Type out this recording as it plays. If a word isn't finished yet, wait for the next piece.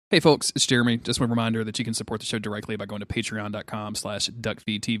Hey folks, it's Jeremy. Just a reminder that you can support the show directly by going to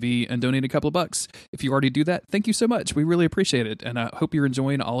patreon.com/duckfeedtv and donate a couple of bucks. If you already do that, thank you so much. We really appreciate it, and I hope you're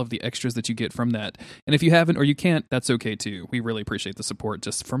enjoying all of the extras that you get from that. And if you haven't or you can't, that's okay too. We really appreciate the support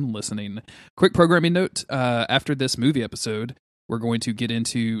just from listening. Quick programming note, after this movie episode, we're going to get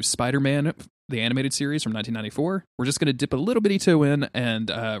into Spider-Man, the animated series from 1994. We're just going to dip a little bitty toe in and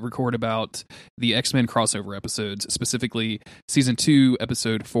record about the X-Men crossover episodes, specifically Season 2,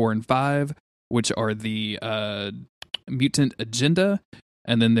 Episode 4 and 5, which are the Mutant Agenda.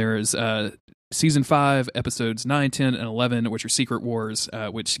 And then there's Season 5, Episodes 9, 10, and 11, which are Secret Wars,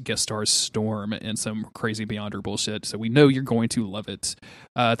 which guest stars Storm and some crazy Beyonder bullshit. So we know you're going to love it.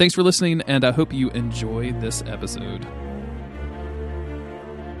 Thanks for listening, and I hope you enjoy this episode.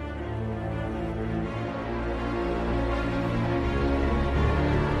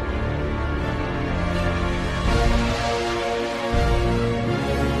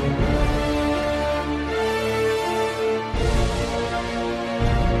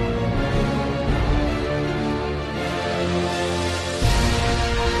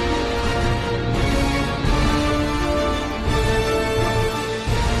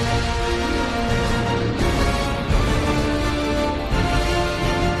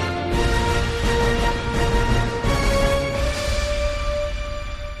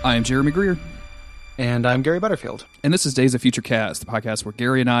 I am Jeremy Greer. And I'm Gary Butterfield. And this is Days of Future Cast, the podcast where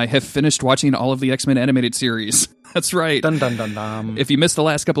Gary and I have finished watching all of the X-Men animated series. That's right. Dun dun dun dun. If you missed the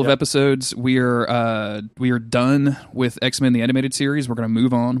last couple of episodes, we are done with X-Men the animated series. We're going to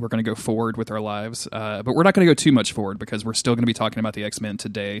move on. We're going to go forward with our lives. But we're not going to go too much forward because we're still going to be talking about the X-Men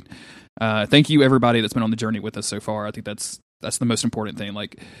today. Thank you, everybody that's been on the journey with us so far. I think that's the most important thing.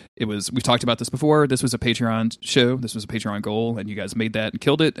 Like, we've talked about this before. This was a Patreon show. This was a Patreon goal, and you guys made that and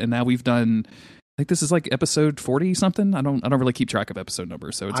killed it. And now we've done, I think this is like episode 40 something. I don't really keep track of episode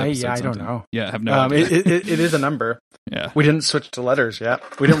numbers, so it's episode I something. don't know. Yeah, I have no idea. It is a number. Yeah, we didn't switch to letters yet.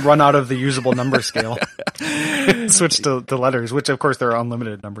 We didn't run out of the usable number scale. Switch to letters, which of course there are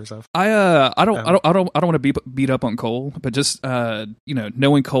unlimited numbers of. I don't want to beat up on Cole, but just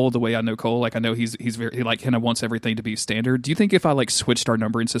knowing Cole the way I know Cole, like I know he's very, he like kind of wants everything to be standard. Do you think if I like switched our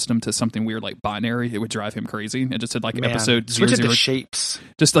numbering system to something weird like binary, it would drive him crazy and just said like episode switch 00, it to shapes,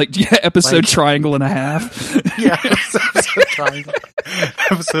 just like episode triangle and a half. Yeah, episode triangle.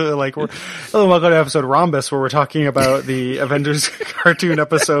 Episode like welcome to episode rhombus, where we're talking about the Avengers cartoon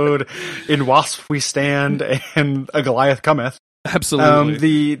episode In Wasp We Stand and A Goliath Cometh.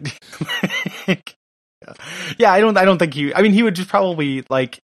 Absolutely. I don't think he would just probably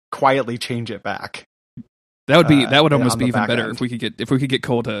like quietly change it back. That would almost be even better end. if we could get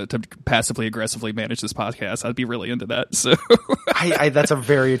Cole to passively aggressively manage this podcast. I'd be really into that. So that's a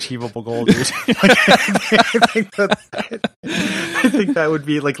very achievable goal, dude. I think that would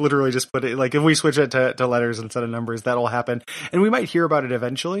be like literally just put it like if we switch it to letters instead of numbers, that'll happen, and we might hear about it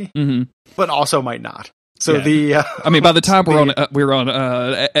eventually, but also might not. So by the time we're on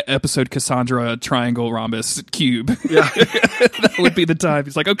episode Cassandra Triangle Rhombus Cube, that would be the time.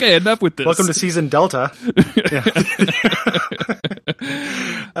 He's like, okay, enough with this. Welcome to season Delta.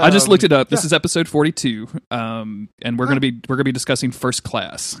 I just looked it up. This is episode 42, and we're gonna be discussing First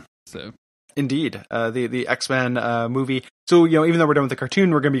Class. So indeed, the X-Men movie. So even though we're done with the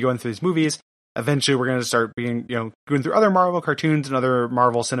cartoon, we're gonna be going through these movies. Eventually, we're going to start being, going through other Marvel cartoons and other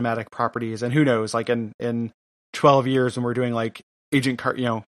Marvel cinematic properties. And who knows, like in 12 years when we're doing like Peggy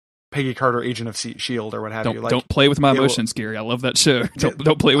Carter, Agent of S.H.I.E.L.D. or what have you. Like, don't play with my emotions, Gary. I love that show.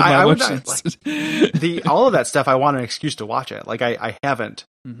 Don't play with my emotions. All of that stuff, I want an excuse to watch it. Like I haven't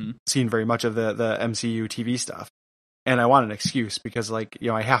seen very much of the MCU TV stuff. And I want an excuse because I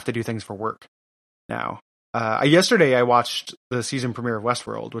have to do things for work now. Yesterday I watched the season premiere of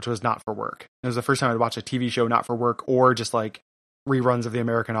Westworld, which was not for work. It was the first time I'd watched a TV show not for work or just like reruns of The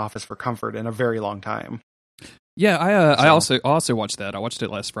American Office for comfort in a very long time. Yeah, I also watched that. I watched it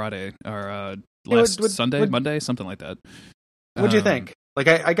last Friday or Sunday, Monday, something like that. What'd you think? Like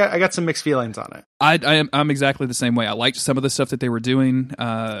I got some mixed feelings on it. I'm exactly the same way. I liked some of the stuff that they were doing.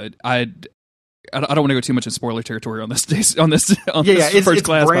 I don't want to go too much in spoiler territory on this First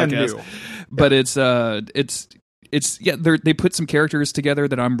Class brand podcast. New. But it's they put some characters together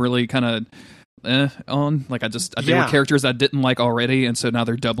that I'm really kind of on. Like they were characters I didn't like already, and so now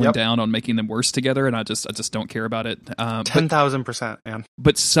they're doubling down on making them worse together, and I just don't care about it. 10,000%, man.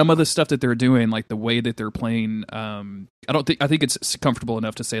 But some of the stuff that they're doing, like the way that they're playing, I think it's comfortable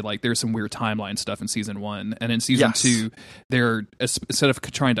enough to say like there's some weird timeline stuff in season 1, and in season 2, they're instead of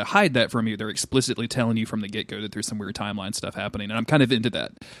trying to hide that from you, they're explicitly telling you from the get go that there's some weird timeline stuff happening, and I'm kind of into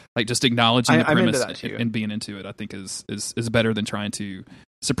that. Like just acknowledging the premise and being into it, I think is better than trying to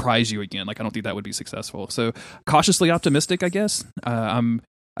surprise you again. Like, I don't think that would be successful. So cautiously optimistic, I guess. I'm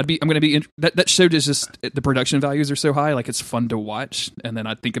going to be that show is just, the production values are so high. Like, it's fun to watch. And then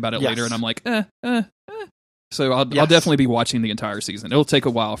I think about it later and I'm like, So I'll definitely be watching the entire season. It'll take a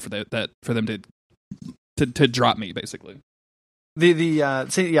while for for them to drop me, basically.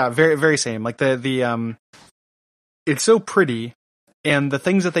 Very, very same. Like it's so pretty, and the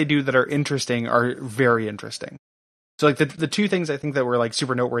things that they do that are interesting are very interesting. So like the two things I think that were like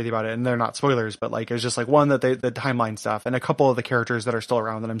super noteworthy about it, and they're not spoilers, but like it's just like one, that the timeline stuff, and a couple of the characters that are still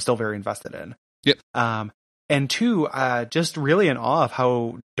around that I'm still very invested in. Yep. And two, just really in awe of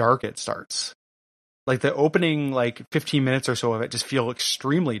how dark it starts. Like the opening like 15 minutes or so of it just feel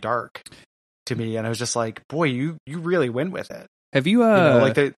extremely dark to me, and I was just like, boy, you really went with it. Have you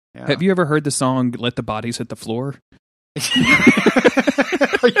have you ever heard the song "Let the Bodies Hit the Floor"?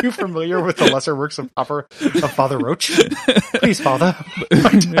 Are you familiar with the lesser works of Father Roach? Please, Father,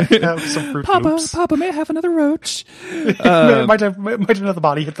 might I have some Fruit Loops? Papa, may I have another roach? Might another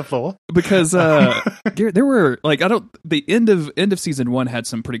body hit the floor? Because there were like, the end of season 1 had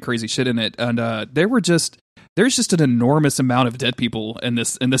some pretty crazy shit in it, and there's just an enormous amount of dead people in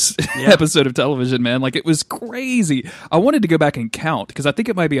this episode of television, man. Like, it was crazy. I wanted to go back and count, because I think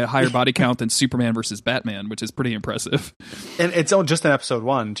it might be a higher body count than Superman versus Batman, which is pretty impressive. And it's just in episode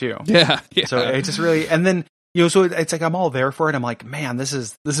 1 too. Yeah. So it just really, and then so it's like I'm all there for it. I'm like, man, this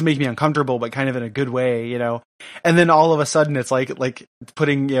is making me uncomfortable, but kind of in a good way, And then all of a sudden, it's like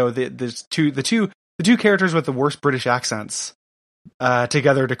putting the two characters with the worst British accents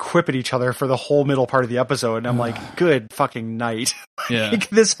together to quip at each other for the whole middle part of the episode, and I'm like, good fucking night. Yeah. Like,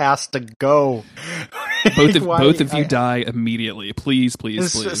 this has to go. Both of you die immediately, please.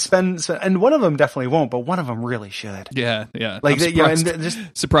 And one of them definitely won't, but one of them really should. Yeah. Like,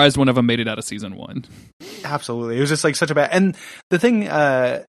 surprised one of them made it out of season 1. Absolutely, it was just like such a bad. And the thing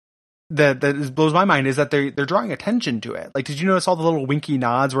that blows my mind is that they're drawing attention to it. Like, did you notice all the little winky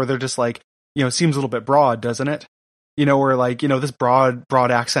nods where they're just like, seems a little bit broad, doesn't it? Where like, this broad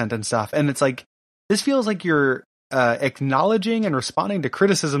accent and stuff. And it's like, this feels like you're acknowledging and responding to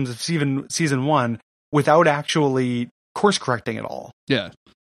criticisms of season 1 without actually course correcting at all. Yeah.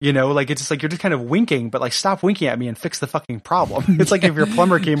 Like, it's just like, you're just kind of winking, but like, stop winking at me and fix the fucking problem. It's like if your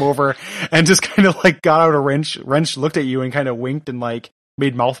plumber came over and just kind of like got out a wrench, looked at you and kind of winked and like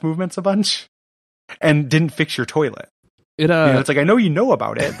made mouth movements a bunch and didn't fix your toilet. It's like, I know you know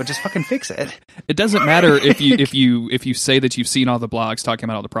about it, but just fucking fix it. It doesn't matter if you say that you've seen all the blogs talking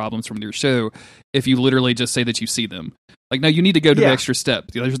about all the problems from your show, if you literally just say that you see them. Like, no, you need to go to the extra step.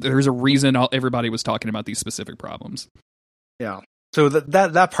 There's a reason everybody was talking about these specific problems. Yeah. So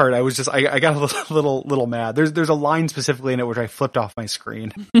that part, I was just, I got a little mad. There's a line specifically in it which I flipped off my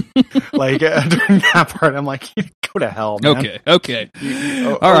screen. Like, during that part, I'm like, go to hell, man. Okay.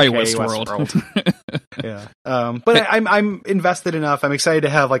 All right, Westworld. Yeah. But I'm invested enough. I'm excited to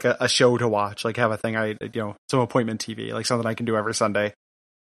have like a show to watch, like have a thing some appointment TV, like something I can do every Sunday.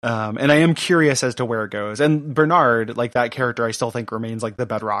 And I am curious as to where it goes. And Bernard, like that character, I still think remains like the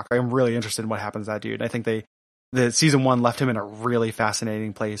bedrock. I'm really interested in what happens to that dude. I think the season 1 left him in a really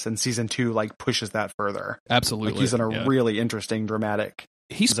fascinating place, and season 2 like pushes that further. Absolutely. Like, he's in a really interesting, dramatic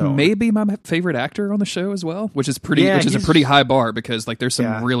He's zone. Maybe my favorite actor on the show as well, which is a pretty high bar, because like there's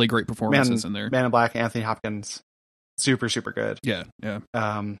some really great performances in there. Man in Black, Anthony Hopkins, super, super good. Yeah. Yeah.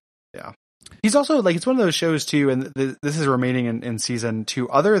 He's also like, it's one of those shows too, and this is remaining in season 2.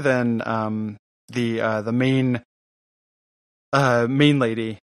 Other than the main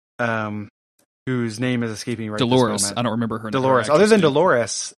lady, whose name is escaping me right Dolores. this moment. I don't remember her name. Dolores. Other than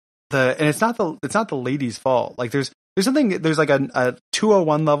Dolores, and it's not the lady's fault. Like, there's like a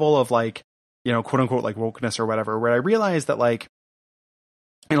 201 level of like, quote unquote, like wokeness or whatever, where I realized that like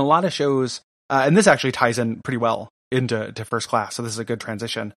in a lot of shows, and this actually ties in pretty well into First Class, so this is a good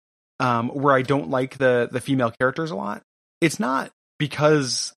transition. Where I don't like the female characters a lot. It's not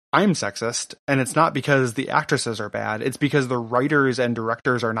because I'm sexist, and it's not because the actresses are bad. It's because the writers and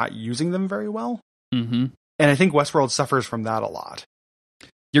directors are not using them very well. Mm-hmm. And I think Westworld suffers from that a lot.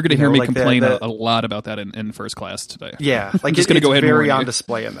 You're going to hear me complain a lot about that in First Class today. Yeah, like it's very on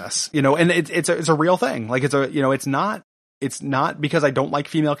display in this, and it's a real thing. Like, it's not because I don't like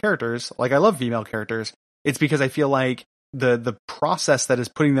female characters. Like, I love female characters. It's because I feel like the process that is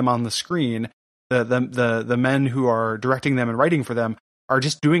putting them on the screen, the men who are directing them and writing for them are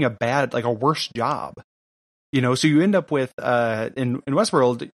just doing a worse job. So you end up with in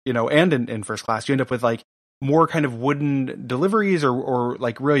Westworld, and in First Class, you end up with like more kind of wooden deliveries or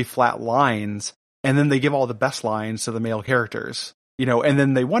like really flat lines, and then they give all the best lines to the male characters, and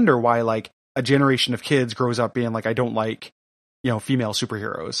then they wonder why like a generation of kids grows up being like, I don't like female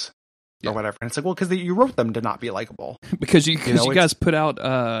superheroes or whatever. And it's like, well, because you wrote them to not be likable. Because you guys put out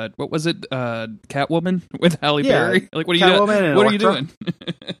what was it, Catwoman with Halle Berry? Like, what are you doing? What are you doing?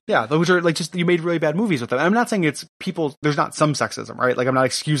 Yeah, those are like, just, you made really bad movies with them. I'm not saying it's people. There's not some sexism, right? Like, I'm not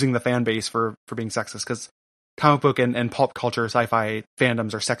excusing the fan base for being sexist, because comic book and pulp culture, sci-fi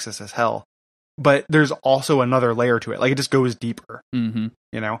fandoms are sexist as hell. But there's also another layer to it. Like, it just goes deeper, and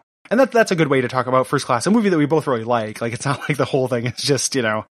that's a good way to talk about First Class, a movie that we both really like. Like, it's not like the whole thing is just,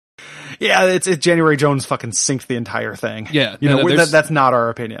 it's January Jones fucking synced the entire thing. Yeah, that's not our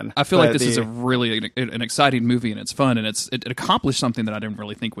opinion. I feel like this is a really an exciting movie, and it's fun, and it accomplished something that I didn't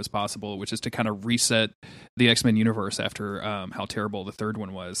really think was possible, which is to kind of reset the X-Men universe after how terrible the third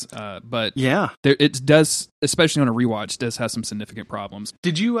one was. But yeah, it does, especially on a rewatch, does have some significant problems.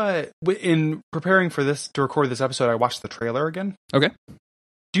 Did you in preparing for this to record this episode, I watched the trailer again. Okay.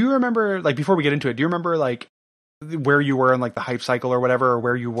 Do you remember, like, before we get into it, do you remember like where you were in like the hype cycle or whatever, or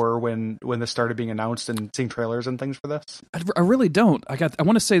where you were when this started being announced and seeing trailers and things for this? I really don't. I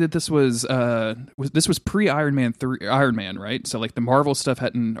want to say that this was pre Iron Man 3, Iron Man, right? So like the Marvel stuff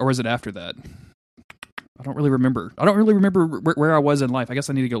hadn't, or was it after that? I don't really remember. I don't really remember where I was in life. I guess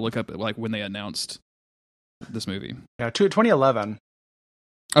I need to go look up like when they announced this movie. Yeah, 2011.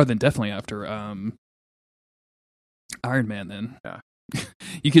 Oh, then definitely after Iron Man. Then yeah.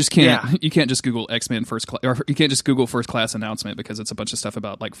 You can't just Google X-Men First Class, or you can't just Google First Class announcement, because it's a bunch of stuff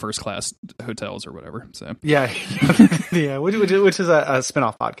about like first class hotels or whatever. So yeah, yeah, which is a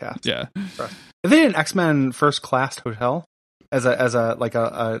spin-off podcast. Yeah, if they did an X-Men First Class hotel as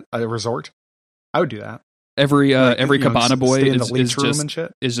a resort, I would do that. Every Cabana boy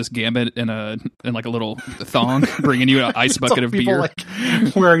is just Gambit in like a little thong, bringing you an ice bucket of beer, like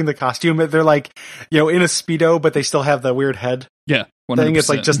wearing the costume. They're like, in a Speedo, but they still have the weird head. Yeah, 100%. Thing. It's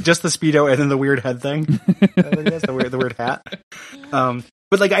like just the Speedo and then the weird head thing. That's the weird hat.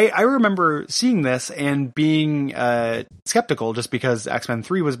 But like I remember seeing this and being skeptical, just because X-Men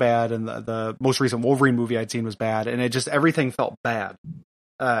 3 was bad and the most recent Wolverine movie I'd seen was bad, and everything felt bad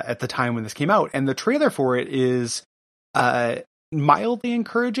at the time when this came out. And the trailer for it is mildly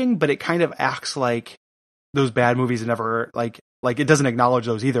encouraging, but it kind of acts like those bad movies never like it doesn't acknowledge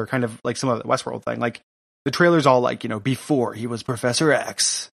those either. Kind of like some of the Westworld thing. Like the trailer's all like, before he was Professor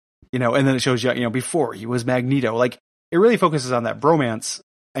X, and then it shows you, before he was Magneto. Like, it really focuses on that bromance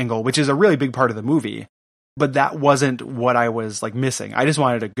angle, which is a really big part of the movie. But that wasn't what I was like missing. I just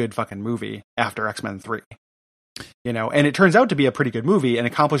wanted a good fucking movie after X-Men 3. And it turns out to be a pretty good movie and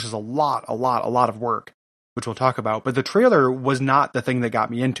accomplishes a lot of work, which we'll talk about. But the trailer was not the thing that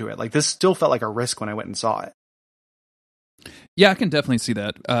got me into it. Like, this still felt like a risk when I went and saw it. Yeah, I can definitely see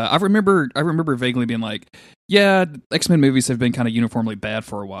that. I remember vaguely being like, yeah, X-Men movies have been kind of uniformly bad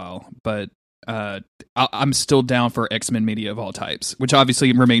for a while, but I'm still down for X-Men media of all types, which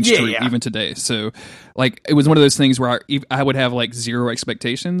obviously remains true even today. So, like, it was one of those things where I would have like zero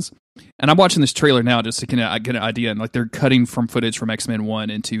expectations, and I'm watching this trailer now just to get an idea, and like they're cutting from footage from X-Men 1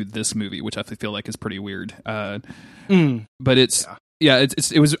 into this movie, which I feel like is pretty weird. But it's. Yeah,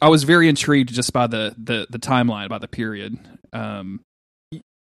 it was. I was very intrigued just by the timeline, by the period, and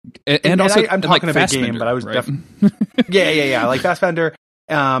also I'm talking like a big game, but I was right? definitely like Fassbender.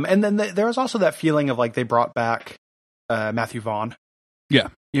 And then there was also that feeling of like they brought back Matthew Vaughn,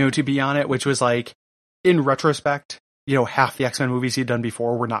 to be on it, which was like, in retrospect, half the X-Men movies he'd done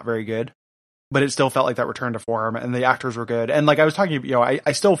before were not very good, but it still felt like that return to form, and the actors were good. And like I was talking,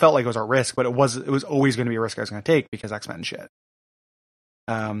 I still felt like it was a risk, but it was always going to be a risk I was going to take because X-Men shit.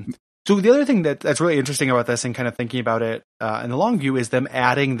 So the other thing that's really interesting about this, and kind of thinking about it in the long view, is them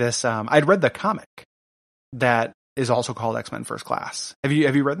adding this. I'd read the comic that is also called X-Men First Class. Have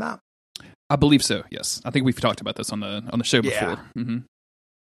you read that? I believe so. Yes, I think we've talked about this on the show before. Mm-hmm.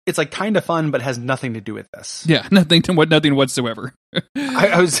 It's like kind of fun, but has nothing to do with this. Yeah, nothing whatsoever.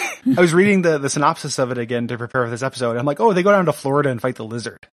 I was reading the synopsis of it again to prepare for this episode. I'm like, oh, they go down to Florida and fight the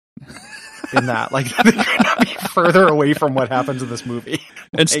lizard. In that, like, they could be further away from what happens in this movie,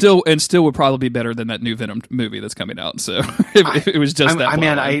 and still would probably be better than that new Venom movie that's coming out. So if it was just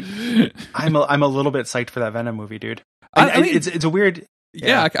that, I'm a little bit psyched for that Venom movie, dude. I mean, it's a weird.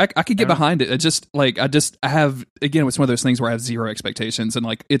 Yeah, I could get behind it. I have, again, it's one of those things where I have zero expectations, and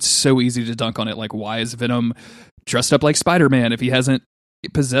like it's so easy to dunk on it. Like, why is Venom dressed up like Spider-Man if he hasn't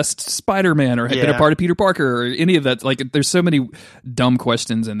possessed Spider-Man or been a part of Peter Parker or any of that? Like, there's so many dumb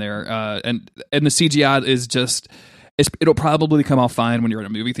questions in there, and the CGI is just, it'll probably come off fine when you're in a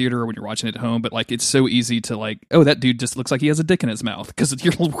movie theater or when you're watching it at home, but like it's so easy to like, oh, that dude just looks like he has a dick in his mouth because of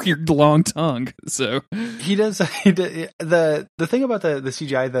your weird long tongue. So he does. The thing about the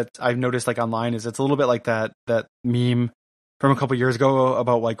CGI that I've noticed like online is it's a little bit like that meme from a couple years ago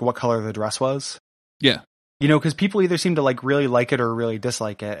about like what color the dress was. Yeah. You know, because people either seem to like really like it or really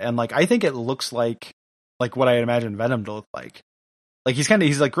dislike it. And like, I think it looks like what I imagine Venom to look like. Like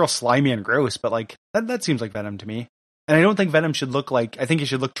he's like real slimy and gross, but like that seems like Venom to me. And I don't think Venom should look like, I think he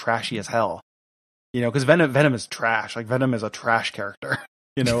should look trashy as hell. You know, because Venom is trash. Like Venom is a trash character.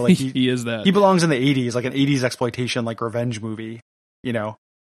 You know, like he is that. He belongs in the 80s, like an 80s exploitation, like revenge movie. You know,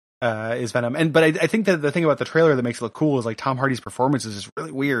 is Venom. But I think that the thing about the trailer that makes it look cool is like Tom Hardy's performance is just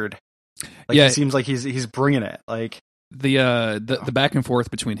really weird. Like it seems like he's bringing it. Like the back and forth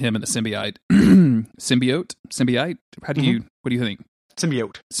between him and the symbiote. What do you think?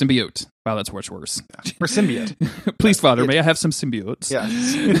 Symbiote. Wow, that's much worse. Or symbiote. Please, Father, may I have some symbiotes? Yeah.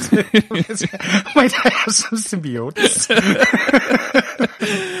 Might I have some symbiotes?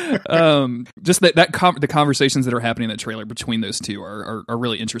 The conversations that are happening in that trailer between those two are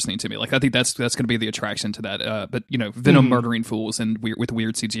really interesting to me. Like I think that's going to be the attraction to that. But you know, Venom murdering fools and with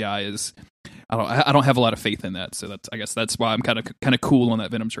weird CGI is. I don't have a lot of faith in that, so I guess that's why I'm kind of cool on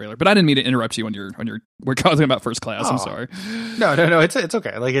that Venom trailer. But I didn't mean to interrupt you we're talking about First Class. I'm sorry. No, it's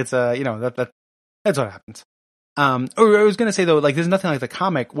okay. Like it's that's what happens. I was gonna say though, like there's nothing like the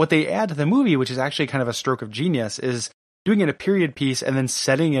comic. What they add to the movie, which is actually kind of a stroke of genius, is doing it a period piece and then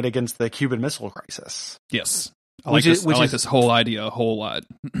setting it against the Cuban Missile Crisis. Yes. I like this whole idea a whole lot.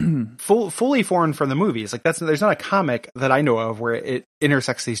 Fully foreign from the movies. Like there's not a comic that I know of where it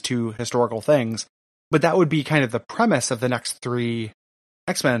intersects these two historical things, but that would be kind of the premise of the next 3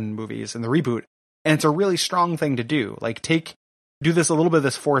 X-Men movies and the reboot. And it's a really strong thing to do. Like do this a little bit of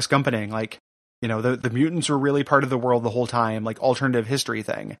this Forrest Gumpaning, like, you know, the mutants were really part of the world the whole time, like alternative history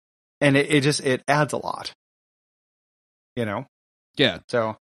thing. And it adds a lot. You know? Yeah.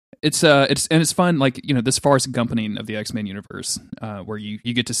 So it's fun, like, you know, this Forrest Gumpaning of the X-Men universe, where you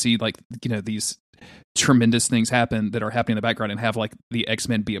get to see, like, you know, these tremendous things happen that are happening in the background and have like the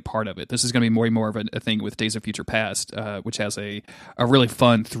X-Men be a part of it. This is going to be more and more of a thing with Days of Future Past, which has a really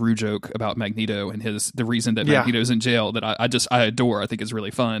fun through joke about Magneto and the reason that Magneto's in jail that I adore. I think is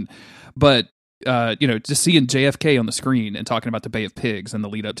really fun. But you know, just seeing JFK on the screen and talking about the Bay of Pigs and the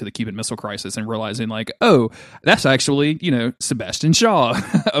lead up to the Cuban Missile Crisis and realizing like, oh, that's actually, you know, Sebastian Shaw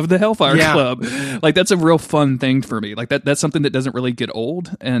of the Hellfire Club. Like that's a real fun thing for me. Like that's something that doesn't really get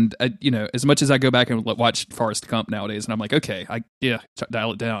old. And you know, as much as I go back and watch Forrest Gump nowadays and I'm like, okay,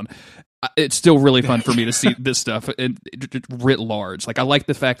 dial it down. It's still really fun for me to see this stuff writ large. Like I like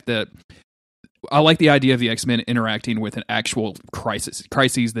the fact that I like the idea of the X-Men interacting with an actual crises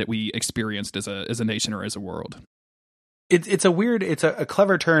that we experienced as a nation or as a world. It's a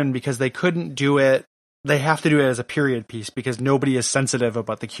clever turn because they couldn't do it. They have to do it as a period piece because nobody is sensitive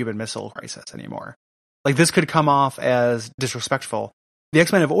about the Cuban Missile Crisis anymore. Like this could come off as disrespectful. The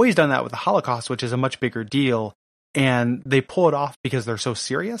X-Men have always done that with the Holocaust, which is a much bigger deal, and they pull it off because they're so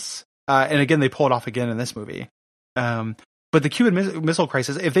serious. And again, they pull it off again in this movie. But the Cuban Missile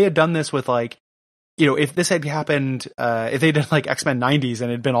Crisis, if they had done this with like, you know, if this had happened, if they did like X-Men 90s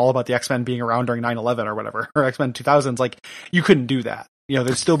and it'd been all about the X-Men being around during 9/11 or whatever, or X-Men 2000s, like you couldn't do that. You know,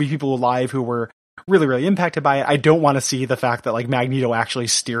 there'd still be people alive who were really, really impacted by it. I don't want to see the fact that like Magneto actually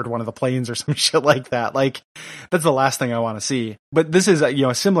steered one of the planes or some shit like that. Like that's the last thing I want to see. But this is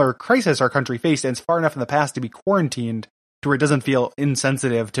a similar crisis our country faced, and it's far enough in the past to be quarantined to where it doesn't feel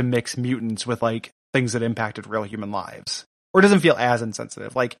insensitive to mix mutants with like things that impacted real human lives, or it doesn't feel as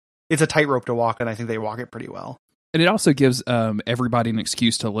insensitive. Like it's a tightrope to walk, and I think they walk it pretty well. And it also gives everybody an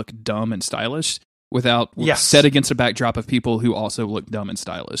excuse to look dumb and stylish without set against a backdrop of people who also look dumb and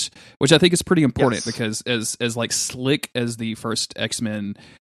stylish, which I think is pretty important because as like slick as the first X-Men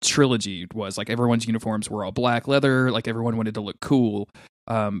trilogy was, like everyone's uniforms were all black leather, like everyone wanted to look cool.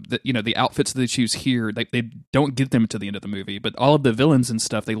 The outfits that they choose here, they don't get them to the end of the movie, but all of the villains and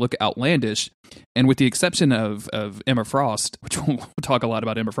stuff, they look outlandish. And with the exception of Emma Frost, which we'll talk a lot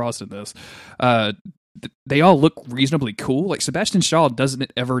about Emma Frost in this, they all look reasonably cool. Like Sebastian Shaw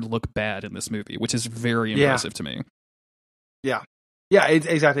doesn't ever look bad in this movie, which is very impressive to me. Yeah,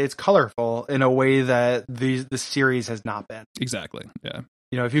 exactly. It's colorful in a way that the series has not been. Exactly. Yeah.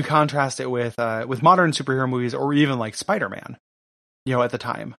 You know, if you contrast it with modern superhero movies or even like Spider-Man, you know, at the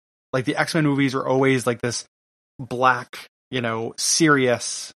time, like the X-Men movies were always like this black, you know,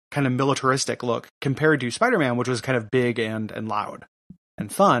 serious kind of militaristic look compared to Spider-Man, which was kind of big and loud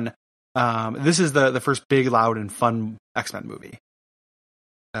and fun. This is the first big, loud and fun X-Men movie.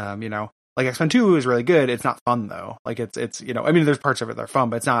 You know, like X-Men 2 is really good. It's not fun though. Like it's, you know, I mean, there's parts of it that are fun,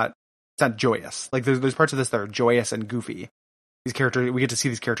 but it's not joyous. Like there's parts of this that are joyous and goofy. These characters, we get to see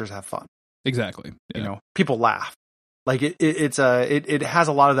these characters have fun. Exactly. Yeah. You know, people laugh. Like it has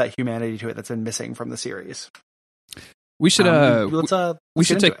a lot of that humanity to it that's been missing from the series. We should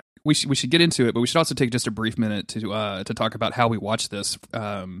we should get into it, but we should also take just a brief minute to talk about how we watched this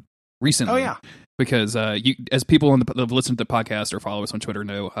recently. Oh yeah, because you, as people that have listened to the podcast or follow us on Twitter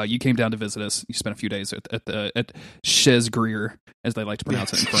know, you came down to visit us. You spent a few days at Chez Greer, as they like to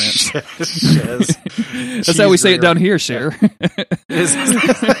pronounce it in France. That's how we say it down here, Cher.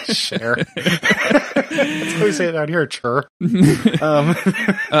 Cher. That's how we say it down here, Cher.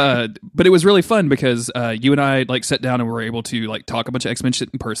 But it was really fun because you and I like sat down and were able to like talk a bunch of X-Men shit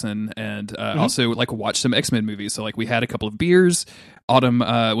in person, and also like watch some X-Men movies. So like we had a couple of beers. Autumn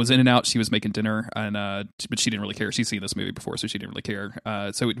was in and out. She was making dinner, and but she didn't really care. She's seen this movie before, so she didn't really care.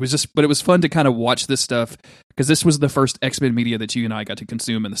 So it was fun to kind of watch this stuff because this was the first X-Men media that you and I got to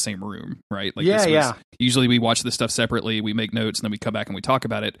consume in the same room, right? Like usually we watch this stuff separately, we make notes, and then we come back and we talk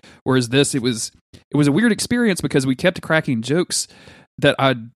about it. Whereas this, it was a weird experience because we kept cracking jokes that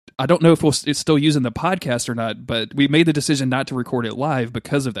I don't know if it's still using the podcast or not, but we made the decision not to record it live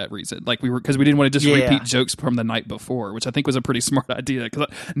because of that reason. Like because we didn't want to just repeat jokes from the night before, which I think was a pretty smart idea. Because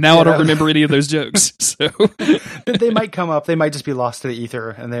now I don't remember any of those jokes. So they might come up, they might just be lost to the ether,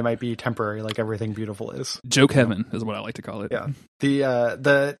 and they might be temporary, like everything beautiful is. Joke heaven is what I like to call it. Yeah,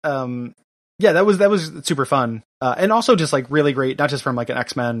 that was super fun, and also just like really great, not just from like an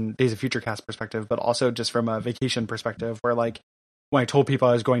X-Men Days of Future Cast perspective, but also just from a vacation perspective, where like. When I told people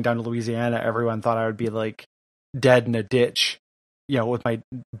I was going down to Louisiana, everyone thought I would be like dead in a ditch, with my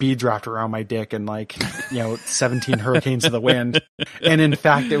beads wrapped around my dick and like, 17 hurricanes of the wind. And in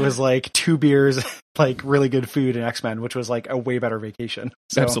fact, it was like 2 beers, like really good food in X-Men, which was like a way better vacation.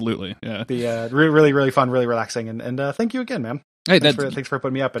 So, absolutely. Yeah. The really, really fun, really relaxing. And thank you again, man. Hey, thanks for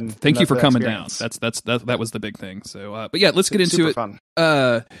putting me up, and thank you for coming experience. Down. That was the big thing. So, but yeah, let's get into it. Fun.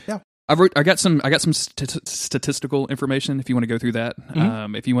 Yeah. I got some statistical information if you want to go through that.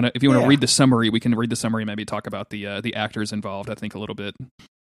 If you want to read the summary, we can read the summary and maybe talk about the actors involved, I think, a little bit.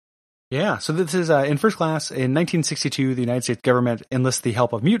 Yeah, so this is in First Class. In 1962, the United States government enlists the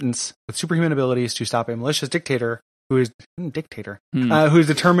help of mutants with superhuman abilities to stop a malicious dictator who is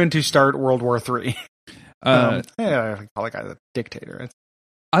determined to start World War III. I call that guy the dictator.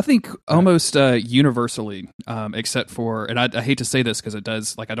 I think almost universally, except for, and I hate to say this because it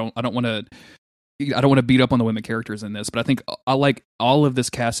does, like I don't want to beat up on the women characters in this, but I think I like all of this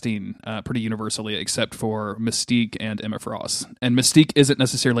casting pretty universally, except for Mystique and Emma Frost. And Mystique isn't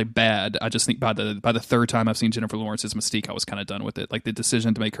necessarily bad. I just think by the third time I've seen Jennifer Lawrence's Mystique, I was kind of done with it. Like the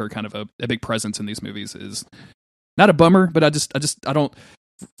decision to make her kind of a big presence in these movies is not a bummer, but I just don't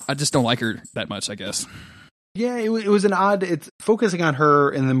like her that much, I guess. Yeah, it was an odd. It's focusing on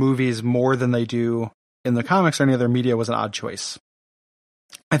her in the movies more than they do in the comics or any other media was an odd choice.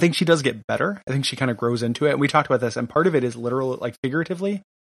 I think she does get better. I think she kind of grows into it, and we talked about this. And part of it is literal, like figuratively,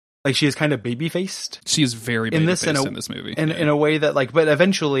 like she is kind of baby faced. She is very baby faced in this movie, in a way that like. But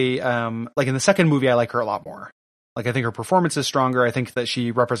eventually, like in the second movie, I like her a lot more. Like I think her performance is stronger. I think that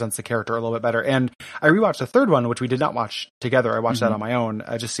she represents the character a little bit better. And I rewatched the third one, which we did not watch together. I watched that on my own.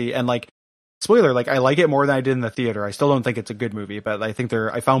 I just see and like. Spoiler, like I like it more than I did in the theater. I still don't think it's a good movie, but I think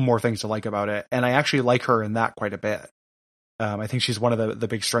I found more things to like about it. And I actually like her in that quite a bit. I think she's one of the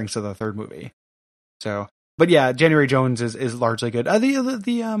big strengths of the third movie. So, but yeah, January Jones is largely good. Moira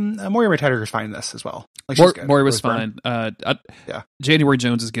McTaggart is fine in this as well. Like Moira was fine. January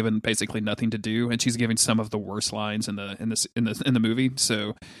Jones is given basically nothing to do, and she's giving some of the worst lines in the movie.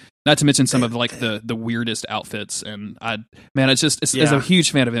 So, not to mention some of like the weirdest outfits. And as a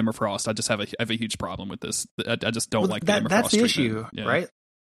huge fan of Emma Frost, I just have a huge problem with this. I just don't like the Emma Frost treatment. That's the issue, right?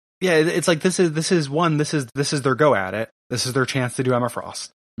 Yeah, it's like this is their go at it. This is their chance to do Emma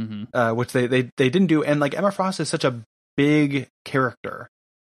Frost, which they didn't do. And like Emma Frost is such a big character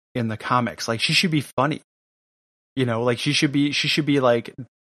in the comics. Like she should be funny, like she should be like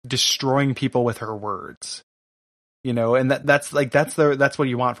destroying people with her words, and that's what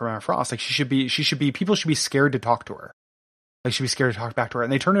you want from Emma Frost. Like she should be people should be scared to talk to her. Like she'd be scared to talk back to her,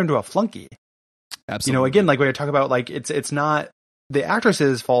 and they turn her into a flunky. Absolutely. Again, like when I talk about like it's not the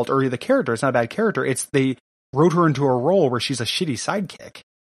actress's fault or the character. It's not a bad character. It's they wrote her into a role where she's a shitty sidekick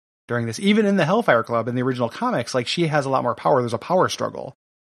during this. Even in the Hellfire Club in the original comics, like she has a lot more power. There's a power struggle.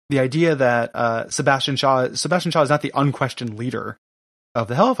 The idea that Sebastian Shaw is not the unquestioned leader of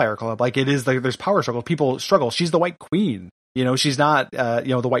the Hellfire Club. Like it is like there's power struggle. People struggle. She's the White Queen. She's not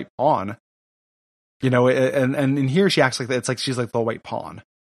the White Pawn. And in here she acts like that. It's like she's like the White Pawn.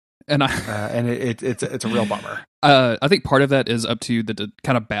 And it's a real bummer. I think part of that is up to the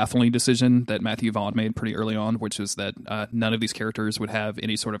kind of baffling decision that Matthew Vaughn made pretty early on, which is that none of these characters would have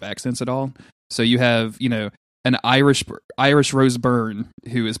any sort of accents at all. So you have, an Irish Rose Byrne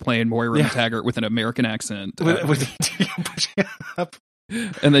who is playing Moira McTaggart with an American accent. Pushing up.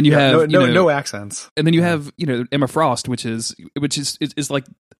 And then you have no accents. And then you have Emma Frost, which is like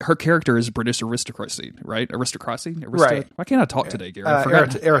her character is British aristocracy, right? Aristocracy. Right. Why can't I talk today, Gary? I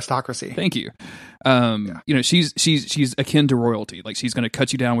forgot. Aristocracy. Thank you. She's akin to royalty. Like she's going to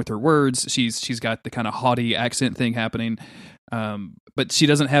cut you down with her words. She's got the kind of haughty accent thing happening. But she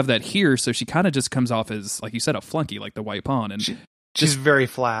doesn't have that here, so she kind of just comes off as, like you said, a flunky, like the white pawn, and she's very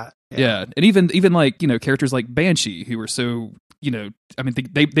flat. Yeah, and even like characters like Banshee, who were so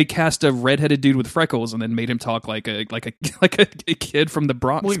they cast a redheaded dude with freckles and then made him talk like a kid from the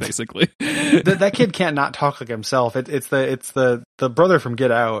Bronx, basically. That kid can't not talk like himself. It's the brother from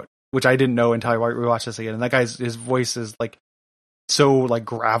Get Out, which I didn't know until I rewatched this again. And that his voice is like so like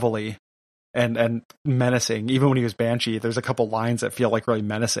gravelly and menacing. Even when he was Banshee, there's a couple lines that feel like really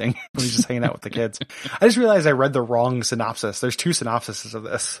menacing when he's just hanging out with the kids. I just realized I read the wrong synopsis. There's 2 synopsises of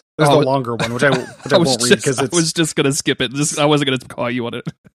this. There's the longer one, which I won't read because I was just gonna skip it. I wasn't gonna call you on it.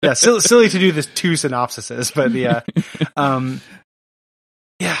 Yeah, silly to do this 2 synopsises, but yeah, And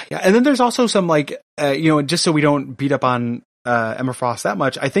then there's also some like just so we don't beat up on Emma Frost that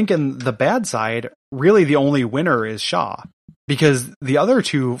much. I think in the bad side, really the only winner is Shaw. Because the other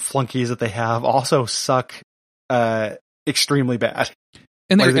 2 flunkies that they have also suck extremely bad.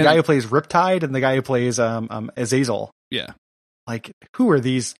 And like the guy who plays Riptide and the guy who plays Azazel. Yeah. Like, who are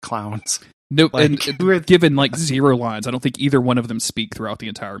these clowns? Nope, like, and given like 0 lines. I don't think either one of them speak throughout the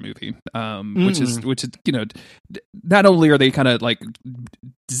entire movie. Which is not only are they kind of like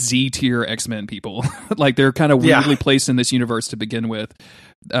Z-tier X-Men people, like they're kind of weirdly placed in this universe to begin with.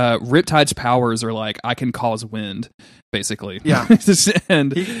 Riptide's powers are like, I can cause wind, basically. Yeah.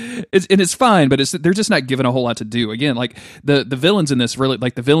 and it's fine, but they're just not given a whole lot to do. Again, like the villains in this really,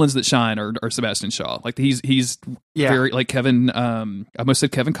 like the villains that shine are Sebastian Shaw. Like he's very like Kevin, I almost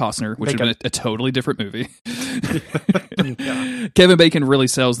said Kevin Costner, which would have been a totally different movie. Kevin Bacon really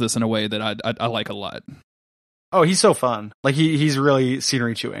sells this in a way that I like a lot. Oh, he's so fun. Like he's really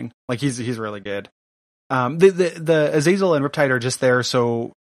scenery chewing. Like he's really good. The Azazel and Riptide are just there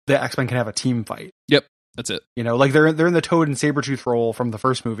so the X-Men can have a team fight. Yep, that's it. Like they're in the Toad and Sabretooth role from the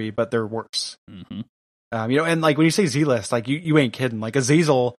first movie, but they're worse. Mm-hmm. And like when you say Z-list, like you ain't kidding. Like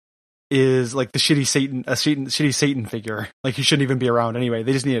Azazel is like the shitty Satan figure. Like he shouldn't even be around anyway.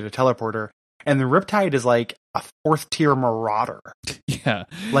 They just needed a teleporter. And the Riptide is like a 4th tier marauder. Yeah,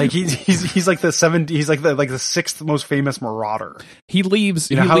 like he's like the 6th most famous marauder. He leaves.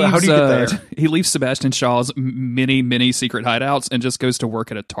 How do you get there? He leaves Sebastian Shaw's many secret hideouts and just goes to work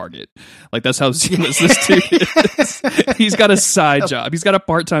at a Target. Like that's how seamless this dude is. He's got a side job. He's got a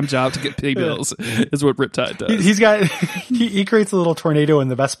part-time job to get pay bills. Is what Riptide does. He creates a little tornado in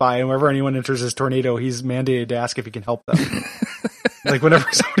the Best Buy, and whenever anyone enters his tornado, he's mandated to ask if he can help them. Like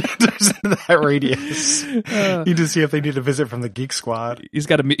whenever somebody enters into that radius, you just see if they need a visit from the Geek Squad. He's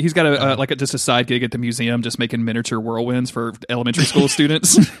got just a side gig at the museum, just making miniature whirlwinds for elementary school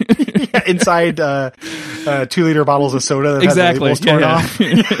students. Yeah, inside 2-liter bottles of soda that exactly have the labels torn off.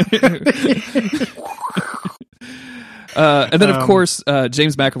 And then, of course,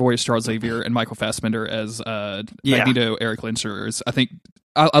 James McAvoy as Charles Xavier and Michael Fassbender as Magneto, Eric Lehnsherr. I think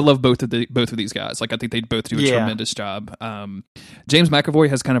I love both of these guys. Like I think they both do a tremendous job. James McAvoy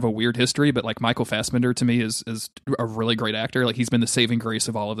has kind of a weird history, but like Michael Fassbender to me is a really great actor. Like he's been the saving grace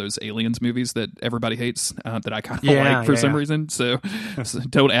of all of those Aliens movies that everybody hates, that I kind of like for some reason. So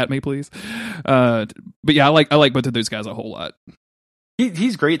don't at me, please. But yeah, I like both of those guys a whole lot.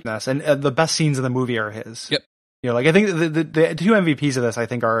 He's great in this, and the best scenes in the movie are his. Yep. Like I think the 2 MVPs of this, I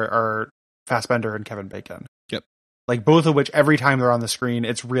think are Fassbender and Kevin Bacon. Yep. Like both of which, every time they're on the screen,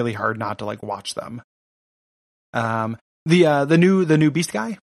 it's really hard not to like watch them. The new Beast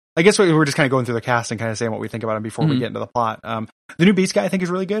guy. I guess we're just kind of going through the cast and kind of saying what we think about him before we get into the plot. The new Beast guy I think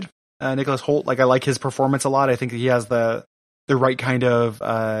is really good. Nicholas Hoult, like I like his performance a lot. I think he has the right kind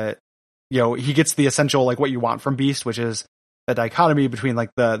of he gets the essential like what you want from Beast, which is a dichotomy between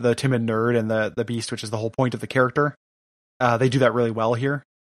like the timid nerd and the Beast, which is the whole point of the character. They do that really well here.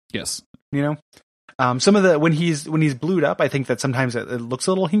 Yes. Some of the when he's blued up, I think that sometimes it looks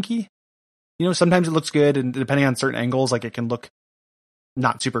a little hinky. Sometimes it looks good, and depending on certain angles, like it can look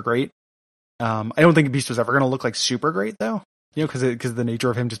not super great. I don't think Beast was ever going to look like super great though. Because of the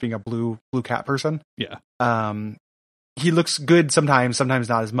nature of him just being a blue cat person. Yeah. He looks good sometimes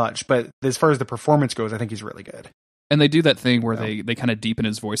not as much. But as far as the performance goes, I think he's really good. And they do that thing where they kind of deepen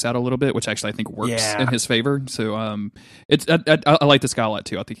his voice out a little bit, which actually I think works in his favor. So I like this guy a lot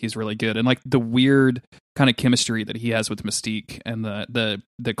too. I think he's really good. And like the weird kind of chemistry that he has with Mystique and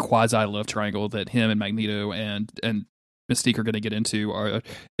the quasi love triangle that him and Magneto and Mystique are going to get into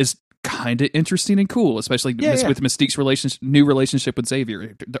is kind of interesting and cool, especially with Mystique's new relationship with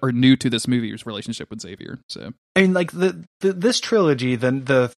Xavier, or new to this movie's relationship with Xavier. So I mean, like this trilogy,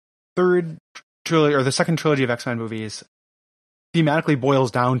 the third trilogy or the second trilogy of X-Men movies thematically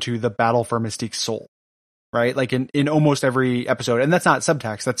boils down to the battle for Mystique's soul, right? Like in almost every episode, and that's not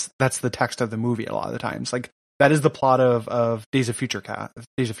subtext. That's the text of the movie a lot of the times. Like that is the plot of Days of Future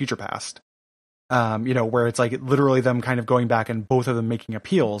Past. Where it's like literally them kind of going back and both of them making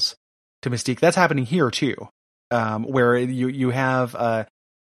appeals to Mystique. That's happening here too, where you have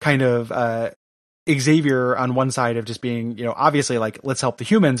kind of Xavier on one side of just being, obviously like, let's help the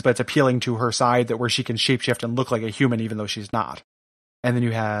humans, but it's appealing to her side where she can shapeshift and look like a human even though she's not. And then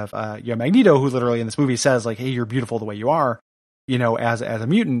you have Magneto, who literally in this movie says like, hey, you're beautiful the way you are, as a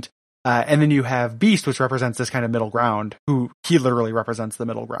mutant. And then you have Beast, which represents this kind of middle ground, who he literally represents the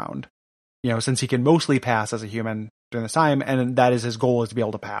middle ground, since he can mostly pass as a human during this time. And that is his goal, is to be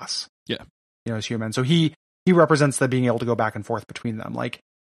able to pass. Yeah. As human. So he represents the being able to go back and forth between them. Like,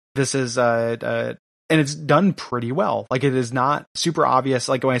 this is, and it's done pretty well. Like, it is not super obvious.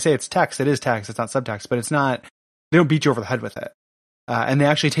 Like, when I say it's text, it is text. It's not subtext, but it's not, they don't beat you over the head with it. And they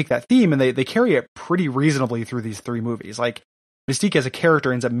actually take that theme and they carry it pretty reasonably through these three movies. Like, Mystique as a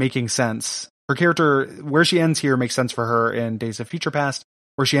character ends up making sense. Her character, where she ends here, makes sense for her in Days of Future Past.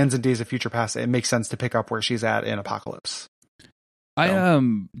 Where she ends in Days of Future Past, it makes sense to pick up where she's at in Apocalypse.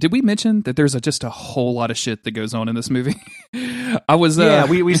 Did we mention that there's just a whole lot of shit that goes on in this movie?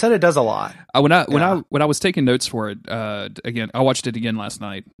 We said it does a lot. When I was taking notes for it, again, I watched it again last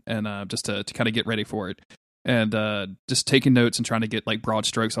night, and just to kind of get ready for it, and just taking notes and trying to get like broad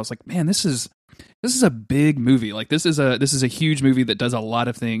strokes. I was like, man, this is a big movie. Like this is a huge movie that does a lot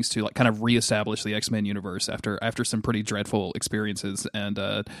of things to like kind of reestablish the X-Men universe after some pretty dreadful experiences, and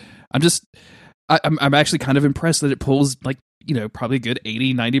I'm actually kind of impressed that it pulls like, probably a good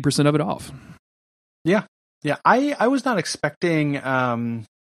 80-90% of it off. Yeah. I was not expecting a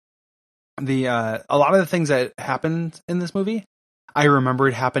lot of the things that happened in this movie. I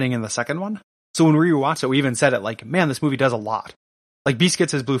remembered happening in the second one. So when we rewatched it, we even said it like, man, this movie does a lot. Like Beast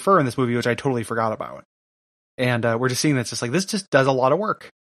gets his blue fur in this movie, which I totally forgot about. And we're just seeing that's just like, this just does a lot of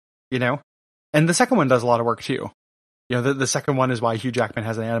work, And the second one does a lot of work too. The second one is why Hugh Jackman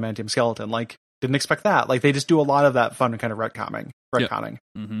has an adamantium skeleton. Like, didn't expect that. Like, they just do a lot of that fun kind of retconning. Yep.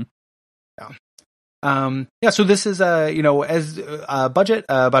 Mm-hmm. Yeah. So this is as budget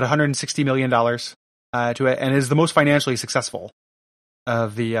about $160 million to it, and is the most financially successful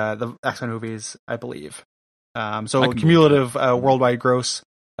of the X-Men movies, I believe. So cumulative worldwide gross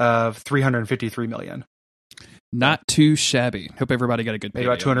of $353 million. Not too shabby. Hope everybody got a good payday.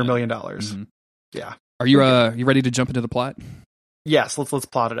 About $200 million. Mm-hmm. Yeah. Are you ready to jump into the plot? Yes. Let's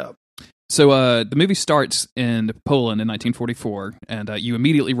plot it up. So the movie starts in Poland in 1944, and you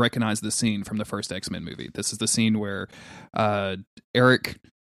immediately recognize the scene from the first X-Men movie. This is the scene where Eric,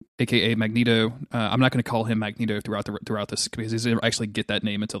 aka Magneto, I'm not going to call him Magneto throughout this because he doesn't actually get that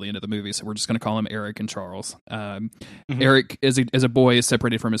name until the end of the movie, so we're just going to call him Eric and Charles. Mm-hmm. Eric, as a boy, is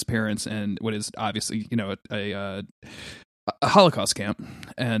separated from his parents and what is obviously a Holocaust camp,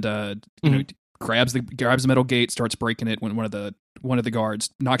 and grabs the metal gate, starts breaking it when one of the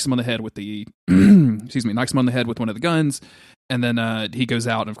guards knocks him on the head with the knocks him on the head with one of the guns, and then he goes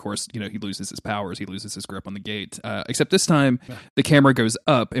out, and of course he loses his powers, he loses his grip on the gate, except this time the camera goes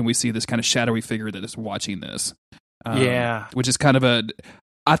up and we see this kind of shadowy figure that is watching this, which is kind of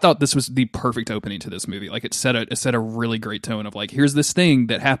I thought this was the perfect opening to this movie. Like it set a really great tone of like, here's this thing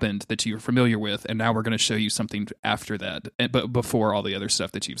that happened that you're familiar with, and now we're going to show you something after that, but before all the other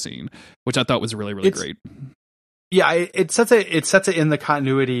stuff that you've seen, which I thought was really, really great. Yeah, it sets it in the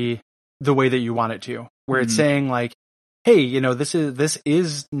continuity the way that you want it to, where it's saying like, hey, this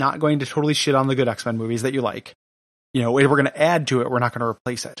is not going to totally shit on the good X-Men movies that you like. We're going to add to it. We're not going to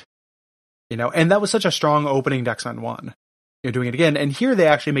replace it. And that was such a strong opening to X-Men 1. Doing it again, and here they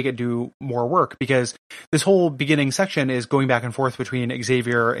actually make it do more work because this whole beginning section is going back and forth between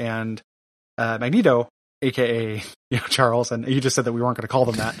Xavier and Magneto, aka Charles, and you just said that we weren't going to call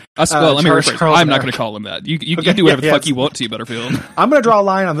them that. Let me rephrase. I'm not going to call them that. You do whatever the fuck you want to, Butterfield. I'm going to draw a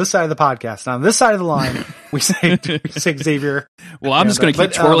line on this side of the podcast. And on this side of the line, we say Xavier. Well, I'm just going to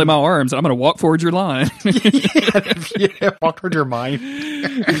keep twirling my arms, and I'm going to walk forward your line. Walk toward your mind,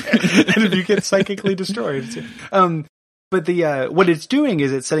 and if you get psychically destroyed. But what it's doing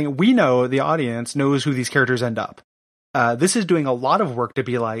is it's setting. We know the audience knows who these characters end up. this is doing a lot of work to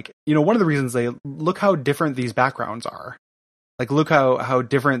be like, one of the reasons they look how different these backgrounds are. Like, look how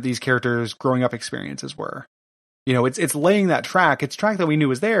different these characters' growing up experiences were. It's laying that track. It's track that we knew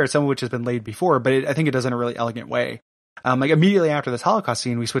was there, some of which has been laid before, but I think it does in a really elegant way. Like, immediately after this Holocaust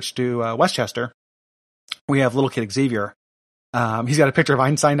scene, we switch to Westchester. We have little kid Xavier. He's got a picture of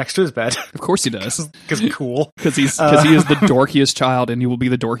Einstein next to his bed. Of course he does. Because cool. Because he is the dorkiest child, and he will be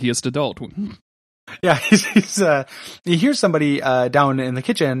the dorkiest adult. Yeah, he hears somebody down in the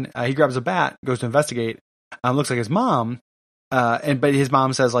kitchen. He grabs a bat, goes to investigate. Looks like his mom. But his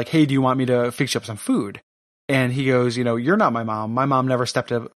mom says, like, "Hey, do you want me to fix you up some food?" And he goes, "You're not my mom. My mom never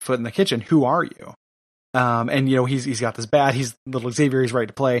stepped a foot in the kitchen. Who are you?" And he's got this bat. He's little Xavier. He's ready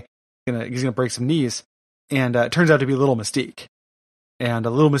to play. He's gonna break some knees. And it turns out to be Little Mystique. And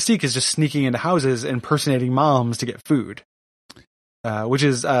Little Mystique is just sneaking into houses, impersonating moms to get food, which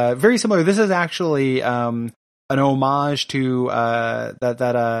is very similar. This is actually an homage to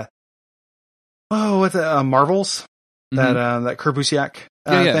Marvels. That Kurt Busiek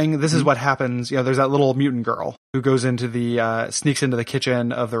thing. This is what happens. There's that little mutant girl who goes into sneaks into the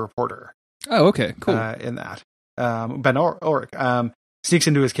kitchen of the reporter. Oh, okay, cool. In that, Ben Urich sneaks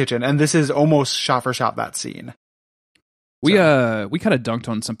into his kitchen, and this is almost shot for shot that scene. We kind of dunked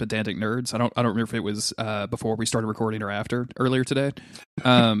on some pedantic nerds. I don't remember if it was before we started recording or after earlier today.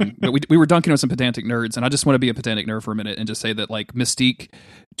 But we were dunking on some pedantic nerds, and I just want to be a pedantic nerd for a minute and just say that, like, Mystique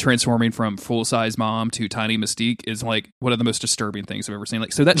transforming from full size mom to tiny Mystique is like one of the most disturbing things I've ever seen.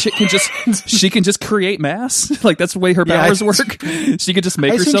 Like, so that shit she can just create mass. Like, that's the way her powers work. She could just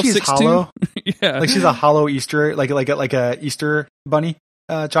make herself 6'2". Yeah, like she's a hollow Easter, like a Easter bunny.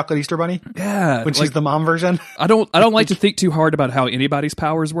 Chocolate Easter bunny. Yeah, when she's the mom version. I don't like to think too hard about how anybody's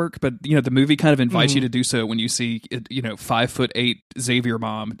powers work, but the movie kind of invites you to do so when you see 5'8" Xavier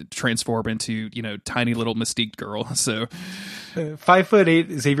mom transform into tiny little Mystique girl. So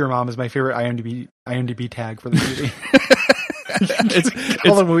 5'8" Xavier mom is my favorite IMDb tag for the movie.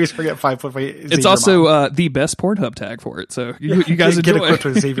 All the movies forget 5'8". It's also the best Pornhub tag for it. So you guys get equipped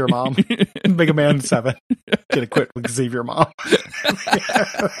with Xavier mom. Mega Man 7. Get equipped with Xavier mom.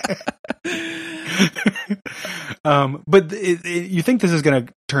 But you think this is going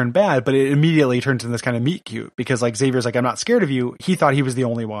to turn bad, but it immediately turns into this kind of meet cute because, like, Xavier's like, "I'm not scared of you." He thought he was the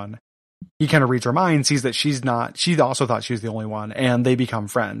only one. He kind of reads her mind, sees that she's not. She also thought she was the only one, and they become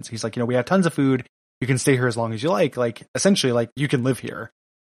friends. He's like, "We have tons of food. You can stay here as long as you like. Like, essentially, like, you can live here.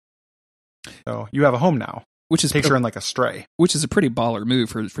 So you have a home now." Which is takes her in like a stray. Which is a pretty baller move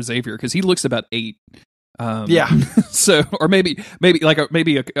for Xavier because he looks about 8. Yeah. So, or maybe like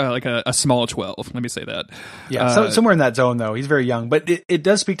a small 12. Let me say that. Yeah. Somewhere in that zone though. He's very young, but it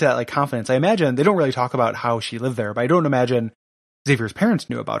does speak to that, like, confidence. I imagine they don't really talk about how she lived there, but I don't imagine Xavier's parents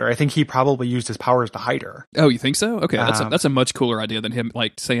knew about her. I think he probably used his powers to hide her. Oh, you think so? Okay, that's a much cooler idea than him,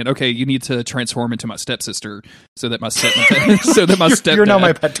 like, saying, "Okay, you need to transform into my stepsister so that my stepdad you're now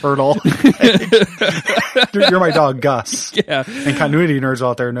my pet turtle. you're my dog Gus." Yeah, and continuity nerds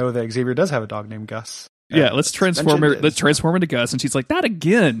out there know that Xavier does have a dog named Gus. Yeah, let's transform her. Let's transform into Gus, and she's like, "Not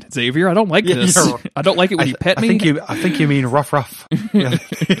again, Xavier. I don't like this. I don't like it when you pet me." I think you mean rough. Yeah.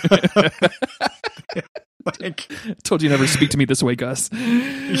 Like, I told you never speak to me this way, Gus.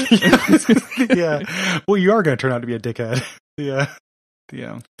 Yeah. Well, you are going to turn out to be a dickhead. Yeah.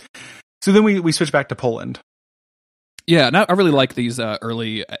 So then we switch back to Poland. Yeah, and I really like these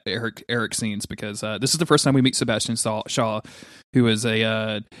early Eric scenes because this is the first time we meet Sebastian Shaw, who is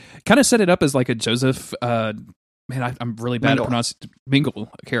a kind of set it up as like a Joseph. I'm really bad at pronouncing Mengele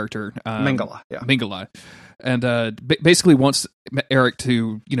character. Mengele, yeah. Mengele. And basically wants Eric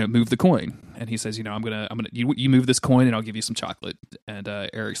to move the coin, and he says, I'm gonna you move this coin and I'll give you some chocolate. And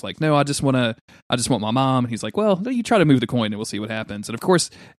Eric's like, "No, I just want my mom." And he's like, "Well, you try to move the coin and we'll see what happens." And of course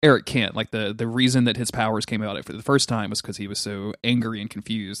Eric can't. Like, the reason that his powers came out for the first time was because he was so angry and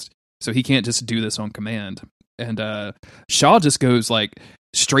confused, so he can't just do this on command. And Shaw just goes like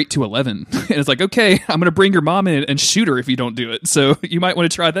straight to 11 and it's like, "Okay, I'm gonna bring your mom in and shoot her if you don't do it, so you might want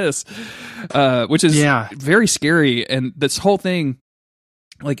to try this," which is very scary. And this whole thing,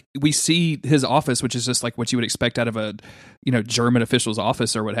 like, we see his office, which is just like what you would expect out of a German official's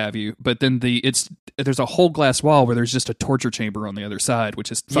office or what have you, but then there's a whole glass wall where there's just a torture chamber on the other side,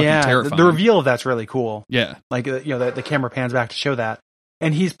 which is fucking terrifying. The reveal of that's really cool. Yeah, like the camera pans back to show that.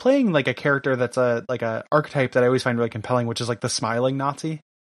 And he's playing like a character that's a archetype that I always find really compelling, which is like the smiling Nazi.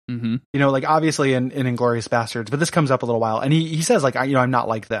 Mm-hmm. Like, obviously in Inglourious Bastards, but this comes up a little while, and he says, like, I'm not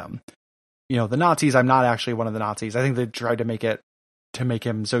like them. The Nazis, I'm not actually one of the Nazis. I think they tried to make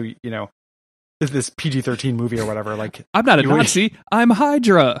him so this PG-13 movie or whatever. Like, I'm not a Nazi. I'm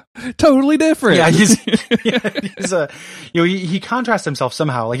Hydra. Totally different. Yeah, he's a, he contrasts himself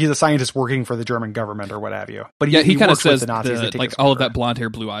somehow. Like, he's a scientist working for the German government or what have you. But he kind of says the Nazis like all of that blonde hair,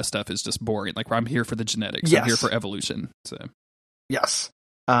 blue eye stuff is just boring. Like, I'm here for the genetics. Yes. I'm here for evolution. So yes,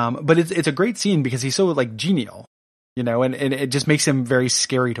 but it's a great scene because he's so like genial, and it just makes him very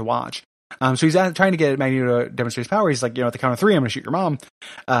scary to watch. So he's trying to get Magneto to demonstrate his power. He's like, at the count of 3, I'm going to shoot your mom.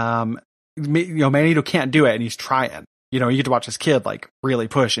 Magneto can't do it, and he's trying. You get to watch this kid like really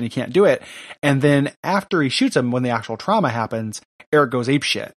push, and he can't do it. And then after he shoots him, when the actual trauma happens, Eric goes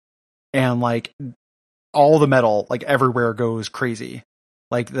apeshit, and like all the metal like everywhere goes crazy.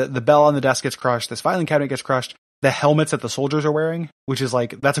 Like the bell on the desk gets crushed, this filing cabinet gets crushed, the helmets that the soldiers are wearing, which is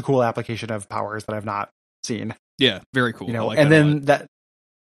like that's a cool application of powers that I've not seen. Yeah, very cool. I like and then that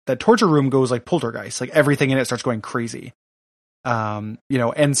torture room goes like poltergeist, like everything in it starts going crazy. And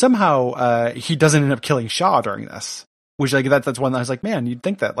somehow he doesn't end up killing Shaw during this, which like that's one that I was like, man, you'd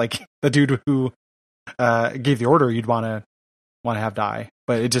think that like the dude who gave the order you'd want to have die,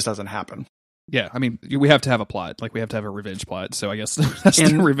 but it just doesn't happen. Yeah, I mean, we have to have a plot, like we have to have a revenge plot. So I guess that's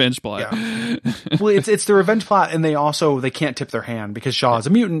the revenge plot. Yeah. Well, it's the revenge plot, and they can't tip their hand because Shaw is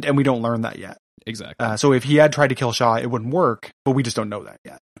a mutant, and we don't learn that yet. Exactly. So if he had tried to kill Shaw, it wouldn't work, but we just don't know that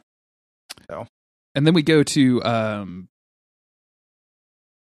yet. So, and then we go to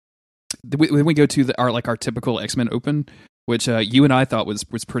our typical X-Men open, which you and I thought was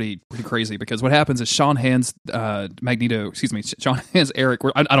pretty crazy, because what happens is Sean hands Eric.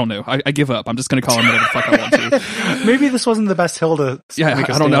 I don't know. I give up. I'm just going to call him whatever the fuck I want to. Maybe this wasn't the best hill to. Yeah,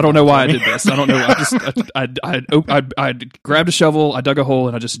 I don't know why I did this. I don't know. I grabbed a shovel, I dug a hole,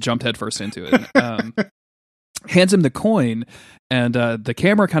 and I just jumped headfirst into it. Hands him the coin, and the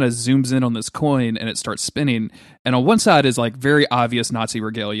camera kind of zooms in on this coin, and it starts spinning. And on one side is like very obvious Nazi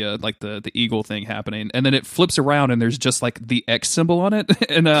regalia, like the eagle thing happening, and then it flips around, and there's just like the X symbol on it.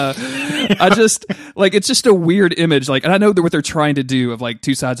 And I just like, it's just a weird image. Like, and I know what they're trying to do of like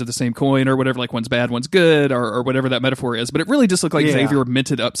two sides of the same coin or whatever, like one's bad, one's good, or whatever that metaphor is. But it really just looked like Xavier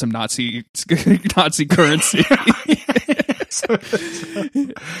minted up some Nazi currency.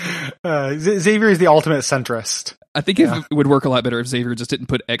 Xavier is the ultimate centrist. I think it would work a lot better if Xavier just didn't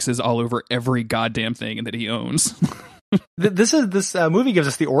put X's all over every goddamn thing and that he owns. This movie gives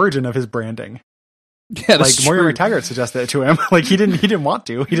us the origin of his branding. Yeah, like Moira McTaggart suggested it to him. Like he didn't want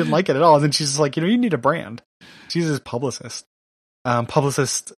to. He didn't like it at all. And then she's just like, you need a brand. She's his publicist.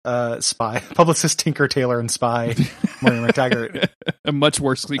 Spy. Publicist Tinker Tailor and Spy. Moira McTaggart. A much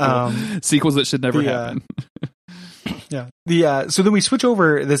worse sequel. Sequels that should never happen. Yeah. So then we switch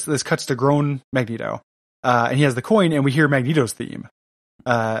over. This cuts to grown Magneto, and he has the coin, and we hear Magneto's theme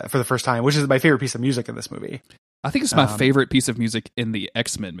for the first time, which is my favorite piece of music in this movie. I think it's my favorite piece of music in the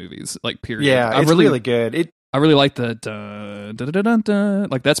X-Men movies, like period. Yeah, it's really good. I really like the dun, dun, dun, dun, dun.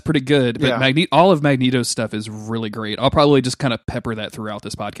 Like that's pretty good. But all of Magneto's stuff is really great. I'll probably just kind of pepper that throughout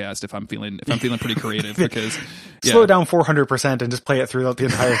this podcast if I'm feeling pretty creative, because slow it down 400% and just play it throughout the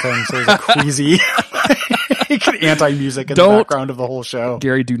entire thing. So there's a queasy anti-music in the background of the whole show.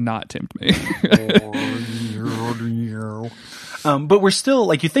 Gary, do not tempt me. But we're still,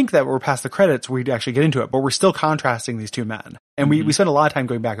 like, you think that we're past the credits, we'd actually get into it, but we're still contrasting these two men. And we spend a lot of time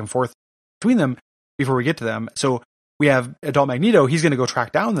going back and forth between them before we get to them. So we have adult Magneto. He's going to go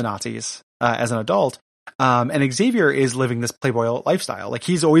track down the Nazis as an adult. And Xavier is living this playboy lifestyle. Like,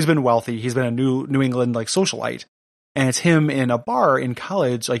 he's always been wealthy. He's been a New England, like, socialite. And it's him in a bar in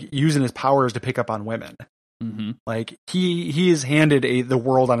college, like, using his powers to pick up on women. Mm-hmm. Like, he is handed the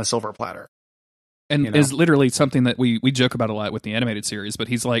world on a silver platter. And is literally something that we joke about a lot with the animated series, but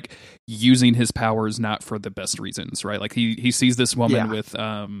he's like using his powers not for the best reasons, right? Like he sees this woman with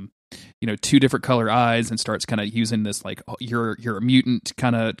two different color eyes and starts kind of using this like, oh, you're a mutant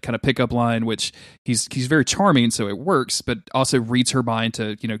kind of pickup line, which he's very charming, so it works, but also reads her mind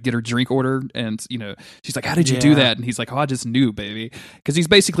to get her drink order, and she's like, how did you do that? And he's like, oh, I just knew, baby, because he's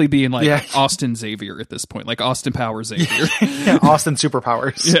basically being like Austin Xavier at this point, like Austin Powers Xavier. Yeah, Austin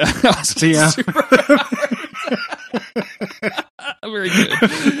superpowers. Yeah, Austin superpowers. Very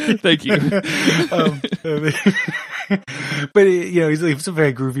good. Thank you. But he's a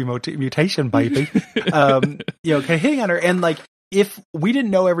very groovy mutation, baby. Kind of hitting on her, and like, if we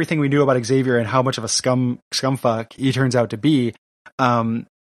didn't know everything we knew about Xavier and how much of a scumfuck he turns out to be,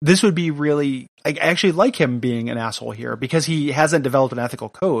 this would be really. I actually like him being an asshole here because he hasn't developed an ethical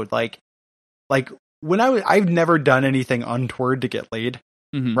code. Like when I've never done anything untoward to get laid,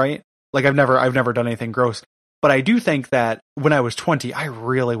 right? Like I've never done anything gross. But I do think that when I was 20, I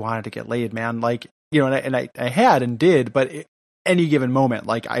really wanted to get laid, man. Like, and I had and did, but any given moment,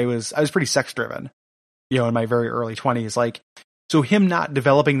 like I was pretty sex driven, in my very early 20s. Like, so him not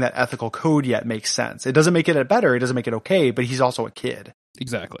developing that ethical code yet makes sense. It doesn't make it better. It doesn't make it okay, but he's also a kid.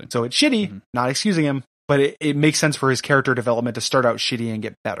 Exactly. So it's shitty, not excusing him, but it makes sense for his character development to start out shitty and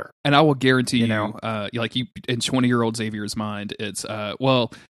get better. And I will guarantee you, like you in 20-year-old Xavier's mind, it's,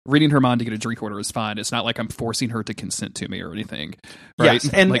 reading her mind to get a drink order is fine. It's not like I'm forcing her to consent to me or anything. Right.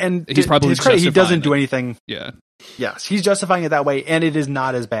 Yes. And, like, and he's probably he doesn't do anything. Yeah. Yes. He's justifying it that way. And it is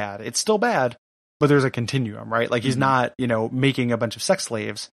not as bad. It's still bad, but there's a continuum, right? Like he's not, making a bunch of sex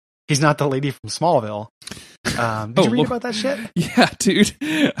slaves. He's not the lady from Smallville. Did you read about that shit? Yeah, dude.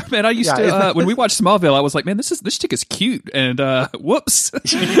 Man, I used to when we watched Smallville, I was like, man, this chick is cute, and whoops,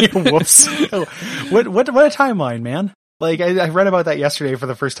 whoops. What a timeline, man. Like I read about that yesterday for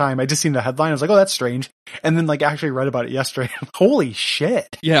the first time. I just seen the headline. I was like, oh, that's strange. And then like actually read about it yesterday. Holy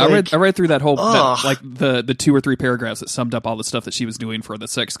shit. Yeah, like, I read through that whole like the 2 or 3 paragraphs that summed up all the stuff that she was doing for the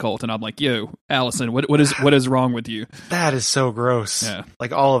sex cult, and I'm like, yo, Allison, what is wrong with you? That is so gross. Yeah.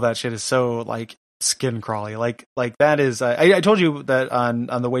 Like all of that shit is so like skin crawly. Like that is I told you that on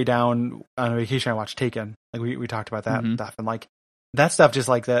the way down on a vacation I watched Taken. Like we talked about that stuff, and like that stuff just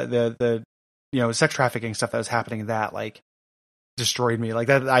like the sex trafficking stuff that was happening, that like destroyed me. Like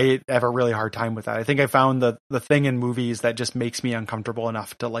that, I have a really hard time with that. I think I found the thing in movies that just makes me uncomfortable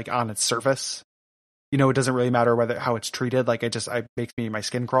enough to like on its surface, it doesn't really matter how it's treated. Like it makes my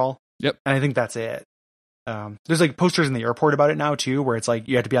skin crawl. Yep. And I think that's it. There's like posters in the airport about it now too, where it's like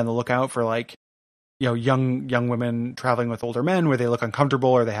you have to be on the lookout for like, young women traveling with older men where they look uncomfortable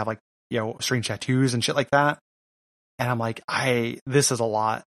or they have like, strange tattoos and shit like that. And I'm like, this is a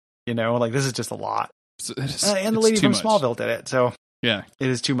lot. Like this is just a lot. And the lady from Smallville did it, so yeah, it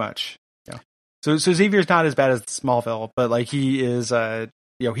is too much. Yeah. So Xavier's not as bad as Smallville, but like he is,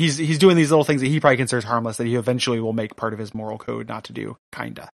 he's doing these little things that he probably considers harmless that he eventually will make part of his moral code not to do,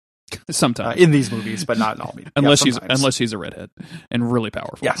 kinda. Sometimes in these movies, but not in all movies. unless she's a redhead and really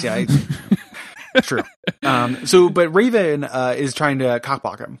powerful. Yes, yeah, true. But Raven is trying to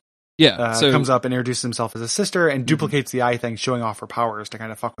cockblock him. Yeah, so comes up and introduces himself as a sister and duplicates the eye thing, showing off her powers to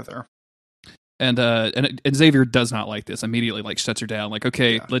kind of fuck with her. And Xavier does not like this. Immediately, like shuts her down. Like,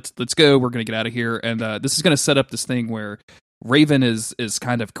 okay, let's go. We're gonna get out of here. And this is gonna set up this thing where Raven is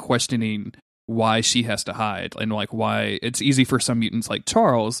kind of questioning why she has to hide and like why it's easy for some mutants like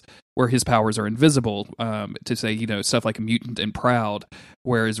Charles, where his powers are invisible, to say stuff like a mutant and proud,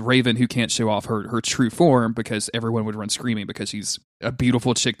 whereas Raven, who can't show off her true form because everyone would run screaming because she's a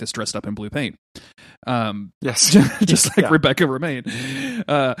beautiful chick that's dressed up in blue paint. Yes, just like Rebecca Romaine.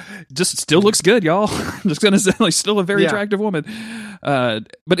 Just still looks good, y'all. Just gonna say, like, still a very attractive woman.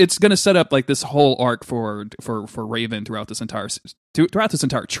 But it's gonna set up like this whole arc for Raven throughout this entire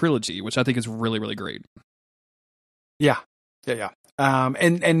trilogy, which I think is really, really great. Yeah.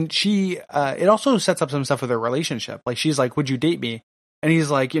 And she, it also sets up some stuff with their relationship. Like she's like, "Would you date me?" And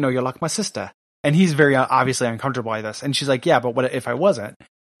he's like, "You're like my sister." And he's very obviously uncomfortable by this. And she's like, "Yeah, but what if I wasn't?"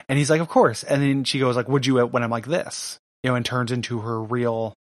 And he's like, "Of course." And then she goes like, "Would you when I'm like this?" And turns into her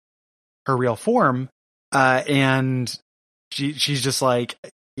real form. And she's just like,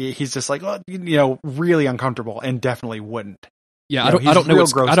 he's just like, oh, really uncomfortable and definitely wouldn't. Yeah, I don't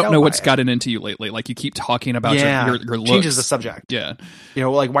know what's gotten into you lately. Like you keep talking about your looks. Changes the subject. Yeah.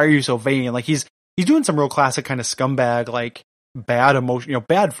 Like why are you so vain? Like he's doing some real classic kind of scumbag, like bad emotion,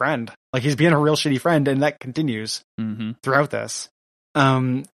 bad friend. Like he's being a real shitty friend, and that continues throughout this.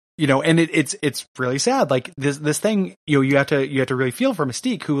 And it's really sad. Like this thing, you have to really feel for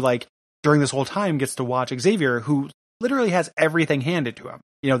Mystique, who like during this whole time gets to watch Xavier, who literally has everything handed to him.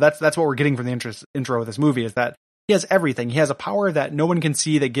 That's what we're getting from the intro of this movie, is that he has everything. He has a power that no one can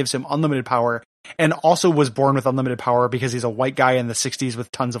see that gives him unlimited power, and also was born with unlimited power because he's a white guy in the 60s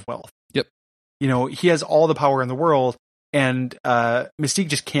with tons of wealth. Yep. He has all the power in the world, and Mystique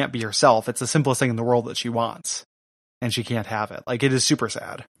just can't be herself. It's the simplest thing in the world that she wants, and she can't have it. Like, it is super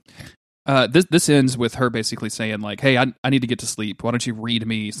sad. This ends with her basically saying like, "Hey, I need to get to sleep. Why don't you read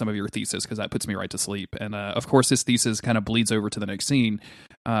me some of your thesis, because that puts me right to sleep." And of course, this thesis kind of bleeds over to the next scene,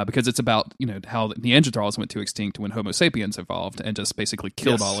 because it's about how the Neanderthals went to extinct when Homo sapiens evolved and just basically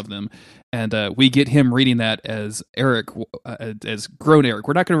killed all of them. And we get him reading that as Eric, as grown Eric.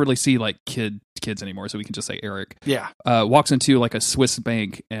 We're not going to really see like kids anymore, so we can just say Eric. Yeah, walks into like a Swiss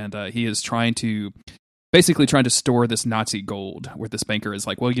bank, and he is trying to store this Nazi gold, where this banker is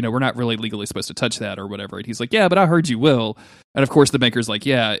like, "Well, we're not really legally supposed to touch that," or whatever. And he's like, "Yeah, but I heard you will." And of course the banker's like,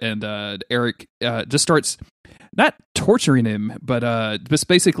 "Yeah." And Eric just starts not torturing him, but just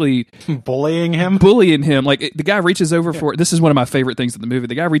basically bullying him. Like the guy reaches over for, this is one of my favorite things in the movie.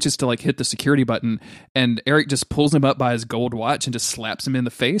 The guy reaches to like hit the security button, and Eric just pulls him up by his gold watch and just slaps him in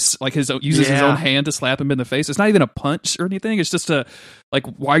the face. Like uses his own hand to slap him in the face. It's not even a punch or anything. It's just a like,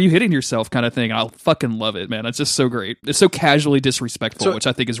 why are you hitting yourself kind of thing. I'll fucking love it, man. It's just so great. It's so casually disrespectful, which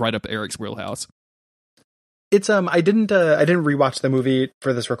I think is right up Eric's wheelhouse. It's I didn't rewatch the movie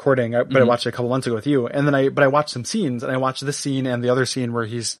for this recording, but I watched it a couple months ago with you, and then I watched some scenes, and I watched this scene and the other scene where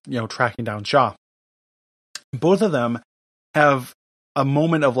he's tracking down Shaw. Both of them have a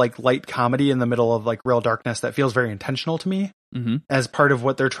moment of like light comedy in the middle of like real darkness that feels very intentional to me, as part of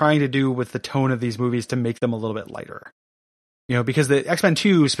what they're trying to do with the tone of these movies to make them a little bit lighter. Because the X-Men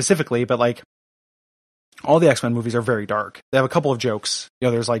 2 specifically, but like all the X-Men movies are very dark. They have a couple of jokes.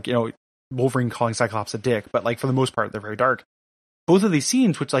 There's like Wolverine calling Cyclops a dick, but like for the most part, they're very dark. Both of these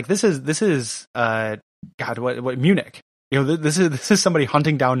scenes, which like this is God, what Munich? This is somebody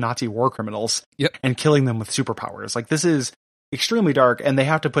hunting down Nazi war criminals and killing them with superpowers. Like this is extremely dark, and they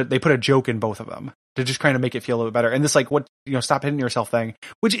put a joke in both of them to just kind of make it feel a little bit better. And this like stop hitting yourself thing,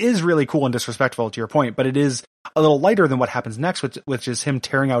 which is really cool and disrespectful to your point, but it is a little lighter than what happens next, which is him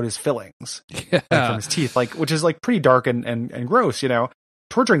tearing out his fillings from his teeth, like which is like pretty dark and gross,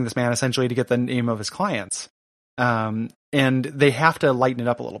 torturing this man essentially to get the name of his clients. And they have to lighten it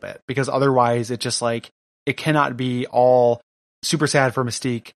up a little bit, because otherwise it just like, it cannot be all super sad for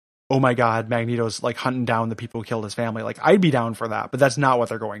Mystique. Oh my God, Magneto's like hunting down the people who killed his family. Like I'd be down for that, but that's not what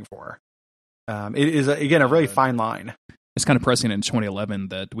they're going for. It is again, a really fine line. It's kind of pressing in 2011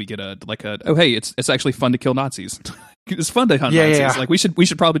 that we get oh hey, it's actually fun to kill Nazis. It's fun to hunt Nazis. Yeah. Like we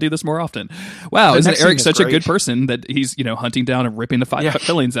should probably do this more often. Wow, isn't Eric such a good person that he's hunting down and ripping the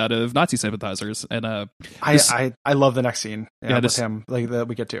fillings out of Nazi sympathizers? And I love the next scene. With him like that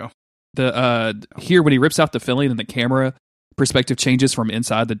we get to the here when he rips out the filling and the camera perspective changes from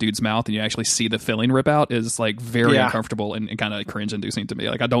inside the dude's mouth and you actually see the filling rip out is like very uncomfortable and kind of cringe inducing to me.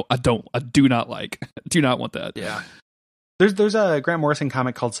 Like I do not want that. Yeah. There's a Grant Morrison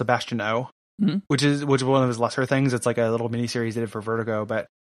comic called Sebastian O, which is one of his lesser things. It's like a little miniseries they did for Vertigo, but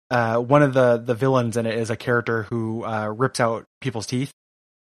one of the villains in it is a character who rips out people's teeth.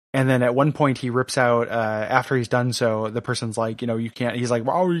 And then at one point he rips out, after he's done so, the person's like, you can't, he's like,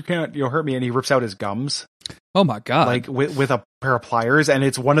 well, you can't, hurt me. And he rips out his gums. Oh my God. Like with a pair of pliers. And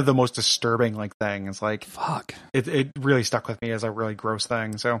it's one of the most disturbing like things. Like, fuck. It really stuck with me as a really gross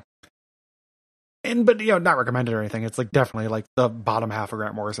thing. So, but not recommended or anything. It's like definitely like the bottom half of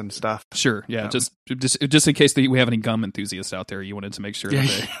Grant Morrison stuff. Sure. Yeah. Just in case we have any gum enthusiasts out there, you wanted to make sure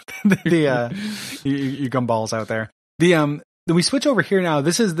that you gumballs out there. Then we switch over here now.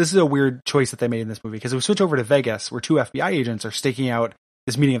 This is a weird choice that they made in this movie, because we switch over to Vegas where two FBI agents are staking out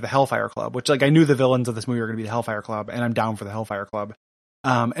this meeting of the Hellfire Club, which like I knew the villains of this movie were going to be the Hellfire Club, and I'm down for the Hellfire Club.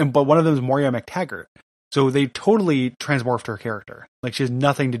 But one of them is Moira McTaggart. So they totally transmorphed her character. Like she has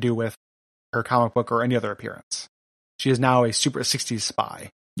nothing to do with her comic book or any other appearance. She is now a super 60s spy.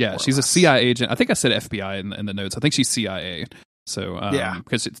 Yeah, she's a CIA agent. I think I said FBI in the notes. I think she's CIA. So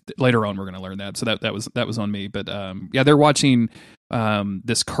because later on we're going to learn that. So that was on me. But they're watching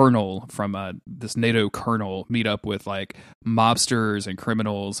this colonel from this NATO colonel meet up with like mobsters and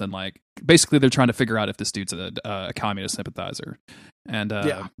criminals, and like basically they're trying to figure out if this dude's a communist sympathizer. And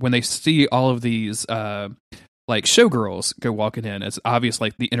when they see all of these like showgirls go walking in, it's obvious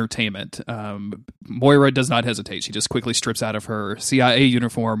like the entertainment. Moira does not hesitate. She just quickly strips out of her CIA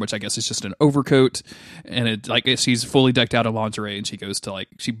uniform, which I guess is just an overcoat, and it like she's fully decked out in lingerie, and she goes to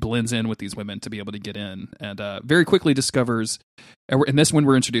she blends in with these women to be able to get in, and very quickly discovers. And this when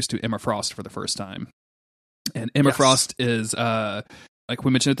we're introduced to Emma Frost for the first time, and Emma Frost is like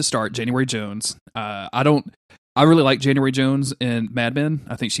we mentioned at the start, January Jones. I really like January Jones in Mad Men.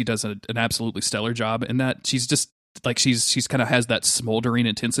 I think she does an absolutely stellar job in that. She's just like she's kind of has that smoldering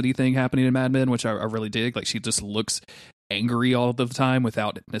intensity thing happening in Mad Men, which I really dig. Like she just looks angry all the time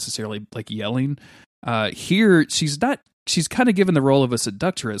without necessarily like yelling. Here she's not. She's kind of given the role of a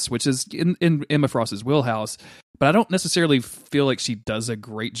seductress, which is in Emma Frost's wheelhouse, but I don't necessarily feel like she does a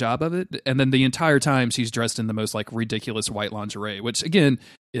great job of it. And then the entire time she's dressed in the most like ridiculous white lingerie, which again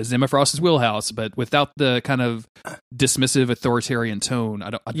is Emma Frost's wheelhouse, but without the kind of dismissive authoritarian tone, I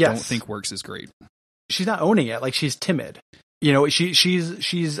don't think works as great. She's not owning it. Like she's timid.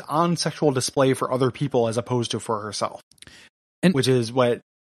 She's on sexual display for other people as opposed to for herself, which is what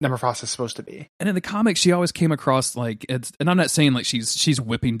Emma Frost is supposed to be. And in the comics, she always came across like and I'm not saying like she's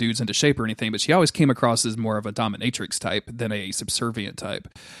whipping dudes into shape or anything, but she always came across as more of a dominatrix type than a subservient type,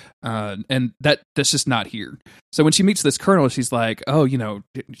 and that's just not here. So when she meets this colonel, she's like, "Oh,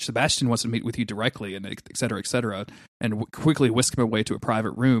 Sebastian wants to meet with you directly," and et cetera, and quickly whisk him away to a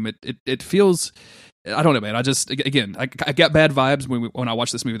private room. It feels. I don't know, man. I got bad vibes when I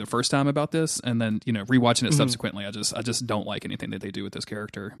watched this movie the first time about this, and then rewatching it subsequently, I just don't like anything that they do with this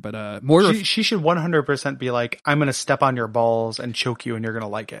character. But she should 100% be like, I'm going to step on your balls and choke you, and you're going to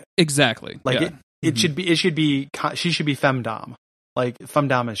like it. Exactly. Like it should be. She should be femdom. Like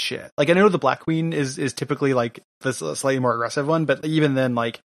femdom is shit. Like I know the Black Queen is typically like the slightly more aggressive one, but even then,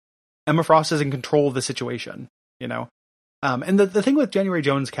 like Emma Frost is in control of the situation. And the thing with January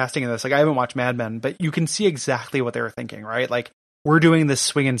Jones casting in this, like I haven't watched Mad Men, but you can see exactly what they were thinking, right? Like we're doing this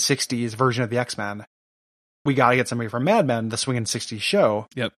swinging 60s version of the X-Men. We got to get somebody from Mad Men, the swinging 60s show.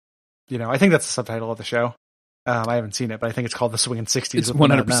 Yep. I think that's the subtitle of the show. I haven't seen it, but I think it's called the swinging 60s. It's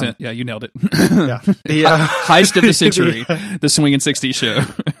 100%. Yeah, you nailed it. Yeah. The heist of the century, the swinging 60s show.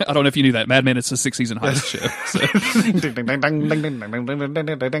 I don't know if you knew that. Mad Men, it's a 60s and heist show.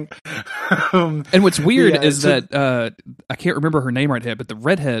 And what's weird is that I can't remember her name right here, but the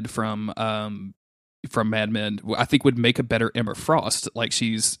redhead from Mad Men, I think would make a better Emma Frost. Like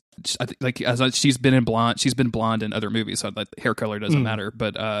she's been blonde in other movies, so the hair color doesn't matter.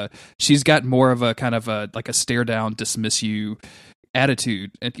 But she's got more of a kind of a stare down, dismiss you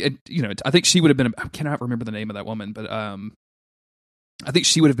attitude. And I think she would have been. I cannot remember the name of that woman, but I think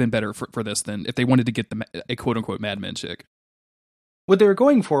she would have been better for this than if they wanted to get a quote unquote Mad Men chick. What they were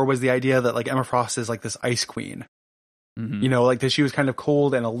going for was the idea that like Emma Frost is like this ice queen, like that she was kind of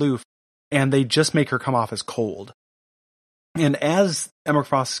cold and aloof. And they just make her come off as cold. And as Emma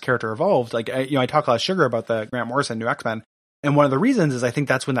Frost's character evolved, like, I talk a lot of sugar about the Grant Morrison New X-Men. And one of the reasons is I think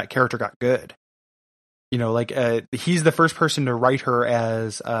that's when that character got good. He's the first person to write her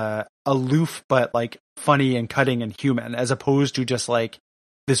as aloof, but like funny and cutting and human, as opposed to just like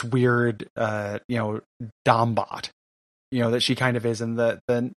this weird, dom bot, that she kind of is in the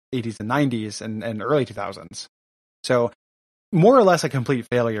 80s and 90s and early 2000s. So, more or less a complete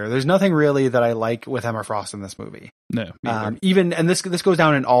failure. There's nothing really that I like with Emma Frost in this movie. No. And this goes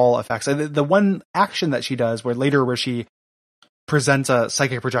down in all effects. The one action that she does where she presents a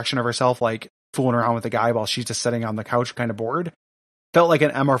psychic projection of herself, like fooling around with the guy while she's just sitting on the couch kind of bored, felt like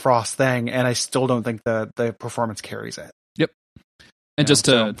an Emma Frost thing. And I still don't think the performance carries it. Yep. And just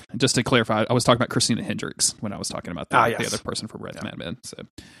to clarify, I was talking about Christina Hendricks when I was talking about the other person from Mad Men.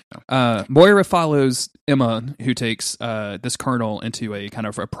 So, Moira follows Emma, who takes this colonel into a kind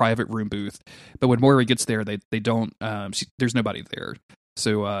of a private room booth. But when Moira gets there, they don't. There's nobody there.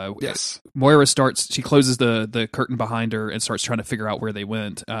 So Moira she closes the curtain behind her and starts trying to figure out where they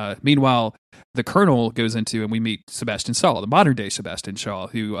went. Meanwhile, the colonel goes into and we meet Sebastian Shaw, the modern day Sebastian Shaw,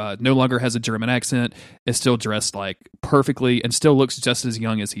 who no longer has a German accent, is still dressed like perfectly and still looks just as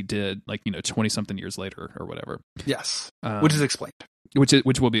young as he did, 20 something years later or whatever. Yes, which is explained.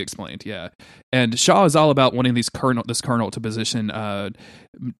 Which will be explained, yeah. And Shaw is all about wanting this colonel to position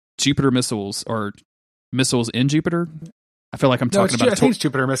Jupiter missiles or missiles in Jupiter. I feel like I'm talking about. I think it's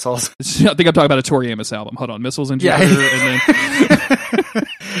Jupiter missiles. I think I'm talking about a Tori Amos album. Hold on, missiles in Jupiter, and then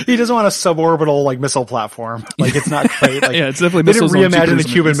he doesn't want a suborbital missile platform. It's not quite. Yeah, it's definitely missiles. They didn't reimagine the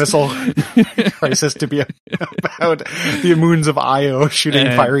Cuban Missile Crisis to be about the moons of Io shooting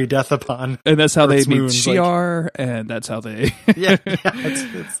fiery death upon. And that's how Earth's they meet Shi'ar, and that's how they. Yeah.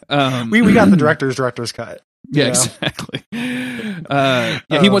 We got the director's cut. Yeah, exactly.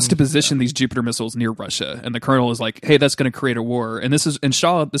 He wants to position these Jupiter missiles near Russia, and the colonel is like, "Hey, that's going to create a war." And this is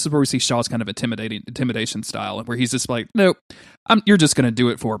where we see Shaw's kind of intimidation style, where he's just like, "Nope, you're just going to do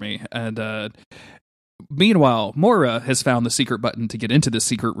it for me." And meanwhile, Moira has found the secret button to get into this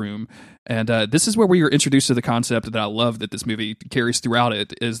secret room, and this is where we are introduced to the concept that I love that this movie carries throughout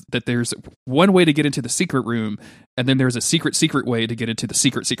it, is that there's one way to get into the secret room, and then there's a secret way to get into the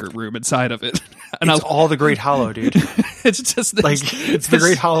secret room inside of it. And it's all the Great Hollow, dude. It's just it's the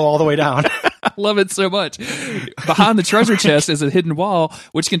Great Hollow all the way down. I love it so much. Behind the treasure chest is a hidden wall,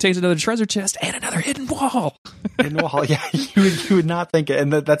 which contains another treasure chest and another hidden wall. Yeah, you would not think it,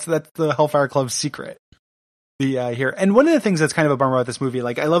 and that's the Hellfire Club's secret. Here. And one of the things that's kind of a bummer about this movie,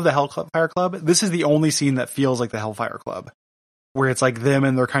 I love the Hellfire Club. This is the only scene that feels like the Hellfire Club, where it's like them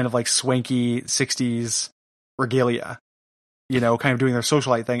and their kind of swanky 60s regalia, kind of doing their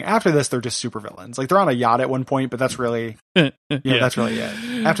socialite thing. After this, they're just supervillains. They're on a yacht at one point, but that's really, that's really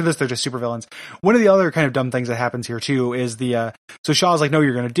it. After this, they're just supervillains. One of the other kind of dumb things that happens here too is so Shaw's like, no,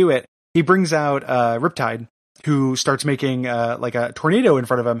 you're going to do it. He brings out Riptide, who starts making like a tornado in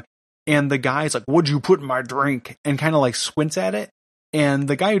front of him, and the guy's like, "What'd you put in my drink?" and kind of like squints at it. And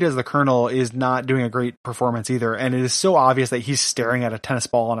the guy who does the Colonel is not doing a great performance either, and it is so obvious that he's staring at a tennis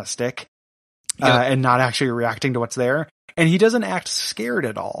ball on a stick and not actually reacting to what's there. And he doesn't act scared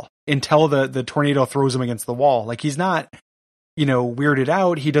at all until the tornado throws him against the wall. Like, he's not, weirded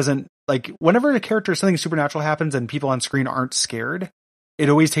out. He doesn't, like, whenever a character, something supernatural happens and people on screen aren't scared, it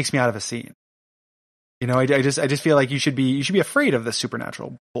always takes me out of a scene. I just feel like you should be afraid of the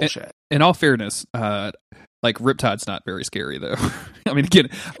supernatural bullshit. In all fairness, like, Riptide's not very scary, though. I mean, again,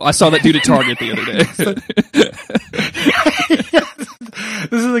 I saw that dude at Target the other day.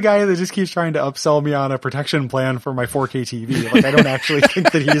 This is the guy that just keeps trying to upsell me on a protection plan for my 4K TV. Like, I don't actually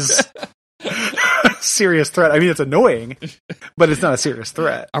think that he's a serious threat. I mean, it's annoying, but it's not a serious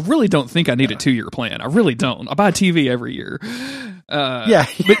threat. I really don't think I need a 2-year plan. I really don't. I buy a TV every year.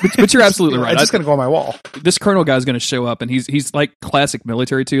 But you're absolutely right. It's just going to go on my wall. This Colonel guy's going to show up, and he's like classic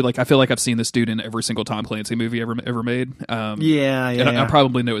military too. Like, I feel like I've seen this dude in every single Tom Clancy movie ever made. I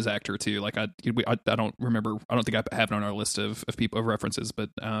probably know his actor too. Like, I don't remember. I don't think I have it on our list of people of references, but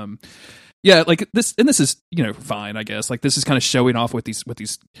like this, and this is fine, I guess. Like, this is kind of showing off what these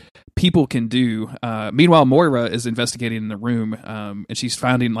people can do. Meanwhile, Moira is investigating in the room, and she's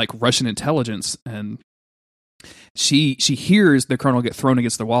finding like Russian intelligence, and she hears the Colonel get thrown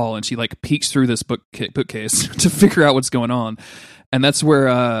against the wall, and she like peeks through this bookcase to figure out what's going on. And that's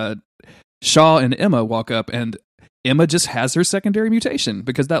where Shaw and Emma walk up, and Emma just has her secondary mutation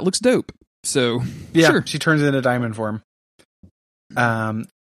because that looks dope. So sure. She turns into diamond form. And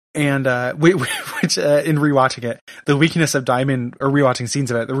which in rewatching it, the weakness of diamond, or rewatching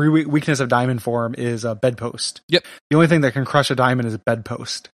scenes of it, the weakness of diamond form is a bedpost. Yep. The only thing that can crush a diamond is a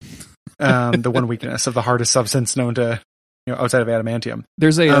bedpost. The one weakness of the hardest substance known to, outside of adamantium.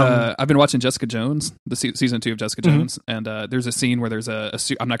 There's I've been watching Jessica Jones, the season 2 of Jessica Jones, and there's a scene where there's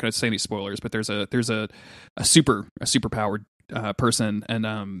I'm not going to say any spoilers, but there's a superpowered person,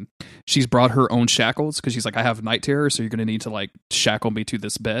 and she's brought her own shackles because she's like, I have night terror, so you're going to need to like shackle me to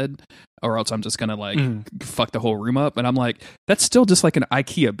this bed, or else I'm just going to like fuck the whole room up. And I'm like, that's still just like an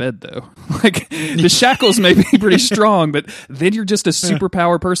IKEA bed though. Like, the shackles may be pretty strong, but then you're just a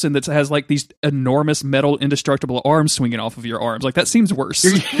superpower person that has like these enormous metal indestructible arms swinging off of your arms. Like, that seems worse.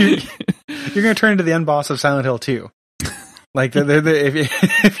 You're going to turn into the end boss of Silent Hill 2. Like,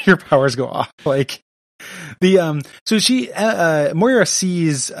 if your powers go off, like. So Moira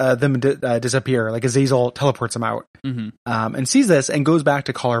sees them disappear, like Azazel teleports them out, and sees this and goes back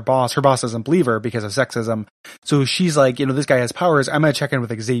to call her boss. Her boss doesn't believe her because of sexism. So she's like, this guy has powers. I'm going to check in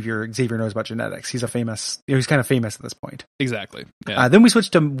with Xavier. Xavier knows about genetics. He's he's kind of famous at this point. Exactly. Yeah. Then we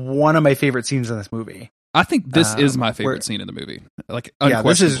switch to one of my favorite scenes in this movie. I think this is my favorite scene in the movie. Like,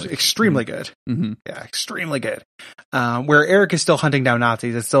 this is extremely good. Mm-hmm. Yeah, extremely good. Where Eric is still hunting down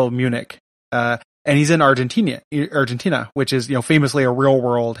Nazis. It's still Munich. And he's in Argentina, which is, famously a real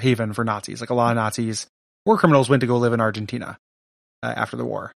world haven for Nazis. Like, a lot of Nazis, war criminals went to go live in Argentina after the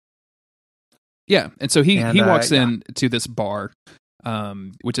war. Yeah. And so he walks in to this bar,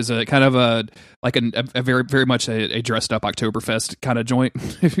 which is a kind of a very, very much a dressed up Oktoberfest kind of joint.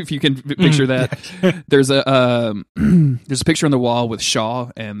 If you can picture that. There's a picture on the wall with Shaw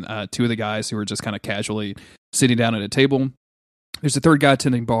and 2 of the guys who are just kind of casually sitting down at a table. There's a third guy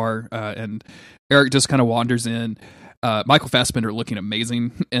attending bar, and Eric just kind of wanders in. Michael Fassbender looking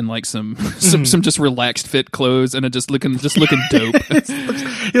amazing in like some just relaxed fit clothes, and just looking dope.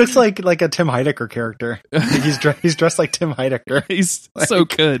 He looks like a Tim Heidecker character. Like, he's dressed like Tim Heidecker. He's so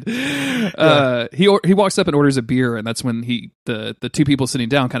good. Yeah. He walks up and orders a beer, and that's when the 2 people sitting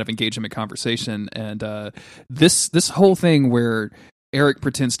down kind of engage him in conversation. And this whole thing where Eric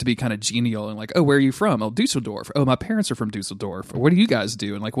pretends to be kind of genial and like, oh, where are you from? Oh, Dusseldorf. Oh, my parents are from Dusseldorf. What do you guys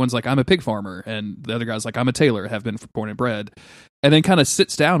do? And like, one's like, I'm a pig farmer. And the other guy's like, I'm a tailor, have been born and bred. And then kind of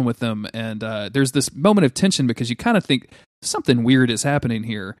sits down with them. And there's this moment of tension because you kind of think something weird is happening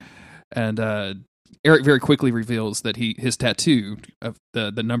here. And Eric very quickly reveals that his tattoo of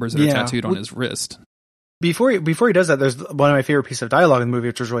the numbers that are tattooed on his wrist. Before he does that, there's one of my favorite pieces of dialogue in the movie,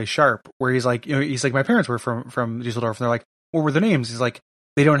 which was really sharp, where he's like, my parents were from Dusseldorf, and they're like, what were their names? He's like,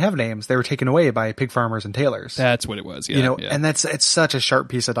 they don't have names. They were taken away by pig farmers and tailors. That's what it was. Yeah. And it's such a sharp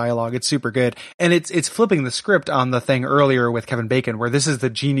piece of dialogue. It's super good. And it's flipping the script on the thing earlier with Kevin Bacon, where this is the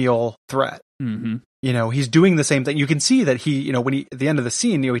genial threat. Mm-hmm. He's doing the same thing. You can see that he, when he, at the end of the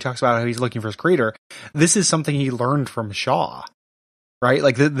scene, he talks about how he's looking for his creator. This is something he learned from Shaw, right?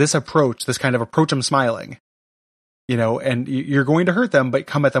 Like this approach, this kind of approach him smiling, and you're going to hurt them, but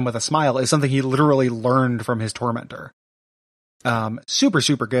come at them with a smile is something he literally learned from his tormentor. Super,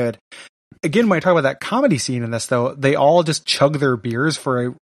 super good. again, when I talk about that comedy scene in this, though, they all just chug their beers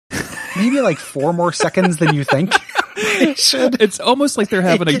for maybe like 4 more seconds than you think. It's almost like they're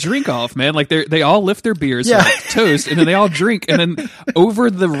having a drink off, man. Like they all lift their beers, like toast, and then they all drink, and then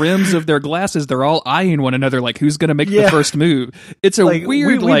over the rims of their glasses, they're all eyeing one another, like who's going to make the first move. It's a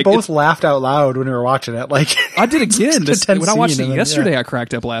weird. We both laughed out loud when we were watching it. Like I did again when I watched it yesterday. I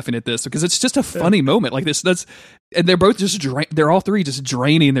cracked up laughing at this because it's just a funny moment. Like this, and they're both just they're all three just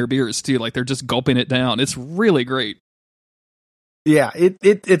draining their beers too. Like they're just gulping it down. It's really great. Yeah,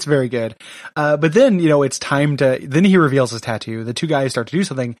 it's very good. But then, it's time then he reveals his tattoo. The two guys start to do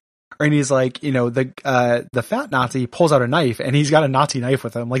something, and he's like, the fat Nazi pulls out a knife, and he's got a Nazi knife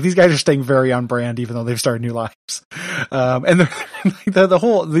with him. Like, these guys are staying very on brand, even though they've started new lives. And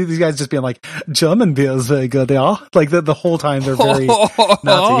they're these guys just being like, German beer is very good, yeah? Like, the whole time they're very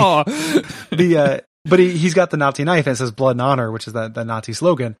Nazi. But he's got the Nazi knife, and it says blood and honor, which is the Nazi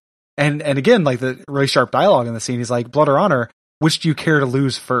slogan. And again, like, the really sharp dialogue in the scene, he's like, blood or honor? Which do you care to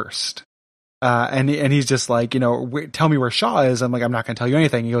lose first? And he's just like, tell me where Shaw is. I'm like, I'm not going to tell you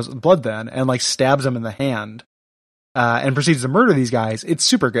anything. He goes, blood then, and like stabs him in the hand, and proceeds to murder these guys. It's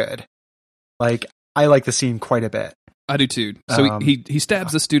super good. Like, I like the scene quite a bit. I do too. So he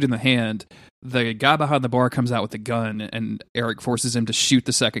stabs this dude in the hand. The guy behind the bar comes out with a gun, and Eric forces him to shoot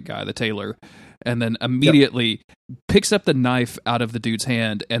the second guy, the tailor, and then immediately picks up the knife out of the dude's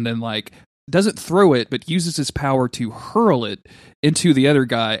hand, and then like, doesn't throw it, but uses his power to hurl it into the other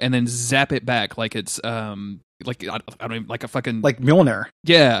guy and then zap it back like it's like I don't even, like a fucking like Mjolnir.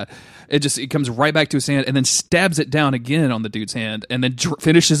 Yeah, it comes right back to his hand and then stabs it down again on the dude's hand and then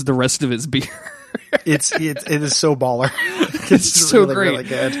finishes the rest of his beer. It is so baller. It's so really, great. really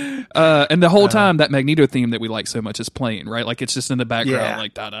good. And the whole time that Magneto theme that we like so much is playing, right? Like it's just in the background,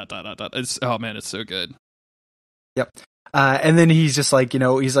 like da da da da da. It's it's so good. Yep. And then he's just like,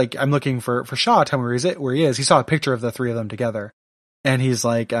 he's like, I'm looking for Shaw. Tell me where he is. He saw a picture of the three of them together, and he's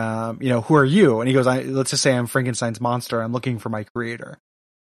like, who are you? And he goes, let's just say I'm Frankenstein's monster. I'm looking for my creator.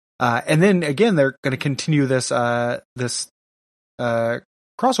 And then again, they're going to continue this crossover,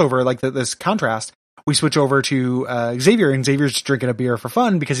 like this contrast. We switch over to Xavier, and Xavier's just drinking a beer for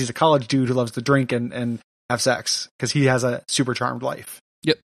fun because he's a college dude who loves to drink and have sex because he has a super charmed life.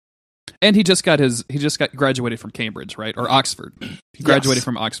 Yep. And he just got graduated from Cambridge, right? Or Oxford. He graduated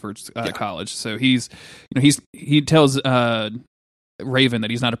from Oxford college. So he tells Raven that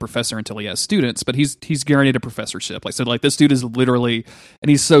he's not a professor until he has students, but he's guaranteed a professorship. Like, so like this dude is literally, and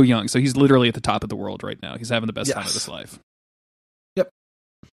he's so young, so he's literally at the top of the world right now. He's having the best time of his life. Yep.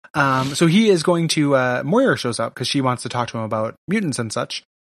 So he is going to, Moira shows up because she wants to talk to him about mutants and such.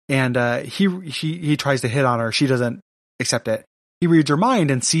 And he tries to hit on her. She doesn't accept it. He reads her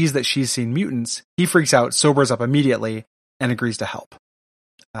mind and sees that she's seen mutants. He freaks out, sobers up immediately, and agrees to help.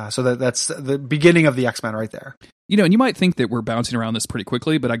 So that's the beginning of the X-Men right there. And you might think that we're bouncing around this pretty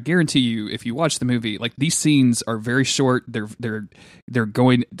quickly, but I guarantee you, if you watch the movie, like these scenes are very short. They're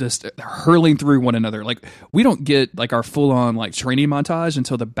going just hurling through one another. Like we don't get like our full on like training montage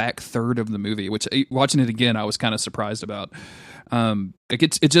until the back third of the movie, which watching it again, I was kind of surprised about. Like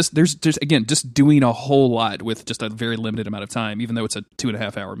it just there's again just doing a whole lot with just a very limited amount of time, even though it's a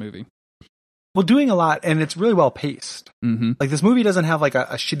 2.5 hour movie. Well, doing a lot, and it's really well paced. Mm-hmm. Like this movie doesn't have like a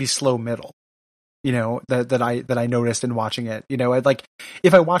shitty slow middle, that I noticed in watching it. I'd like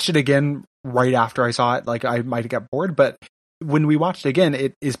if I watched it again right after I saw it, like I might get bored. But when we watched it again,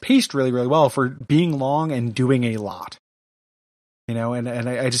 it is paced really, really well for being long and doing a lot. And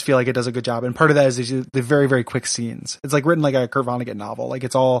I just feel like it does a good job. And part of that is the very, very quick scenes. It's like written like a Kurt Vonnegut novel. Like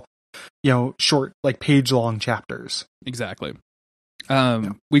it's all, short, like page long chapters. Exactly.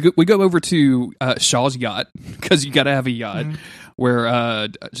 We go over to Shaw's yacht because you got to have a yacht where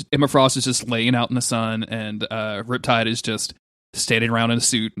Emma Frost is just laying out in the sun and Riptide is just standing around in a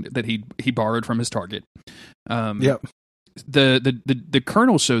suit that he borrowed from his Target. Yep. The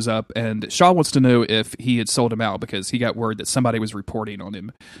Colonel shows up and Shaw wants to know if he had sold him out because he got word that somebody was reporting on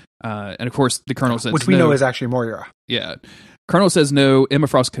him. And of course the Colonel says which we know is actually Moira. Yeah. Colonel says no. Emma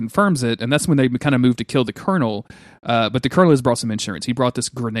Frost confirms it, and that's when they kind of move to kill the Colonel. But the Colonel has brought some insurance. He brought this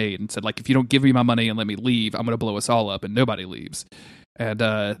grenade and said, like, if you don't give me my money and let me leave, I'm going to blow us all up, and nobody leaves. And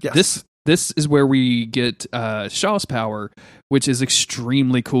this is where we get Shaw's power, which is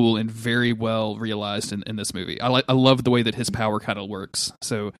extremely cool and very well realized in this movie. I love the way that his power kind of works.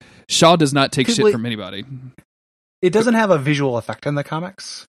 So Shaw does not take shit from anybody. It doesn't have a visual effect in the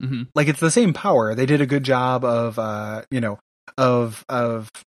comics. Mm-hmm. Like it's the same power. They did a good job of of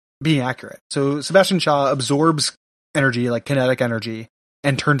being accurate. So Sebastian Shaw absorbs energy, like kinetic energy,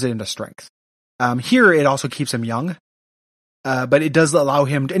 and turns it into strength. Here, it also keeps him young. But it does allow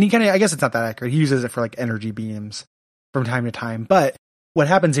him to, and he kind of, I guess it's not that accurate. He uses it for like energy beams from time to time. But what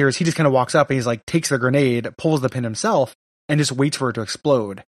happens here is he just kind of walks up and he's like, takes the grenade, pulls the pin himself, and just waits for it to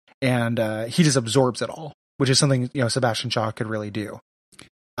explode. And he just absorbs it all, which is something, Sebastian Shaw could really do.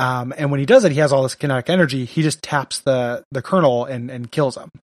 And when he does it, he has all this kinetic energy. He just taps the colonel and kills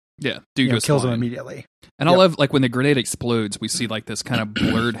him. Yeah, dude goes kills flying. him immediately. And I love, like, when the grenade explodes, we see like this kind of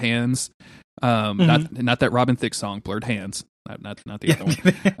blurred hands. Not that Robin Thicke song, Blurred Hands. Not the other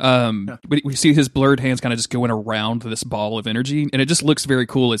one. But we see his blurred hands kind of just going around this ball of energy, and it just looks very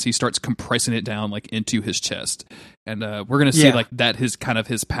cool as he starts compressing it down like into his chest. And we're gonna see like that his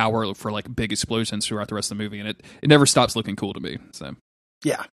power for like big explosions throughout the rest of the movie, and it never stops looking cool to me. So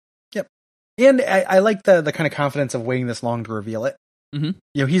yeah, yep. And I like the kind of confidence of waiting this long to reveal it.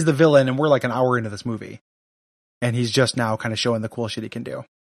 Mm-hmm. He's the villain, and we're like an hour into this movie, and he's just now kind of showing the cool shit he can do.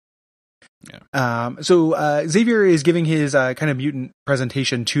 Yeah. So Xavier is giving his kind of mutant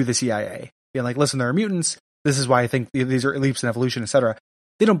presentation to the CIA, being like, "Listen, there are mutants. This is why I think these are leaps in evolution, etc."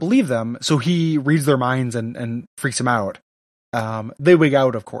 They don't believe them, so he reads their minds and freaks them out. They wig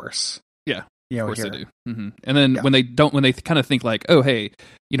out, of course. Yeah. Of course here. they do. Mm-hmm. And then when they kind of think like, oh, hey,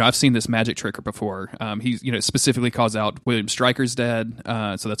 I've seen this magic trick before. He's, specifically calls out William Stryker's dad.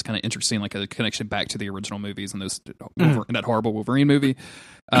 So that's kind of interesting, like a connection back to the original movies and that horrible Wolverine movie.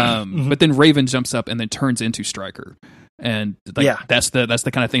 But then Raven jumps up and then turns into Stryker. And that's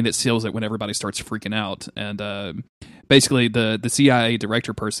the kind of thing that seals it when everybody starts freaking out. And basically the CIA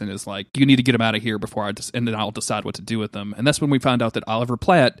director person is like, you need to get him out of here and then I'll decide what to do with them. And that's when we find out that Oliver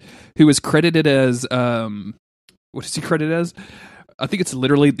Platt, who is credited as what is he credited as? I think it's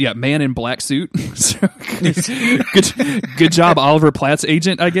literally man in black suit. So, good job, Oliver Platt's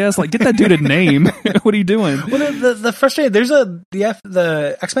agent. I guess get that dude a name. What are you doing? Well, the frustrating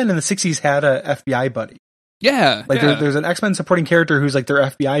the X-Men in the '60s had a FBI buddy. Yeah, there's an X-Men supporting character who's like their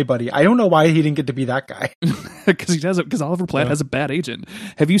FBI buddy. I don't know why he didn't get to be that guy. Because Oliver Platt has a bad agent.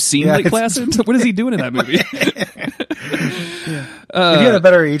 Have you seen Lake Placid? What is he doing in that movie? If you had a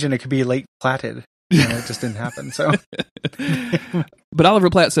better agent, it could be Lake Platted. It just didn't happen. So, but Oliver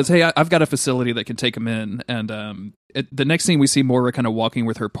Platt says, "Hey, I've got a facility that can take him in." And the next scene, we see Moira kind of walking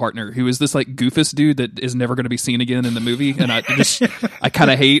with her partner, who is this like goofus dude that is never going to be seen again in the movie, and I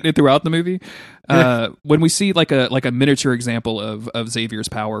kind of hate it throughout the movie. When we see like a miniature example of Xavier's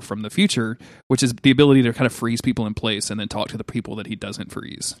power from the future, which is the ability to kind of freeze people in place and then talk to the people that he doesn't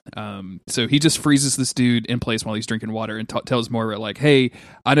freeze. So he just freezes this dude in place while he's drinking water and tells Moira like, "Hey,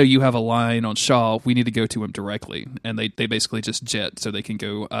 I know you have a line on Shaw. We need to go to him directly." And they basically just jet so they can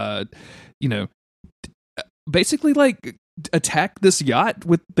go, basically like attack this yacht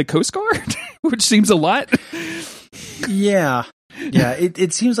with the Coast Guard, which seems a lot. Yeah.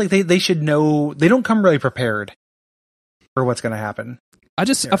 It seems like they should know. They don't come really prepared for what's going to happen. I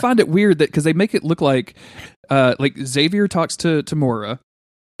find it weird that because they make it look like Xavier talks to Moira,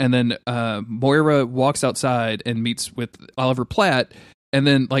 and then Moira walks outside and meets with Oliver Platt, and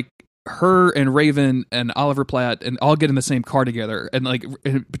then like her and Raven and Oliver Platt and all get in the same car together, and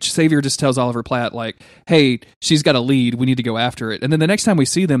Xavier just tells Oliver Platt like, "Hey, she's got a lead. We need to go after it." And then the next time we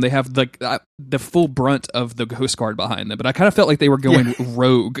see them, they have the full brunt of the Coast Guard behind them. But I kind of felt like they were going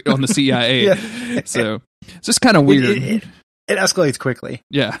rogue on the CIA. So it's just kind of weird. It escalates quickly.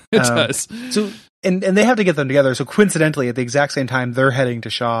 Yeah, it does. So and they have to get them together. So coincidentally, at the exact same time they're heading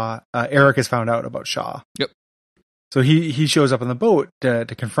to Shaw, Eric has found out about Shaw. Yep. So he shows up on the boat to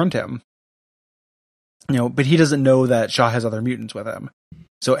confront him, but he doesn't know that Shaw has other mutants with him.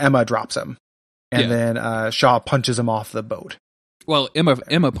 So Emma drops him, and then Shaw punches him off the boat. Well,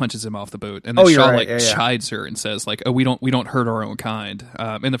 Emma punches him off the boat, and then Shaw chides her and says like, "Oh, we don't hurt our own kind."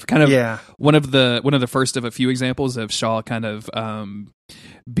 And the kind of one of the first of a few examples of Shaw kind of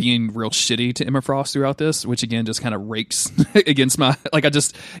being real shitty to Emma Frost throughout this, which again just kind of rakes against my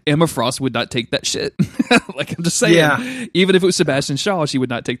Emma Frost would not take that shit. Like I'm just saying, even if it was Sebastian Shaw, she would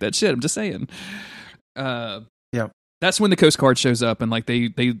not take that shit. I'm just saying. That's when the Coast Guard shows up and like they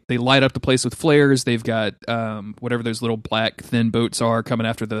light up the place with flares. They've got whatever those little black thin boats are coming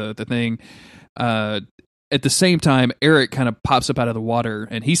after the thing. At the same time, Eric kind of pops up out of the water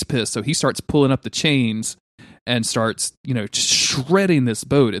and he's pissed, so he starts pulling up the chains and starts shredding this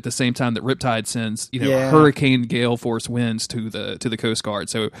boat at the same time that Riptide sends hurricane gale force winds to the Coast Guard.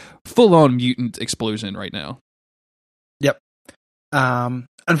 So full on mutant explosion right now. Yep.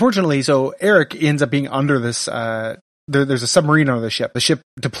 Unfortunately, so Eric ends up being under this. There's a submarine under the ship. The ship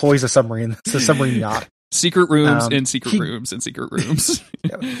deploys a submarine. It's a submarine yacht. Secret rooms and secret rooms and secret rooms.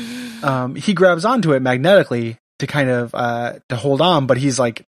 He grabs onto it magnetically to kind of to hold on, but he's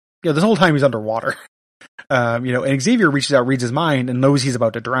like, this whole time he's underwater. and Xavier reaches out, reads his mind, and knows he's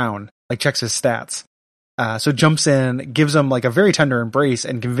about to drown, like checks his stats. So jumps in, gives him like a very tender embrace,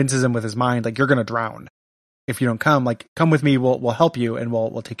 and convinces him with his mind, like, you're going to drown if you don't come. Like, come with me, we'll help you, and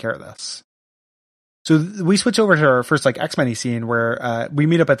we'll take care of this. So we switch over to our first like X-Men scene where we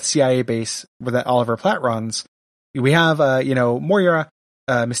meet up at the CIA base where that Oliver Platt runs. We have Moira,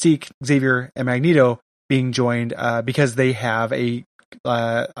 Mystique, Xavier, and Magneto being joined because they have he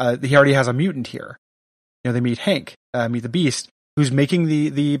already has a mutant here. They meet Hank, meet the Beast, who's making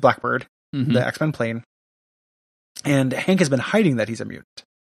the Blackbird, the X-Men plane. And Hank has been hiding that he's a mutant.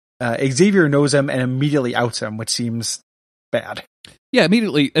 Xavier knows him and immediately outs him, which seems bad. Yeah,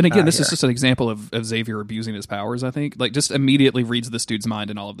 immediately. And again, this is just an example of Xavier abusing his powers, I think. Like, just immediately reads this dude's mind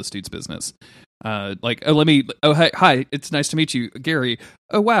and all of this dude's business. Hi, it's nice to meet you, Gary.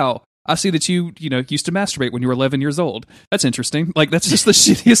 Oh, wow. I see that you used to masturbate when you were 11 years old. That's interesting. Like, that's just the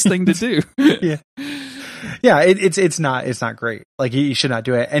shittiest thing to do. Yeah. Yeah, it's not great. Like, he should not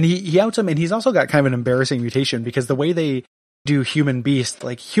do it. And he outs him, and he's also got kind of an embarrassing mutation because the way they do Human Beast,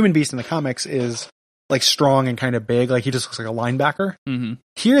 like Human Beast in the comics is like strong and kind of big. Like, he just looks like a linebacker. Mm-hmm.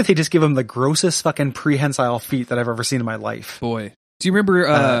 Here, they just give him the grossest fucking prehensile feet that I've ever seen in my life. Boy. Do you remember,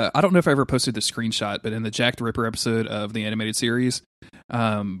 I don't know if I ever posted the screenshot, but in the Jack the Ripper episode of the animated series,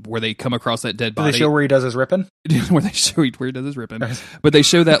 where they come across that dead body. Do they show where he does his ripping? Where they show where he does his ripping. But they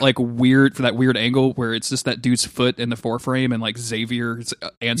show that like weird angle where it's just that dude's foot in the foreframe and like Xavier's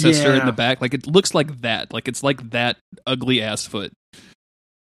ancestor in the back. Like, it looks like that. Like, it's like that ugly ass foot.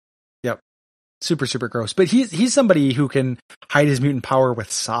 Yep. Super, super gross. But he's somebody who can hide his mutant power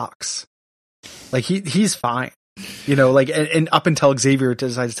with socks. Like, he's fine. And up until Xavier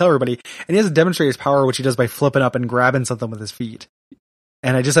decides to tell everybody, and he has to demonstrate his power, which he does by flipping up and grabbing something with his feet.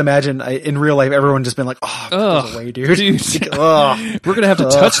 And I just imagine in real life, everyone just been like, "Oh, get away, dude! We're gonna have to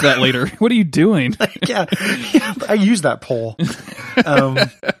touch that later. What are you doing?" yeah, I use that pole.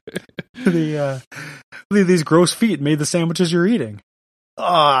 These gross feet made the sandwiches you're eating.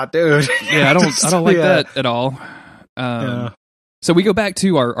 Oh, dude. Yeah, I don't like that at all. So we go back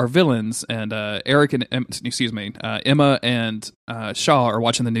to our villains, and Emma and Shaw are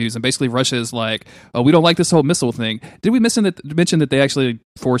watching the news, and basically Russia is like, "Oh, we don't like this whole missile thing." Did we mention that they actually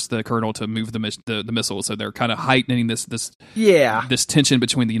forced the colonel to move the missile? So they're kind of heightening this tension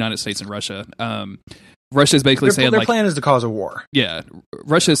between the United States and Russia. Russia is basically saying their plan is to cause a war. Yeah,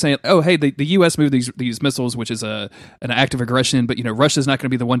 Russia is saying, "Oh, hey, the U.S. moved these missiles, which is an act of aggression, but Russia's not going to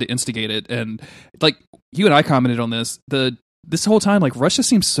be the one to instigate it." And like you and I commented on this, this whole time, like, Russia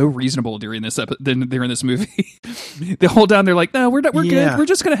seems so reasonable during this movie. The whole time they're like, "No, we're good. We're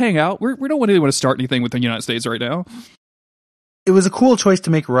just going to hang out. We don't really want to start anything with the United States right now." It was a cool choice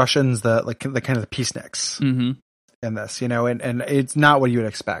to make Russians the kind of the peaceniks in this, and it's not what you would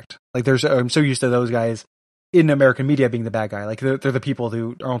expect. Like, I'm so used to those guys in American media being the bad guy. Like, they're the people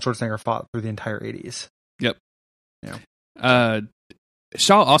who Arnold Schwarzenegger fought through the entire 80s. Yep. Yeah.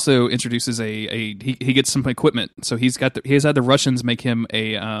 Shaw also introduces he gets some equipment. So he has had the Russians make him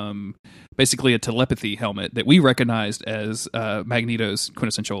basically a telepathy helmet that we recognized as Magneto's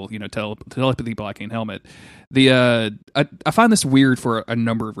quintessential telepathy blocking helmet. I find this weird for a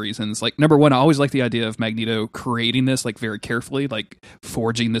number of reasons. Like, number one, I always like the idea of Magneto creating this like very carefully, like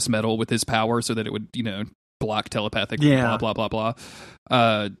forging this metal with his power so that it would block telepathic blah blah blah blah.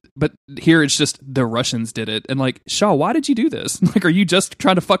 But here it's just the Russians did it, and like, Shaw, why did you do this? Like, are you just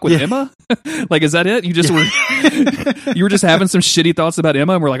trying to fuck with Emma? Like, is that it? You just were you were just having some shitty thoughts about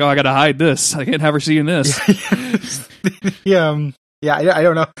Emma, and we're like, "Oh, I gotta hide this. I can't have her seeing this." I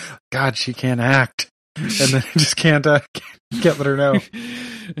don't know. God, she can't act, and then just can't let her know.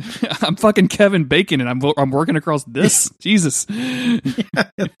 I'm fucking Kevin Bacon, and I'm working across this. Jesus,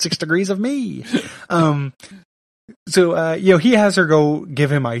 6 degrees of me. So he has her go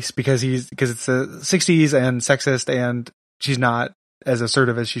give him ice because it's the 60s and sexist, and she's not as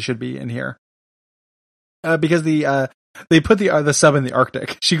assertive as she should be in here. Because they put the sub in the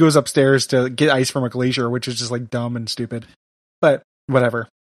Arctic. She goes upstairs to get ice from a glacier, which is just like dumb and stupid. But whatever.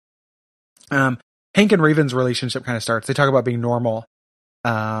 Hank and Raven's relationship kind of starts. They talk about being normal.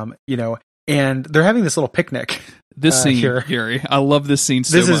 And they're having this little picnic. This scene here, Gary, I love this scene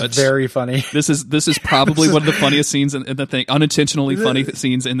so much. This is very funny. This is probably one of the funniest scenes in the thing, unintentionally funny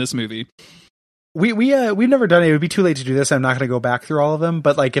scenes in this movie. We've never done it. It would be too late to do this. I'm not going to go back through all of them.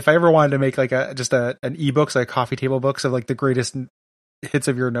 But like, if I ever wanted to make like an ebook, like coffee table books of like the greatest hits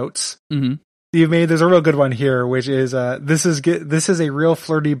of your notes. Mm-hmm. You've made, there's a real good one here, which is this is a real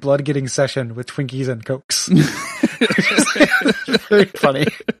flirty blood getting session with Twinkies and Cokes. Very funny.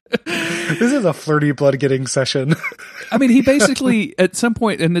 This is a flirty blood getting session. I mean, he basically, at some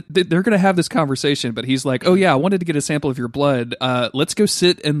point, and they're going to have this conversation, but he's like, oh yeah, I wanted to get a sample of your blood. Let's go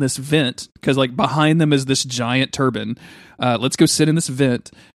sit in this vent, because like behind them is this giant turbine. Let's go sit in this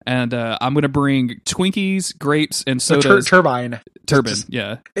vent, and I'm going to bring Twinkies, grapes, and sodas. Turbine.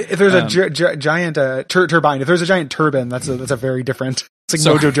 Yeah. If there's a giant turbine, if there's a giant turbine, that's a very different. It's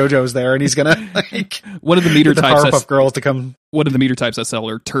like Mojo Jojo's there, and he's gonna like one of the meter types. Powerpuff Girls to come. One of the meter types I sell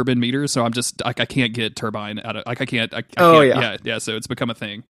are turbine meters, so I'm just like I can't get turbine out of like I can't. Yeah. So it's become a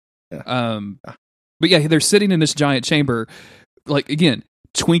thing. Yeah. But yeah, they're sitting in this giant chamber, like again,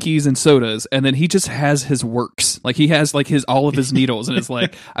 Twinkies and sodas, and then he just has his works. Like he has like all of his needles, and it's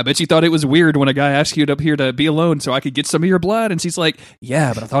like, I bet you thought it was weird when a guy asked you up here to be alone so I could get some of your blood, and she's like,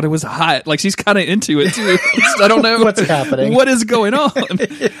 yeah, but I thought it was hot. Like she's kind of into it too. I don't know what's happening. What is going on?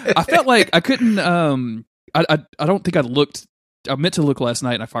 I felt like I couldn't. I don't think I looked. I meant to look last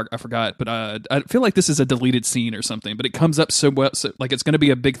night and I forgot, but I feel like this is a deleted scene or something. But it comes up so well, so, like it's going to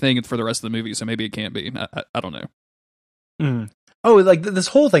be a big thing for the rest of the movie. So maybe it can't be. I don't know. Mm. Oh, like this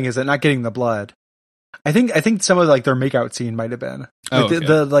whole thing is not getting the blood. I think some of like their makeout scene might have been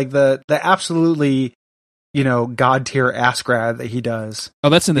like the absolutely, you know, god tier ass grab that he does. Oh,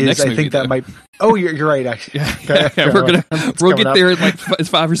 that's in the next movie. I think that might. Oh, you're right. Actually, we'll get there in like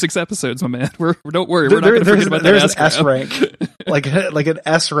 5 or 6 episodes, my man. Don't worry, we're not going to forget about that. There's an S rank, like an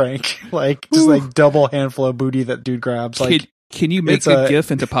S rank, like just like double handful of booty that dude grabs. Like, can you make a GIF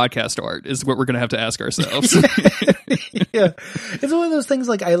into podcast art? Is what we're going to have to ask ourselves. Yeah, it's one of those things.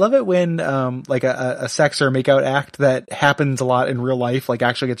 Like I love it when like a sex or makeout act that happens a lot in real life, like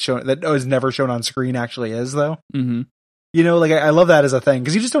actually gets shown, that is never shown on screen, actually is though. Mm-hmm. You know, like I love that as a thing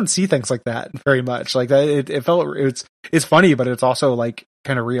because you just don't see things like that very much. Like that, it felt it's funny, but it's also like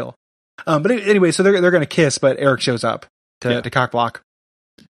kind of real. But anyway, so they're going to kiss, but Eric shows up to cock block.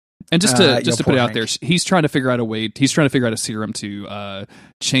 And just to put it out there, he's trying to figure out a way. He's trying to figure out a serum to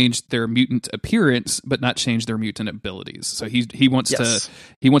change their mutant appearance, but not change their mutant abilities. So he wants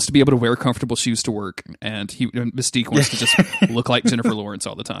to be able to wear comfortable shoes to work, and Mystique wants to just look like Jennifer Lawrence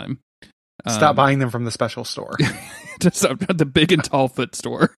all the time. Stop buying them from the special store. Just the big and tall foot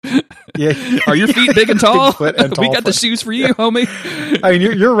store. Yeah, are your feet big and tall? We got the shoes for you, homie. I mean,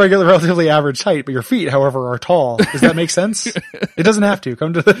 you're relatively average height, but your feet, however, are tall. Does that make sense? It doesn't have to.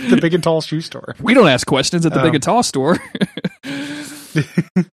 Come to the big and tall shoe store. We don't ask questions at the big and tall store.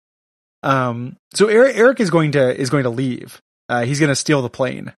 So Eric is going to leave. He's going to steal the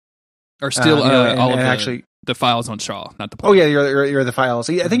plane, or steal all of actually the files on Shaw, not the plane. Oh yeah, you're the files.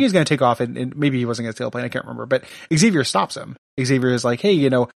 I think he was going to take off, and maybe he wasn't going to steal a plane. I can't remember, but Xavier stops him. Xavier is like, "Hey,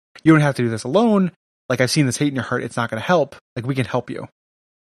 you know, you don't have to do this alone. Like, I've seen this hate in your heart. It's not going to help. Like, we can help you."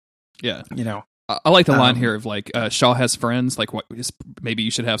 Yeah, you know, I like the line here of like, Shaw has friends. Like, what? Maybe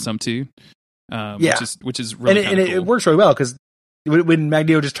you should have some too. Which is really and cool. It works really well because when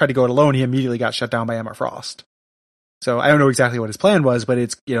Magneto just tried to go it alone, he immediately got shut down by Emma Frost. So I don't know exactly what his plan was, but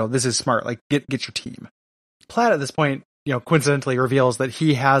it's, you know, this is smart. Like, get your team. Platt at this point, you know, coincidentally reveals that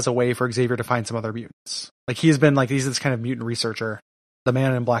he has a way for Xavier to find some other mutants. Like, he's been like, he's this kind of mutant researcher. The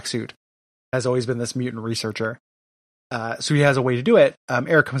man in black suit has always been this mutant researcher. So he has a way to do it.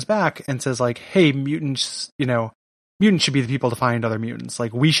 Eric comes back and says like, hey, mutants should be the people to find other mutants.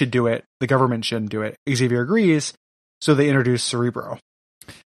 Like, we should do it. The government shouldn't do it. Xavier agrees. So they introduce Cerebro.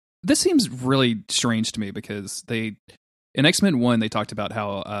 This seems really strange to me because in X-Men 1, they talked about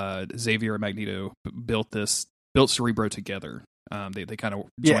how Xavier and Magneto built Cerebro together. They kind of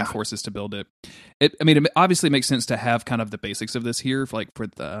joined forces to build it. It obviously makes sense to have kind of the basics of this here, like for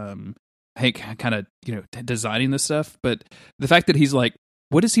the Hank kind of, you know, designing this stuff. But the fact that he's like,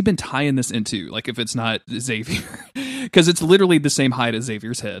 what has he been tying this into? Like, if it's not Xavier, because it's literally the same height as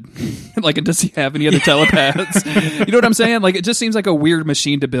Xavier's head. Like, does he have any other telepaths? You know what I'm saying? Like, it just seems like a weird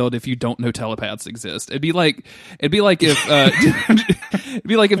machine to build if you don't know telepaths exist. It'd be like if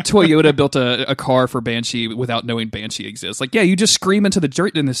Toyota built a car for Banshee without knowing Banshee exists. Like, yeah, you just scream into the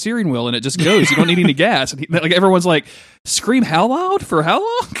dirt in the steering wheel and it just goes. You don't need any gas. And like everyone's like, scream how loud for how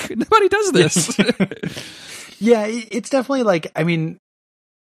long? Nobody does this. Yeah, it's definitely like, I mean,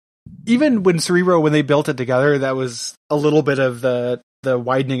 even when they built it together, that was a little bit of the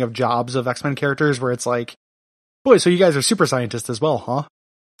widening of jobs of X-Men characters, where it's like, boy, so you guys are super scientists as well, huh?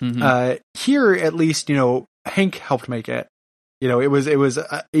 Mm-hmm. Here, at least, you know, Hank helped make it. You know, it was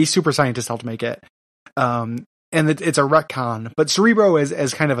a super scientist helped make it. And it's a retcon, but Cerebro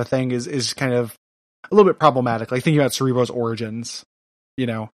as kind of a thing is kind of a little bit problematic. Like, thinking about Cerebro's origins, you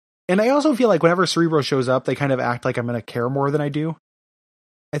know. And I also feel like whenever Cerebro shows up, they kind of act like I'm going to care more than I do.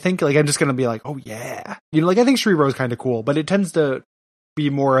 I think, like, I'm just going to be like, oh yeah. You know, like, I think Cerebro is kind of cool, but it tends to be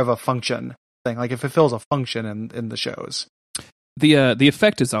more of a function thing. Like it fulfills a function in the shows. The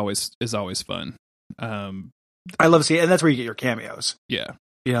effect is always fun. I love seeing, and that's where you get your cameos. Yeah,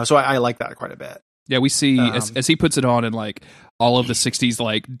 so I like that quite a bit. Yeah, we see as he puts it on, and like all of the '60s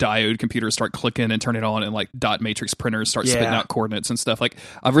like diode computers start clicking and turn it on, and like dot matrix printers start spitting out coordinates and stuff. Like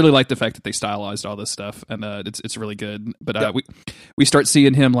I really like the fact that they stylized all this stuff, and it's really good. But we start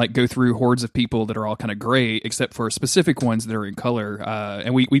seeing him like go through hordes of people that are all kind of gray, except for specific ones that are in color.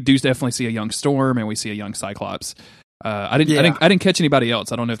 And we do definitely see a young Storm, and we see a young Cyclops. I didn't catch anybody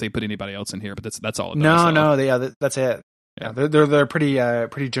else. I don't know if they put anybody else in here, but that's all. That's it. Yeah, they're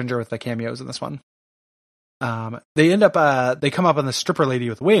pretty ginger with the cameos in this one. They end up they come up on the stripper lady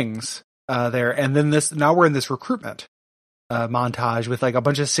with wings there, and then now we're in this recruitment montage with like a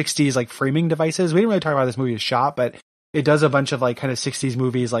bunch of 60s like framing devices. We didn't really talk about how this movie is shot, but it does a bunch of like kind of 60s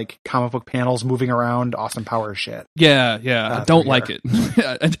movies, like comic book panels moving around, Austin Powers shit. Yeah. I don't like it.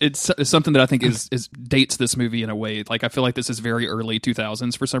 It's something that I think is dates this movie in a way. Like I feel like this is very early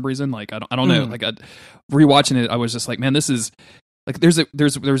 2000s for some reason. Like I don't know. Like rewatching it, I was just like, man, this is like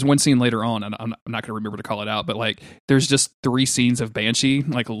there's one scene later on, and I'm not going to remember to call it out, but like there's just 3 scenes of Banshee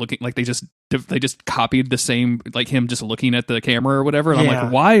like looking like they just copied the same, like him just looking at the camera or whatever, and I'm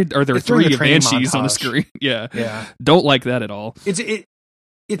like, why are there 3 Banshees on the screen? Yeah, don't like that at all.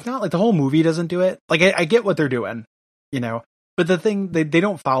 It's not like the whole movie doesn't do it. Like I get what they're doing, but the thing they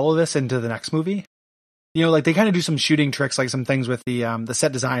don't follow this into the next movie. Like they kind of do some shooting tricks, like some things with the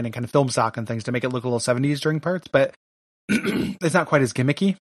set design and kind of film stock and things to make it look a little 70s during parts, but it's not quite as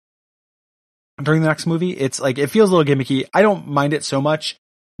gimmicky during the next movie. It's like, it feels a little gimmicky. I don't mind it so much,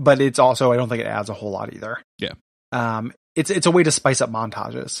 but it's also, I don't think it adds a whole lot either. Yeah. It's a way to spice up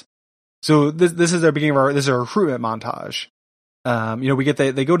montages. So this is their beginning of this is a recruitment montage. We get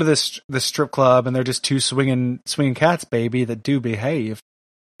they go to this strip club, and they're just 2 swinging cats, baby, that do behave.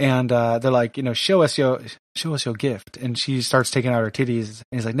 And they're like, show us your gift. And she starts taking out her titties,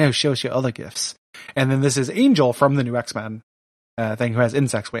 and he's like, no, show us your other gifts. And then this is Angel from the new X-Men thing, who has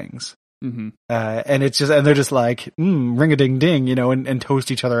insect wings. Mm-hmm. And it's just, and they're just like, ring a ding ding, and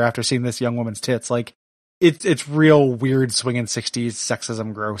toast each other after seeing this young woman's tits. Like it's real weird swinging 60s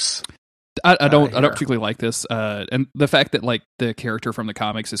sexism gross. I don't particularly like this, and the fact that like the character from the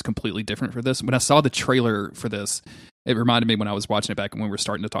comics is completely different for this. When I saw the trailer for this, it reminded me when I was watching it back when we were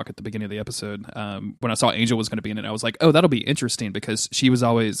starting to talk at the beginning of the episode. When I saw Angel was going to be in it, I was like, oh, that'll be interesting, because she was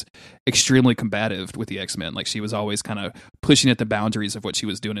always extremely combative with the X-Men. Like she was always kind of pushing at the boundaries of what she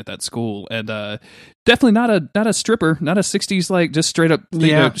was doing at that school, and definitely not a stripper, not a 60s like just straight up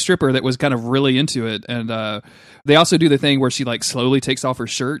stripper that was kind of really into it. And they also do the thing where she like slowly takes off her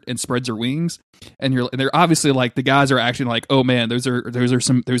shirt and spreads her wings, and they're obviously like, the guys are acting like, oh man, those are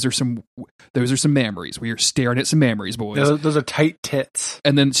some mammaries. We are staring at some mammaries, boys. Those are tight tits.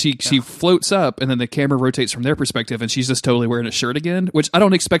 And then she floats up, and then the camera rotates from their perspective, and she's just totally wearing a shirt again, which I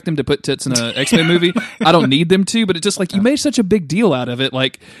don't expect them to put tits in an X-Men movie. I don't need them to, but it's just like, you made such a big deal out of it.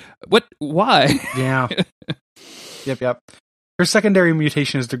 Like, what? Why? Yeah. Yep. Her secondary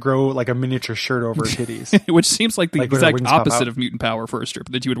mutation is to grow like a miniature shirt over her titties, which seems like the exact opposite of mutant power for a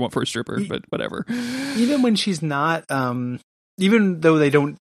stripper that you would want for a stripper. But whatever. Even when she's not, even though they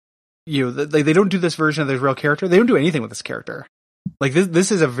don't, they don't do this version of the real character, they don't do anything with this character. Like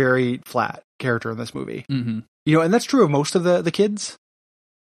this is a very flat character in this movie. Mm-hmm. And that's true of most of the kids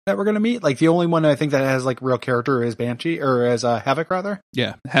that we're going to meet. Like the only one I think that has like real character is Banshee, or as Havoc rather.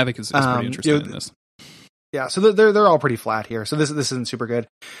 Yeah, Havoc is pretty interesting in this. Yeah, so they're all pretty flat here. So this isn't super good.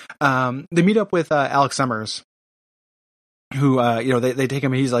 They meet up with Alex Summers, who they take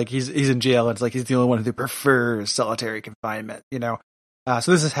him. He's in jail. And it's like he's the only one who prefers solitary confinement. So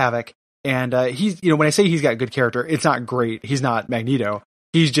this is Havoc, and he's when I say he's got good character, it's not great. He's not Magneto.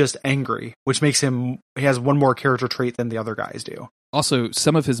 He's just angry, which makes he has one more character trait than the other guys do. Also,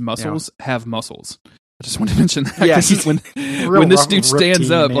 some of his muscles have muscles. I just want to mention that, because when this dude stands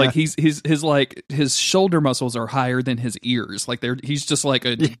up, like his shoulder muscles are higher than his ears. Like he's just like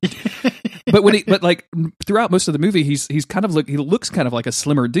a. but like throughout most of the movie, he looks kind of like a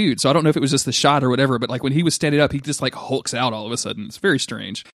slimmer dude. So I don't know if it was just the shot or whatever. But like when he was standing up, he just like hulks out all of a sudden. It's very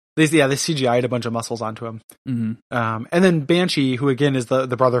strange. They CGI'd a bunch of muscles onto him. Mm-hmm. And then Banshee, who again is the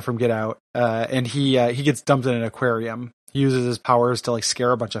brother from Get Out, and he gets dumped in an aquarium. He uses his powers to like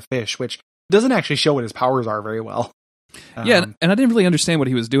scare a bunch of fish, which doesn't actually show what his powers are very well. Yeah, and I didn't really understand what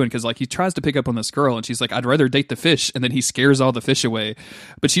he was doing, because like he tries to pick up on this girl, and she's like, I'd rather date the fish, and then he scares all the fish away.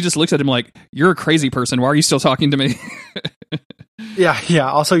 But she just looks at him like, you're a crazy person. Why are you still talking to me? Yeah.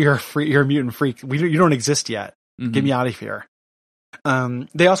 Also, you're a mutant freak. You don't exist yet. Mm-hmm. Get me out of here.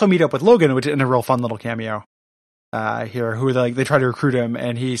 They also meet up with Logan, which in a real fun little cameo. here who they try to recruit him,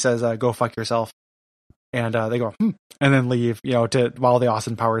 and he says, "Go fuck yourself," and they go, and then leave. While the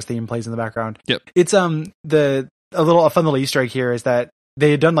Austin Powers theme plays in the background. Yep. It's a fun little Easter egg here is that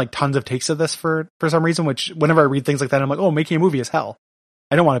they had done like tons of takes of this for some reason. Which whenever I read things like that, I'm like, oh, making a movie is hell.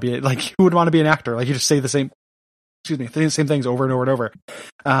 I don't want to be like, who would want to be an actor? Like you just say the same. Same things over and over and over.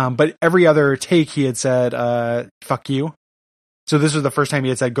 But every other take he had said, fuck you. So this was the first time he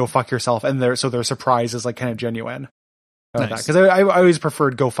had said, go fuck yourself. And their surprise is like kind of genuine. Nice. Because I always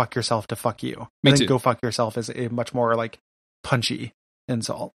preferred go fuck yourself to fuck you. Me too. Go fuck yourself is a much more like punchy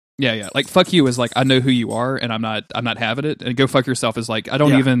insult. Yeah. Like fuck you is like, I know who you are and I'm not having it. And go fuck yourself is like, I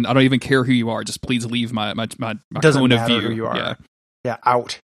don't even care who you are. Just please leave my doesn't point matter of view. Who you are. Yeah. Yeah.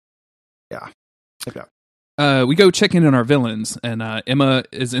 Out. Yeah. Okay. We go check in on our villains, and Emma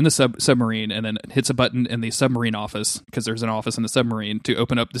is in the submarine and then hits a button in the submarine office, because there's an office in the submarine, to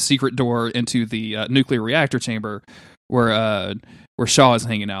open up the secret door into the nuclear reactor chamber where Shaw is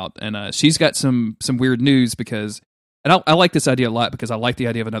hanging out. And she's got some weird news because, and I like this idea a lot because I like the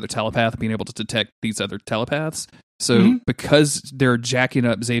idea of another telepath being able to detect these other telepaths. So because they're jacking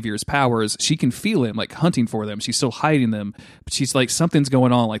up Xavier's powers, she can feel him like hunting for them. She's still hiding them, but she's like, something's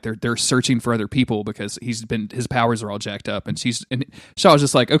going on. Like they're searching for other people because his powers are all jacked up. And Shaw's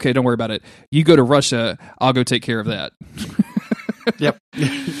just like, okay, don't worry about it. You go to Russia, I'll go take care of that. Yep.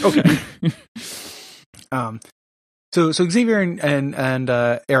 Okay. So Xavier and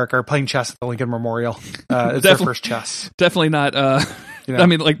Eric are playing chess at the Lincoln Memorial. It's their first chess. Definitely not. I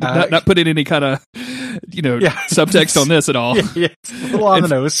mean, like not putting any kind of subtext on this at all. Yeah, it's a little on the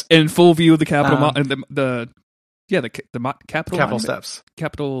nose. In full view of the Capitol, the Capitol steps.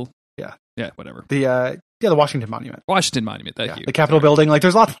 Capitol. Yeah, whatever. The Washington Monument. Washington Monument. Thank you. The Capitol building. Like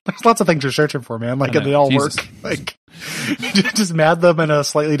there's lots of things you're searching for, man. Like and they all work. Like just mad them in a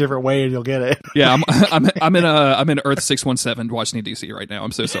slightly different way, and you'll get it. Yeah, I'm in Earth 617, Washington D.C. right now.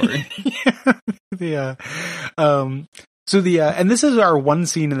 I'm so sorry. And this is our one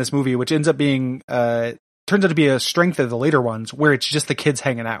scene in this movie, which ends up being turns out to be a strength of the later ones, where it's just the kids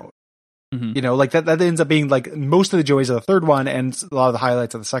hanging out. Mm-hmm. Like that ends up being like most of the joys of the third one and a lot of the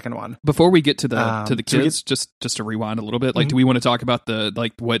highlights of the second one. Before we get to the kids, just to rewind a little bit, like, do we want to talk about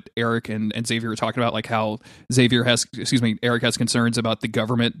what Eric and Xavier were talking about, like how Eric has concerns about the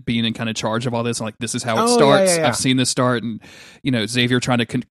government being in kind of charge of all this, and like this is how it starts. Yeah. I've seen this start, and Xavier trying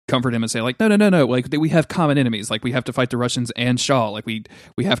to comfort him and say like, no, like we have common enemies, like we have to fight the Russians and Shaw, like we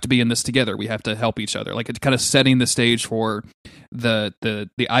have to be in this together, we have to help each other, like it's kind of setting the stage for the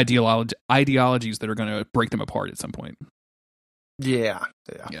ideologies that are going to break them apart at some point. Yeah.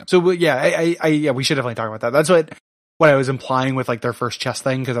 So we should definitely talk about that. That's what I was implying with like their first chess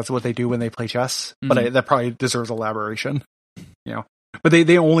thing, because that's what they do when they play chess. Mm-hmm. But that probably deserves elaboration. But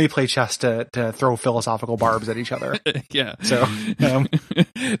they only play chess to throw philosophical barbs at each other. Yeah. So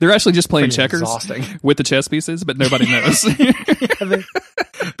they're actually just playing checkers with the chess pieces, but nobody knows.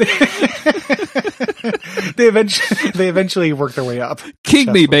 They eventually work their way up.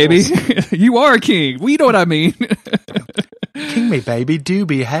 King me, baby. You are a king. We know what I mean. King me, baby. Do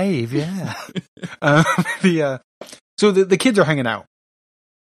behave. Yeah. So the kids are hanging out.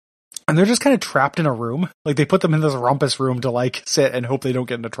 And they're just kind of trapped in a room. Like they put them in this rumpus room to like sit and hope they don't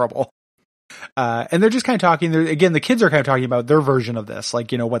get into trouble. And they're just kind of talking. Again, the kids are kind of talking about their version of this,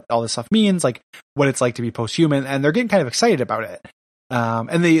 like, what all this stuff means, like what it's like to be post-human, and they're getting kind of excited about it.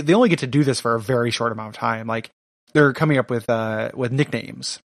 And they only get to do this for a very short amount of time. Like they're coming up with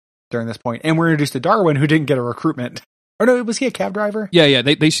nicknames during this point. And we're introduced to Darwin, who didn't get a recruitment. Or no, was he a cab driver? Yeah.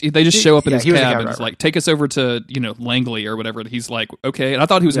 They just show up in his cab and it's like, take us over to, Langley or whatever. And he's like, okay. And I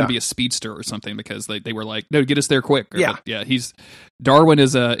thought he was going to be a speedster or something, because they were like, no, get us there quick. Darwin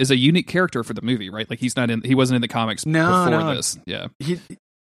is a unique character for the movie, right? Like he wasn't in the comics before this. Yeah. He's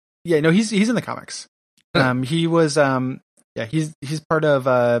in the comics. He was, he's part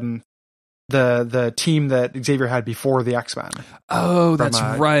of, the team that Xavier had before the X-Men. Oh, that's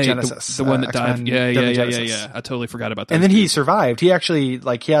right. Genesis, the one that died. Yeah. I totally forgot about that. And then he survived. He actually,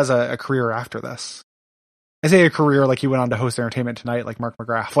 he has a career after this. I say a career like he went on to host Entertainment Tonight, like Mark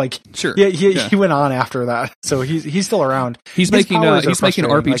McGrath. Like, sure. He went on after that. So he's still around. He's making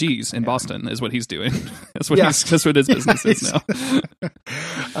RPGs in Boston is what he's doing. That's what his business is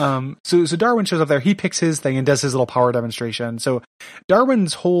now. So Darwin shows up there. He picks his thing and does his little power demonstration. So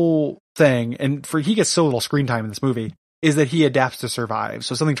Darwin's whole thing, and he gets so little screen time in this movie, is that he adapts to survive.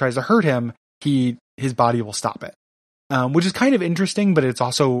 So if something tries to hurt him, his body will stop it. Which is kind of interesting, but it's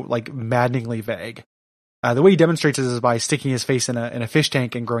also like maddeningly vague. The way he demonstrates this is by sticking his face in a fish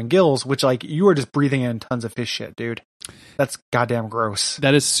tank and growing gills, which, like, you are just breathing in tons of fish shit, dude. That's goddamn gross.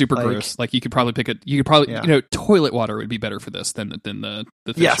 That is super gross. Like you could probably toilet water would be better for this than the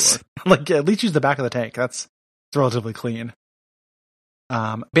fish yes. oil. Like at least use the back of the tank. It's relatively clean.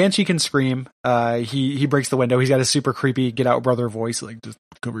 Banshee can scream. He breaks the window. He's got a super creepy Get Out Brother voice, like just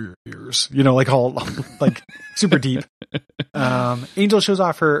cover your ears, like all like super deep. Angel shows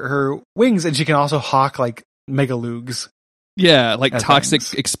off her wings, and she can also hawk like megalugs. Yeah, like toxic,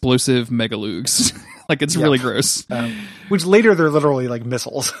 explosive megalugs. Like it's really gross. Which later they're literally like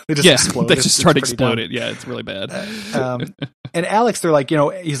missiles. They just explode. They just start exploding. Yeah, it's really bad. And Alex, they're like,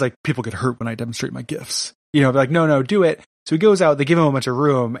 he's like, people get hurt when I demonstrate my gifts. They're like, no, do it. So he goes out, they give him a bunch of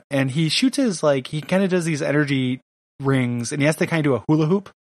room, and he shoots he kind of does these energy rings, and he has to kind of do a hula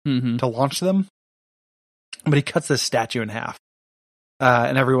hoop to launch them. But he cuts this statue in half.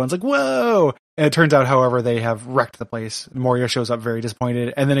 And everyone's like, whoa! And it turns out, however, they have wrecked the place. Moria shows up very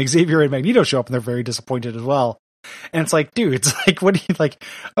disappointed, and then Xavier and Magneto show up, and they're very disappointed as well. And it's like, dude, it's like, what do you like?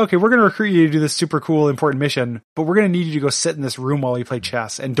 Okay, we're going to recruit you to do this super cool, important mission, but we're going to need you to go sit in this room while we play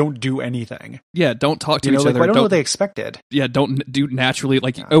chess and don't do anything. Yeah, don't talk to each other. I don't know what they expected. Yeah, don't do naturally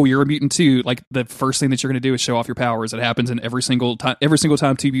oh, you're a mutant too. Like the first thing that you're going to do is show off your powers. It happens in every single time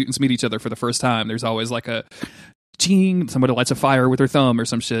two mutants meet each other for the first time. There's always like a ching, somebody lights a fire with their thumb or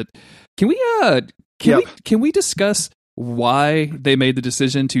some shit. Can we discuss why they made the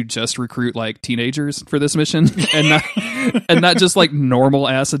decision to just recruit like teenagers for this mission and not just like normal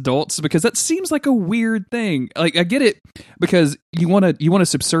ass adults? Because that seems like a weird thing. Like I get it because you want a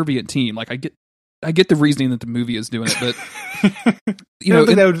subservient team. Like I get the reasoning that the movie is doing it, but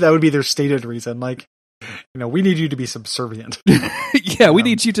that would be their stated reason. Like, we need you to be subservient. Yeah, we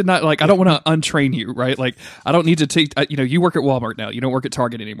need you to not I don't want to untrain you, right? Like, I don't need to take. You work at Walmart now. You don't work at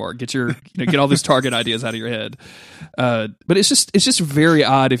Target anymore. Get your, get all these Target ideas out of your head. But it's just very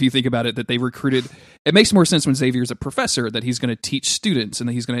odd if you think about it that they recruited. It makes more sense when Xavier's a professor that he's going to teach students and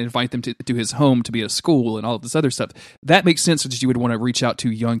that he's going to invite them to his home to be a school and all of this other stuff. That makes sense that you would want to reach out to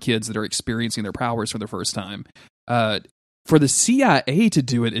young kids that are experiencing their powers for the first time. For the CIA to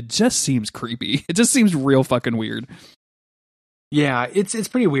do it, it just seems creepy. It just seems real fucking weird. Yeah, it's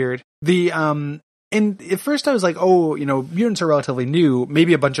pretty weird. And at first I was like, oh, mutants are relatively new.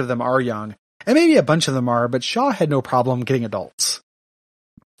 Maybe a bunch of them are young. And maybe a bunch of them are, but Shaw had no problem getting adults.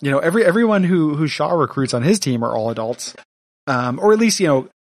 Everyone who Shaw recruits on his team are all adults. Or at least, young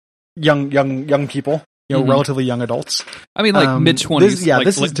people. Relatively young adults. I mean, like mid-20s.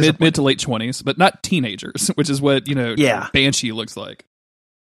 This is mid to late 20s, but not teenagers, which is what, Banshee looks like.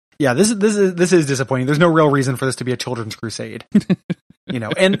 Yeah, this is disappointing. There's no real reason for this to be a children's crusade.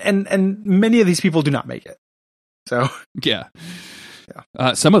 And many of these people do not make it. So yeah.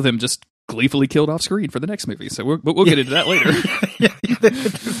 Some of them just gleefully killed off screen for the next movie. So we'll get into that later.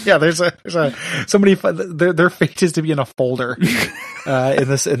 There's somebody. Their fate is to be in a folder in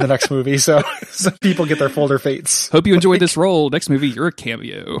the next movie. So some people get their folder fates. Hope you enjoyed this role. Next movie, you're a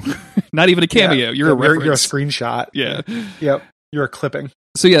cameo. Not even a cameo. You're a reference. You're a screenshot. Yeah. Yep. You're a clipping.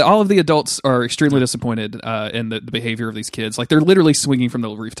 So yeah, all of the adults are extremely disappointed in the behavior of these kids. Like they're literally swinging from the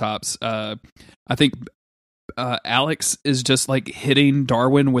rooftops. I think Alex is just like hitting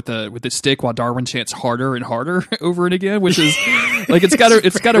Darwin with a stick while Darwin chants harder and harder over and again, which is like it's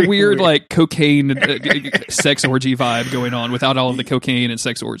got a weird like cocaine sex orgy vibe going on without all of the cocaine and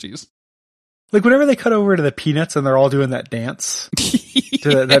sex orgies. Like whenever they cut over to the Peanuts and they're all doing that dance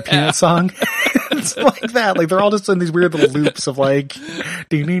to that Peanut song, it's like that. Like they're all just in these weird little loops of like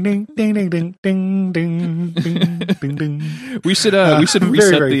ding ding ding ding ding ding ding ding ding ding. We should reset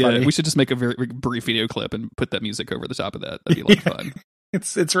very funny. We should just make a very brief video clip and put that music over the top of that. That'd be a lot of fun.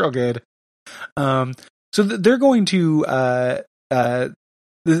 It's real good. So they're going to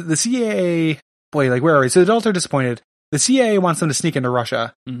the CIA. Boy, like where are we? So the adults are disappointed. The CIA wants them to sneak into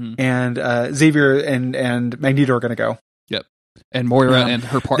Russia, and Xavier and Magneto are going to go. Yep, and Moira and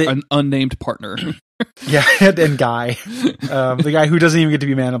her an unnamed partner. Yeah, and Guy, the guy who doesn't even get to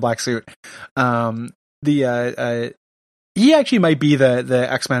be Man in Black suit. He actually might be the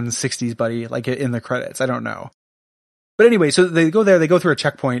X-Men 60s buddy, like in the credits. I don't know. But anyway, so they go there. They go through a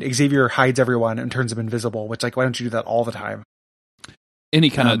checkpoint. Xavier hides everyone and turns them invisible. Which, like, why don't you do that all the time? Any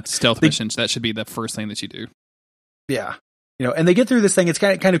kind of stealth missions, that should be the first thing that you do. Yeah. And they get through this thing. It's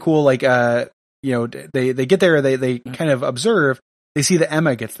kind of cool. Like, they get there, they kind of observe, they see that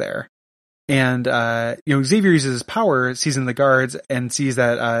Emma gets there. And, Xavier uses his power, sees in the guards and sees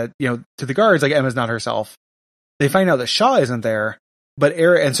that, to the guards, like Emma's not herself. They find out that Shaw isn't there, but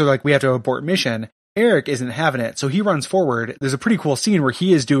Eric, and so like we have to abort mission. Eric isn't having it. So he runs forward. There's a pretty cool scene where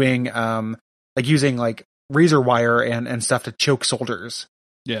he is doing, like using like razor wire and stuff to choke soldiers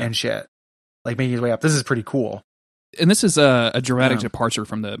and shit, like making his way up. This is pretty cool. and this is a dramatic departure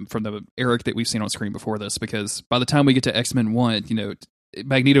from the Eric that we've seen on screen before this, because by the time we get to X-Men 1,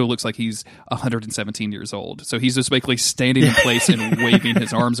 Magneto looks like he's 117 years old. So he's just basically standing in place and waving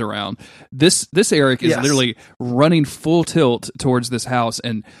his arms around. This Eric is literally running full tilt towards this house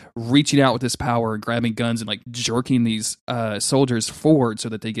and reaching out with his power and grabbing guns and like jerking these soldiers forward so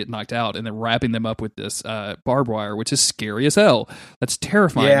that they get knocked out, and then wrapping them up with this barbed wire, which is scary as hell. That's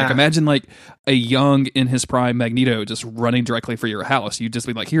terrifying. Yeah. Like, imagine like a young, in his prime Magneto just running directly for your house. You'd just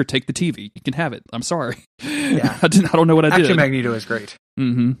be like, here, take the TV. You can have it. I'm sorry. Yeah. I don't know what I did. Actually, Magneto is great.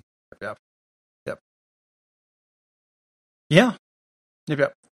 Mm-hmm. Yep. Yeah.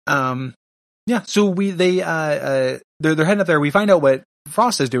 Yeah. So they're heading up there. We find out what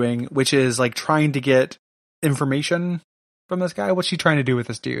Frost is doing, which is like trying to get information from this guy. What's she trying to do with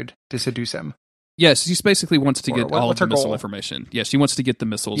this dude to seduce him? Yes, she basically wants to get all of the missile goal? information. Yes, she wants to get the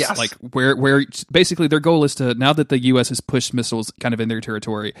missiles. Yes. Like where basically their goal is to, now that the U.S. has pushed missiles kind of in their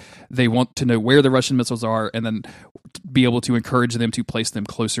territory, they want to know where the Russian missiles are and then be able to encourage them to place them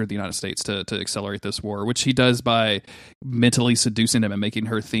closer to the United States to accelerate this war, which he does by mentally seducing him and making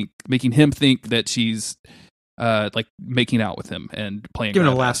him think that she's like making out with him and playing, giving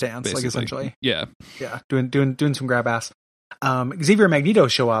him a last dance, basically. Like essentially. Yeah, doing some grab ass. Xavier and Magneto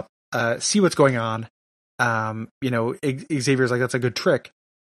show up. See what's going on. Xavier's like, that's a good trick.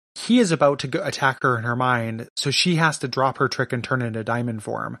 He is about to attack her in her mind, so she has to drop her trick and turn into diamond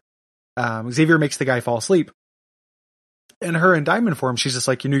form. Xavier makes the guy fall asleep. And her in diamond form, she's just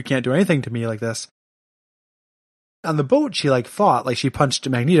like, you can't do anything to me like this. On the boat, she like fought, like she punched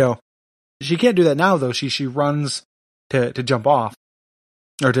Magneto. She can't do that now though. She runs to jump off,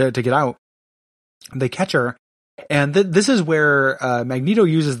 or to get out. They catch her. And this is where Magneto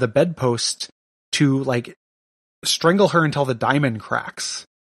uses the bedpost to like strangle her until the diamond cracks.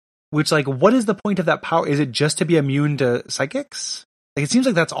 Which, like, what is the point of that power? Is it just to be immune to psychics? Like, it seems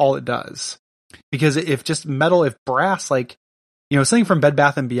like that's all it does. Because if brass, like, something from Bed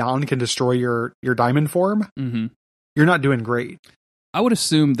Bath & Beyond can destroy your diamond form, you're not doing great. I would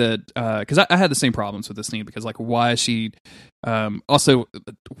assume that, because I had the same problems with this scene, because like, why is she, also,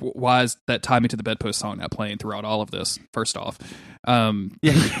 why is that Tie Me to the Bedpost song not playing throughout all of this, first off?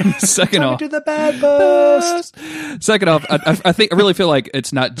 Second off, to the bedpost. Second off, I really feel like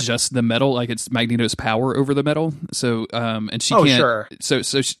it's not just the metal, like it's Magneto's power over the metal. So, and she can't, sure.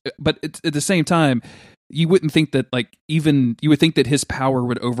 But at the same time, you wouldn't think that, like, you would think that his power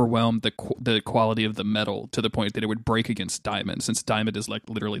would overwhelm the quality of the metal to the point that it would break against diamond, since diamond is like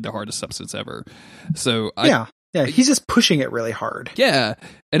literally the hardest substance ever. So yeah, he's just pushing it really hard. Yeah,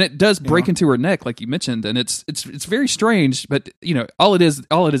 and it does break into her neck, like you mentioned, and it's very strange. But all it is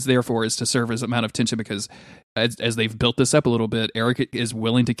there for is to serve as an amount of tension, because as they've built this up a little bit, Eric is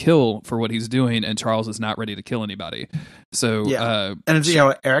willing to kill for what he's doing, and Charles is not ready to kill anybody. So and it's,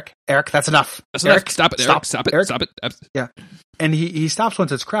 Eric, that's enough. That's Eric, enough. Stop it, Eric. Stop it. Eric. Stop it. Yeah, and he stops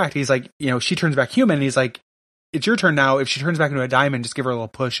once it's cracked. He's like, she turns back human. And he's like, it's your turn now. If she turns back into a diamond, just give her a little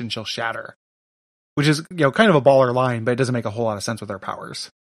push and she'll shatter. Which is, kind of a baller line, but it doesn't make a whole lot of sense with her powers.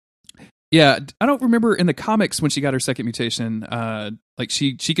 Yeah, I don't remember in the comics when she got her second mutation, like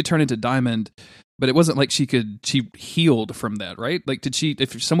she could turn into diamond, but it wasn't like she healed from that, right? Like,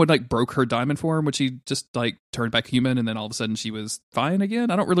 if someone like broke her diamond form, would she just like turn back human and then all of a sudden she was fine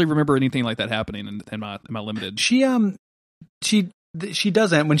again? I don't really remember anything like that happening in my limited. She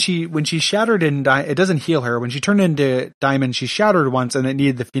doesn't. When she shattered it doesn't heal her. When she turned into diamond, she shattered once, and it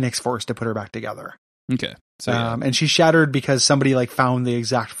needed the Phoenix Force to put her back together. Okay. So and she shattered because somebody like found the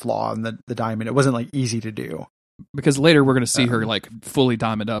exact flaw in the diamond. It wasn't like easy to do. Because later we're going to see her like fully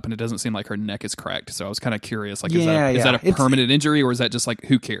diamond up, and it doesn't seem like her neck is cracked. So I was kind of curious, like, is that a permanent injury, or is that just like,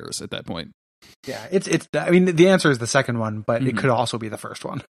 who cares at that point? Yeah, it's. I mean, the answer is the second one, but it could also be the first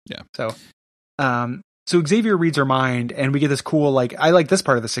one. Yeah. So Xavier reads her mind, and we get this cool, like, I like this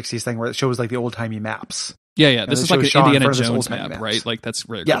part of the 60s thing where it shows like the old timey maps. Yeah. This is like an Indiana Jones map, right? Like, that's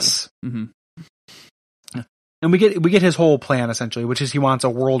really cool. Yes. Mm-hmm. And we get his whole plan essentially, which is he wants a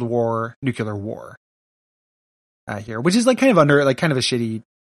world war, nuclear war. Here, which is like kind of a shitty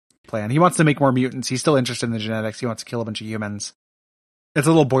plan. He wants to make more mutants. He's still interested in the genetics. He wants to kill a bunch of humans. It's a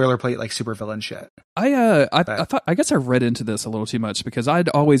little boilerplate, like supervillain shit. I guess I read into this a little too much, because I'd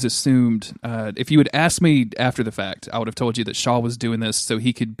always assumed, if you had asked me after the fact, I would have told you that Shaw was doing this so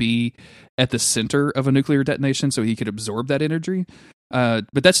he could be at the center of a nuclear detonation, so he could absorb that energy. But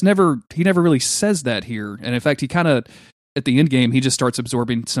he never really says that here. And in fact, he kind of, at the end game, he just starts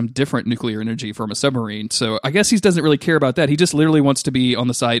absorbing some different nuclear energy from a submarine. So I guess he doesn't really care about that. He just literally wants to be on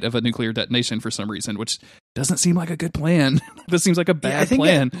the site of a nuclear detonation for some reason, which doesn't seem like a good plan. This seems like a bad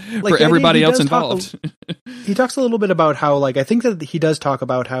plan that, for everybody else involved. He talks a little bit about how, like, I think that he does talk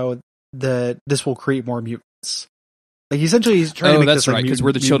about how this will create more mutants. Like, essentially, he's trying to make that's this, right, because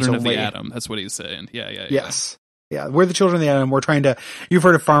we're the children of only. the atom. That's what he's saying. Yeah. Yes. Yeah, we're the children of the atom. We're trying to. You've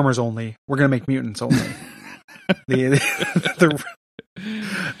heard of farmers only. We're going to make mutants only. There's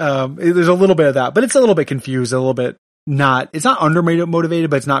a little bit of that, but it's a little bit confused. A little bit not. It's not motivated,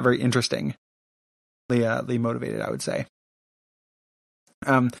 but it's not very interesting. Motivated, I would say.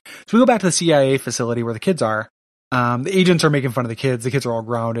 So we go back to the CIA facility where the kids are. The agents are making fun of the kids. The kids are all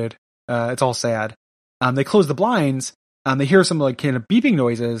grounded. It's all sad. They close the blinds. They hear some like kind of beeping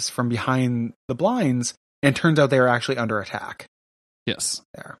noises from behind the blinds, and it turns out they are actually under attack. Yes.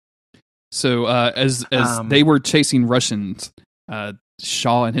 There. So as they were chasing Russians,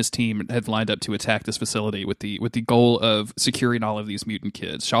 Shaw and his team had lined up to attack this facility with the goal of securing all of these mutant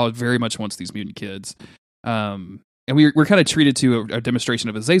kids. Shaw very much wants these mutant kids. And we're kind of treated to a demonstration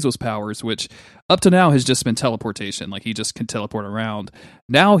of Azazel's powers, which up to now has just been teleportation. Like, he just can teleport around.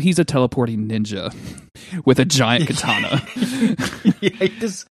 Now he's a teleporting ninja with a giant katana.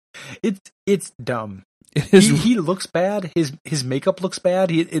 It's dumb. He looks bad. His makeup looks bad.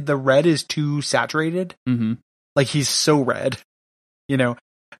 The red is too saturated. Mm-hmm. Like, he's so red,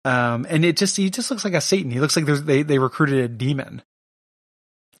 and he just looks like a Satan. He looks like they recruited a demon.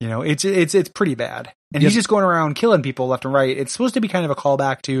 It's pretty bad. And he's just going around killing people left and right. It's supposed to be kind of a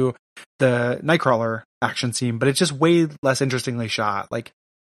callback to the Nightcrawler action scene, but it's just way less interestingly shot, like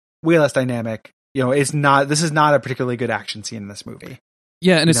way less dynamic. This is not a particularly good action scene in this movie.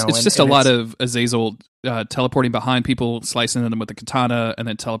 Yeah, and it's just a lot of Azazel teleporting behind people, slicing them with the katana, and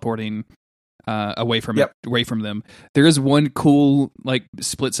then teleporting away from them. There is one cool like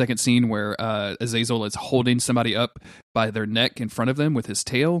split-second scene where Azazel is holding somebody up by their neck in front of them with his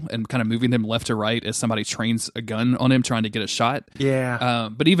tail and kind of moving them left to right as somebody trains a gun on him trying to get a shot. Yeah.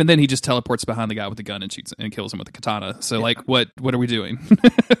 But even then, he just teleports behind the guy with the gun and shoots and kills him with the katana. So like, what are we doing?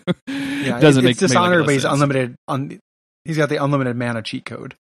 Doesn't make Dishonored, but he's unlimited. He's got the unlimited mana cheat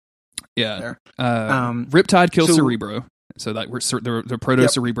code. Yeah. Riptide kills Cerebro. So that the proto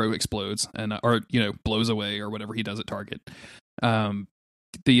Cerebro explodes and blows away or whatever he does at target. And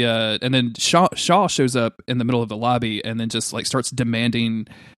then Shaw shows up in the middle of the lobby and then just like starts demanding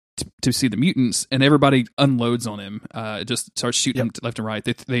to see the mutants, and everybody unloads on him. Just starts shooting him left and right.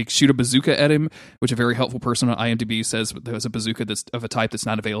 They shoot a bazooka at him, which a very helpful person on IMDb says there was a bazooka that's of a type that's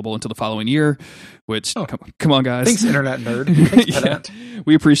not available until the following year. Which come on, guys. Thanks, internet nerd. Thanks,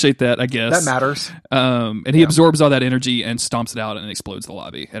 we appreciate that. I guess that matters. And he absorbs all that energy and stomps it out and explodes the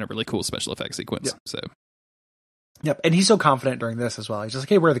lobby in a really cool special effects sequence. Yep, and he's so confident during this as well. He's just like,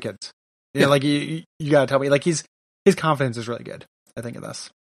 "Hey, where are the kids?" Like you gotta tell me. Like his confidence is really good, I think, in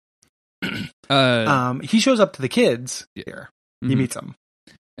this. He shows up to the kids here. Mm-hmm. He meets them,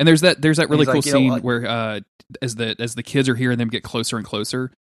 and there's that really cool scene where as the kids are hearing them get closer and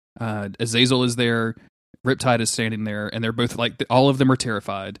closer, Azazel is there, Riptide is standing there, and they're both like all of them are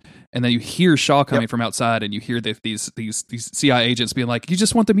terrified. And then you hear Shaw coming from outside, and you hear these CIA agents being like, "You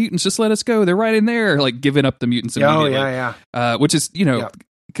just want the mutants? Just let us go. They're right in there," like giving up the mutants immediately. Which is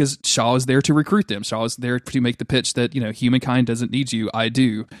because Shaw is there to recruit them. Shaw is there to make the pitch that, humankind doesn't need you, I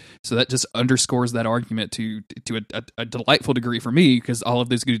do. So that just underscores that argument to a delightful degree for me, because all of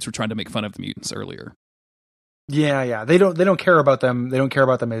those dudes were trying to make fun of the mutants earlier. Yeah. They don't care about them. They don't care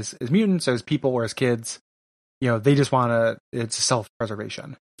about them as mutants, or as people, or as kids. They just it's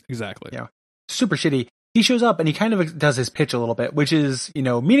self-preservation. Exactly. Super shitty. He shows up and he kind of does his pitch a little bit, which is,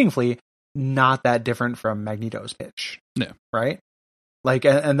 meaningfully not that different from Magneto's pitch. No. Right? Like,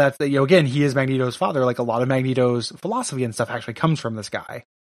 and that's, again, he is Magneto's father. Like, a lot of Magneto's philosophy and stuff actually comes from this guy,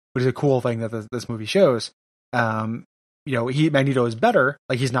 which is a cool thing that this movie shows. Magneto is better.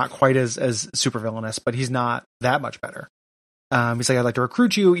 Like, he's not quite as super villainous, but he's not that much better. He's like, "I'd like to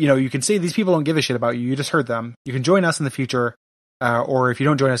recruit you. You can say these people don't give a shit about you. You just heard them. You can join us in the future, or if you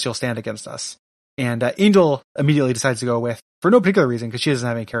don't join us, you'll stand against us." And Angel immediately decides to go with, for no particular reason, because she doesn't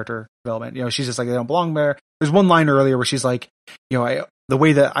have any character development. She's just like, "They don't belong there." There's one line earlier where she's like, I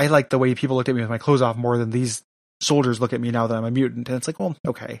like the way people looked at me with my clothes off more than these soldiers look at me now that I'm a mutant. And it's like, well,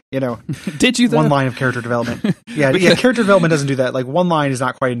 okay, Did you though? One line of character development. Yeah, character development doesn't do that. Like, one line is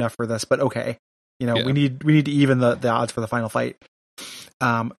not quite enough for this, but okay. We need to even the odds for the final fight.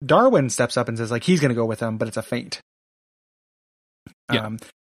 Darwin steps up and says, like, he's going to go with them, but it's a feint.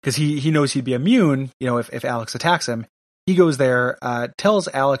 Because he knows he'd be immune, if Alex attacks him. He goes there, tells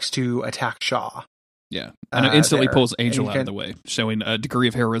Alex to attack Shaw. Yeah, and it instantly pulls Angel out of the way, showing a degree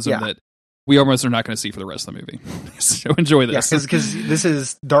of heroism that we almost are not going to see for the rest of the movie. So enjoy this. Because this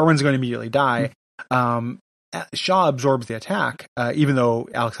is Darwin's going to immediately die. Shaw absorbs the attack, even though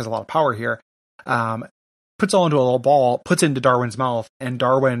Alex has a lot of power here. Puts all into a little ball, puts it into Darwin's mouth, and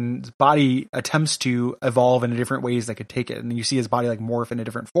Darwin's body attempts to evolve in different ways that could take it. And you see his body like morph into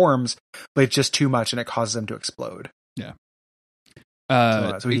different forms, but it's just too much and it causes him to explode. Yeah.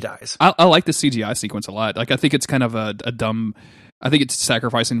 So he dies. I like the CGI sequence a lot. Like, I think it's kind of a dumb. I think it's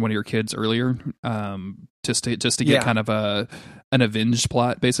sacrificing one of your kids earlier, just to get kind of an avenged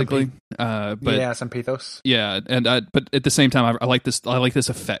plot, basically. But some pathos. Yeah, and but at the same time, I like this. I like this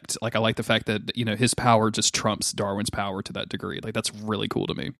effect. Like, I like the fact that his power just trumps Darwin's power to that degree. Like, that's really cool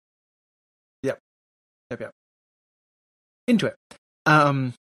to me. Yep. Into it.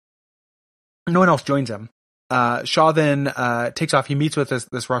 No one else joins him. Shaw then takes off. He meets with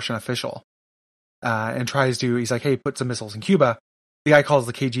this Russian official and tries to. He's like, "Hey, put some missiles in Cuba." The guy calls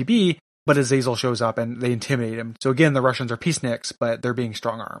the KGB, but Azazel shows up and they intimidate him. So again, the Russians are peaceniks, but they're being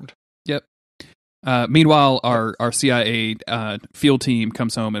strong armed. Yep. Meanwhile, our CIA field team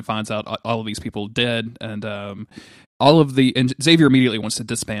comes home and finds out all of these people dead, and and Xavier immediately wants to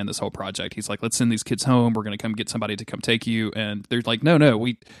disband this whole project. He's like, "Let's send these kids home. We're going to come get somebody to come take you." And they're like, "No,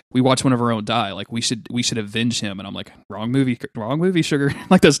 we watched one of our own die. Like, we should avenge him." And I'm like, "Wrong movie, sugar.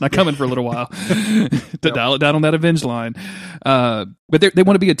 Like, that's not coming for a little while." To dial it down on that avenge line. But they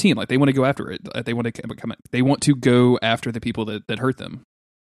want to be a team. Like, they want to go after it. They want to go after the people that hurt them.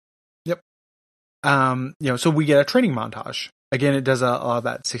 Yep. So we get a training montage. Again, it does a lot of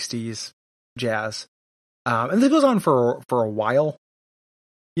that 60s jazz. And this goes on for a while,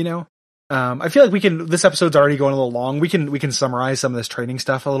 I feel like this episode's already going a little long. We can summarize some of this training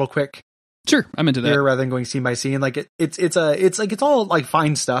stuff a little quick. Sure. I'm into that. Here, rather than going scene by scene. Like it's all like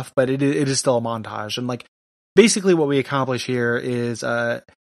fine stuff, but it is still a montage. And like, basically what we accomplish here is,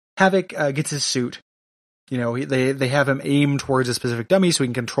 Havoc, gets his suit. They have him aim towards a specific dummy so he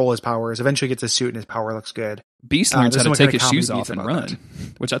can control his powers. Eventually gets his suit and his power looks good. Beast learns how to take his shoes off and run,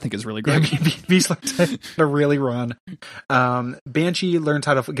 which I think is really great. Yeah, Beast learns how to really run. Banshee learns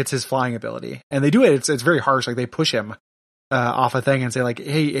how to gets his flying ability, and they do it. It's very harsh. Like, they push him off a thing and say like,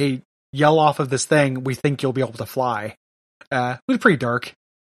 "Hey, yell off of this thing. We think you'll be able to fly." It was pretty dark.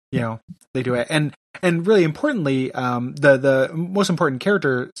 They do it, and really importantly, the most important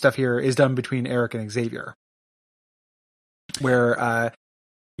character stuff here is done between Eric and Xavier, where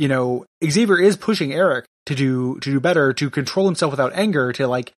Xavier is pushing Eric to do better, to control himself without anger, to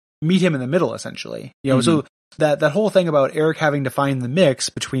like meet him in the middle, essentially. So that whole thing about Eric having to find the mix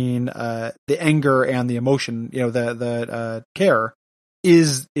between the anger and the emotion, the care,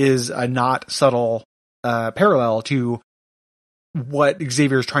 is a not subtle parallel to what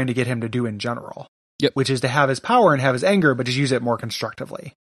Xavier is trying to get him to do in general. Yep. Which is to have his power and have his anger, but just use it more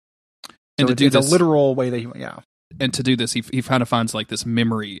constructively. And so it's a literal way that And to do this, he kind of finds like this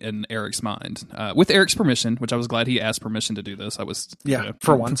memory in Eric's mind, with Eric's permission, which I was glad he asked permission to do this. I was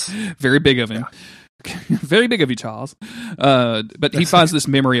for once very big of him, very big of you, Charles. But he finds this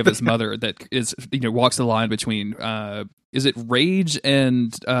memory of his mother that is walks the line between is it rage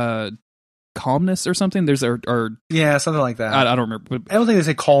and calmness or something? There's something like that. I don't remember. I don't think they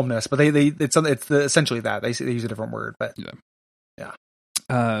say calmness, but it's essentially that they use a different word, but yeah.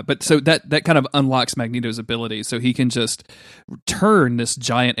 But so that kind of unlocks Magneto's ability, so he can just turn this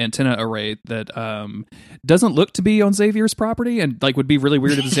giant antenna array that doesn't look to be on Xavier's property, and like would be really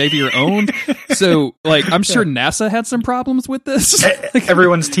weird if Xavier owned. So like, I'm sure NASA had some problems with this.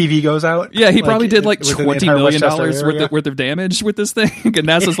 Everyone's TV goes out. Yeah, he probably did like $20 million worth of damage with this thing, and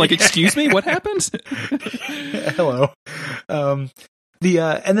NASA's like, "Excuse me, what happened?" Hello. And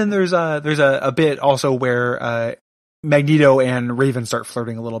then there's a bit also where Magneto and Raven start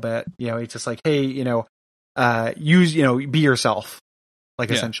flirting a little bit. It's just like, "Hey, be yourself,"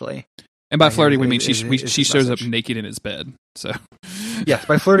 like, essentially. And by flirting, we mean she shows up naked in his bed. So yes,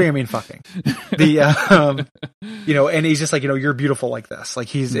 by flirting I mean fucking. And he's just like, "You're beautiful like this."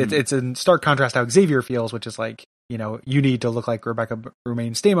 Like, it's in stark contrast how Xavier feels, which is like, you need to look like Rebecca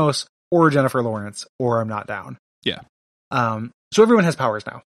Romaine Stamos or Jennifer Lawrence, or I'm not down. Yeah. So everyone has powers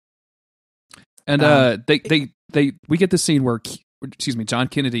now. And we get this scene where John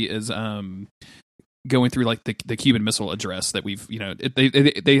Kennedy is going through like the Cuban Missile Address that we've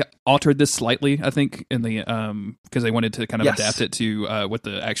they altered this slightly, I think, in the because they wanted to kind of adapt it to what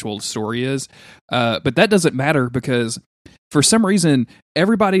the actual story is, but that doesn't matter because for some reason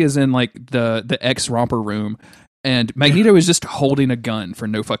everybody is in like the X romper room, and Magneto is just holding a gun for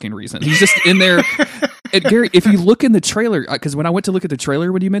no fucking reason. He's just in there. And Gary, if you look in the trailer, because when I went to look at the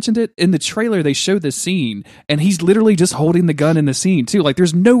trailer when you mentioned it, in the trailer they show this scene, and he's literally just holding the gun in the scene too. Like,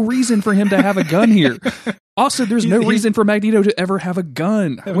 there's no reason for him to have a gun here. Also, there's no reason for Magneto to ever have a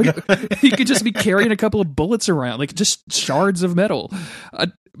gun. He could just be carrying a couple of bullets around, like just shards of metal.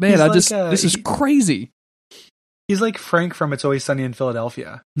 This is crazy. He's like Frank from It's Always Sunny in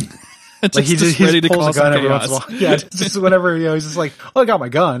Philadelphia. Like he just ready to pulls a gun every once in a while. Yeah, just whenever he's just like, "Oh, I got my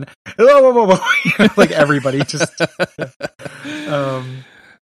gun." Whoa. Like everybody just.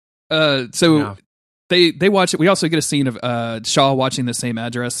 They watch it. We also get a scene of Shaw watching the same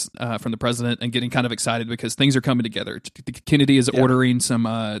address from the president and getting kind of excited because things are coming together. Kennedy is ordering some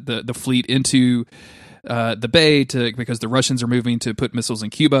the fleet into the bay because the Russians are moving to put missiles in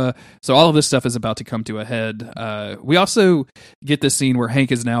Cuba. So all of this stuff is about to come to a head. We also get this scene where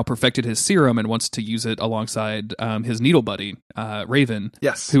Hank has now perfected his serum and wants to use it alongside his needle buddy, Raven.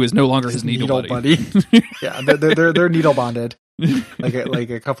 Yes, who is no longer his needle buddy. Yeah, they're needle bonded, like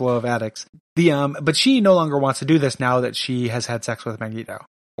a couple of addicts. But she no longer wants to do this now that she has had sex with Magneto,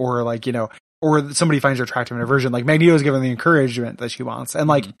 or or somebody finds her attractive in a version. Like Magneto is given the encouragement that she wants, and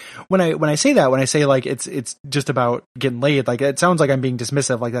like when I say like it's just about getting laid, like it sounds like I'm being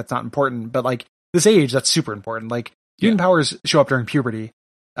dismissive, like that's not important, but like this age, that's super important. Like mutant powers show up during puberty,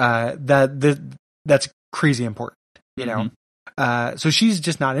 that's crazy important, you know. So she's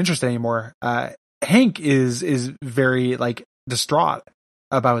just not interested anymore. Hank is very like distraught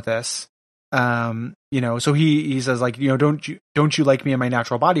about this. So he says like, don't you like me in my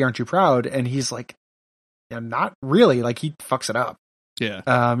natural body? Aren't you proud? And he's like, yeah, not really. Like he fucks it up.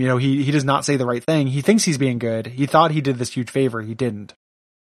 Yeah. He does not say the right thing. He thinks he's being good. He thought he did this huge favor. He didn't.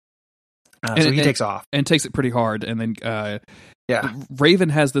 So he takes off and takes it pretty hard. And then, Raven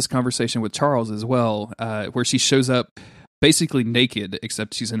has this conversation with Charles as well, where she shows up basically naked,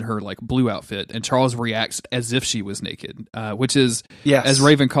 except she's in her like blue outfit, and Charles reacts as if she was naked, which is, as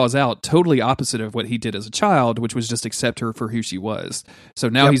Raven calls out, totally opposite of what he did as a child, which was just accept her for who she was. So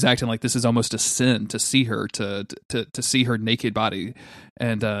now he's acting like this is almost a sin to see her, to see her naked body,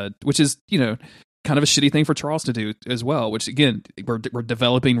 and which is, kind of a shitty thing for Charles to do as well, which again, we're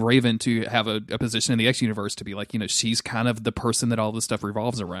developing Raven to have a position in the X universe to be like, she's kind of the person that all this stuff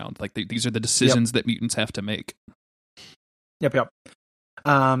revolves around. Like these are the decisions that mutants have to make. Yep.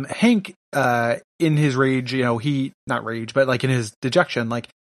 Hank, in his rage, not rage, but like in his dejection, like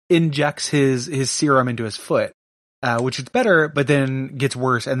injects his serum into his foot, which is better, but then gets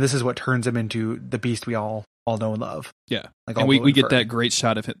worse. And this is what turns him into the beast we all know and love. Yeah. Like, and we get that great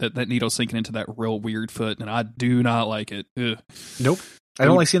shot of it, that needle sinking into that real weird foot. And I do not like it. Ugh. Nope. I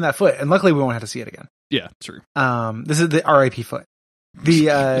don't like seeing that foot. And luckily we won't have to see it again. Yeah, true. This is the RIP foot.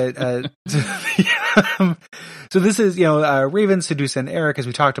 So this is, Raven seducing Eric, as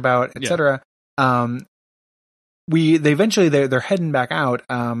we talked about, etc. They eventually they're heading back out.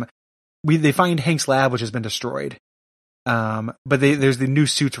 They find Hank's lab, which has been destroyed. But there's the new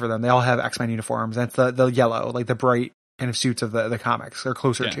suits for them. They all have X-Men uniforms. That's the yellow, like the bright kind of suits of the comics, or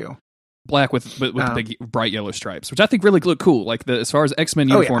closer to. Black with the big bright yellow stripes, which I think really look cool. Like as far as X-Men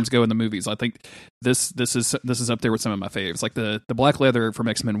uniforms go in the movies, I think this is up there with some of my faves. Like the black leather from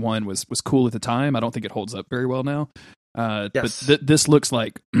X-Men 1 was cool at the time. I don't think it holds up very well now. But this looks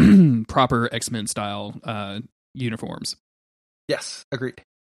like proper X-Men style uniforms. Yes, agreed.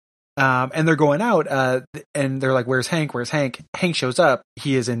 And they're going out, and they're like, "Where's Hank? Where's Hank?" Hank shows up.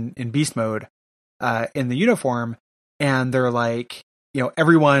 He is in beast mode, in the uniform, and they're like,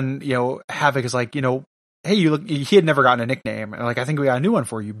 everyone, Havoc is like, hey, you look. He had never gotten a nickname. And like, I think we got a new one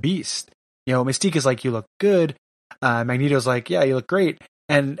for you, Beast. Mystique is like, you look good. Magneto's like, yeah, you look great.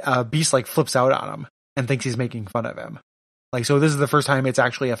 And Beast like flips out on him and thinks he's making fun of him. Like, so this is the first time it's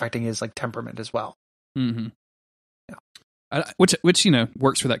actually affecting his like temperament as well. Mm-hmm. Yeah. Which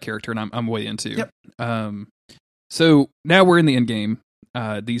works for that character, and I'm way into. Yep. So now we're in the end game.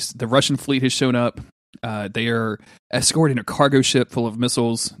 The Russian fleet has shown up. They are escorting a cargo ship full of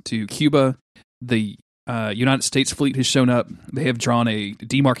missiles to Cuba. The United States fleet has shown up. They have drawn a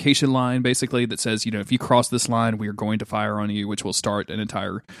demarcation line, basically, that says, if you cross this line, we are going to fire on you, which will start an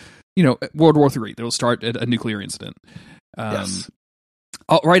entire, World War III. That will start a nuclear incident. Yes.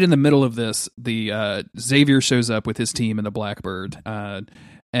 Right in the middle of this, the Xavier shows up with his team in the Blackbird,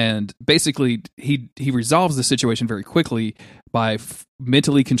 and basically he resolves the situation very quickly by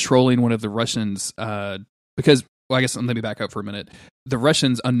mentally controlling one of the Russians, because, well, I guess let me back up for a minute. The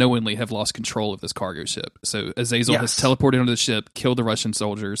Russians unknowingly have lost control of this cargo ship. So Azazel has teleported onto the ship, killed the Russian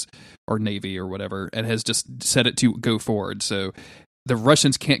soldiers or Navy or whatever, and has just set it to go forward. So the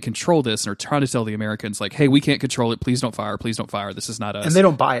Russians can't control this and are trying to tell the Americans, like, hey, we can't control it. Please don't fire. Please don't fire. This is not us. And they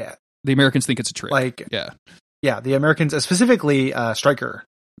don't buy it. The Americans think it's a trick. Like, yeah, the Americans, specifically Stryker.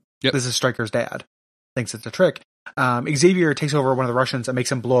 Yep. This is Stryker's dad. Thinks it's a trick. Xavier takes over one of the Russians and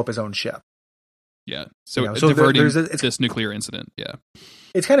makes him blow up his own ship. Yeah. So, so diverting this nuclear incident. Yeah.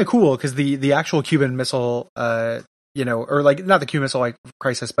 It's kind of cool because the actual Cuban Missile, or like not the Cuban Missile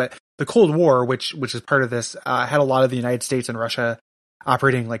crisis, but the Cold War, which is part of this, had a lot of the United States and Russia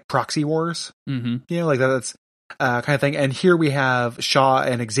operating like proxy wars. Mm-hmm. Like that's kind of thing. And here we have Shaw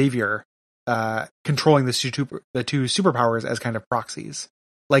and Xavier controlling the two superpowers as kind of proxies.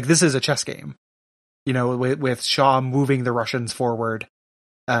 Like this is a chess game, with Shaw moving the Russians forward,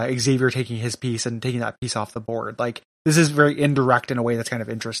 Xavier taking his piece and taking that piece off the board. Like this is very indirect in a way that's kind of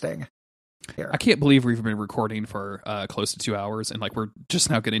interesting. Here. I can't believe we've been recording for close to 2 hours, and like we're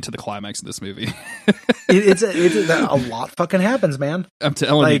just now getting to the climax of this movie. it's a lot fucking happens, man. I'm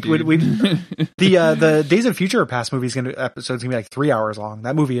telling you, dude. The Days of Future Past episode's gonna be like 3 hours long.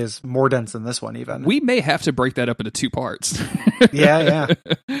 That movie is more dense than this one, even. We may have to break that up into 2 parts. yeah.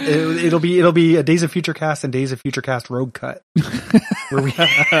 It'll be a Days of Future Cast and Days of Future Cast Rogue Cut. Where we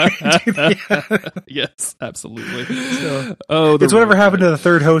Yes, absolutely. So, it's whatever happened to the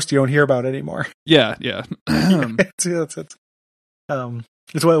third host you don't hear about anymore. Yeah. It's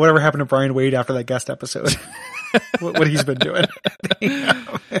whatever happened to Brian Wade after that guest episode. what he's been doing.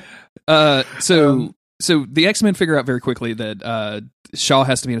 So the X-Men figure out very quickly that Shaw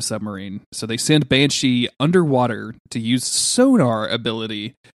has to be in a submarine. So they send Banshee underwater to use sonar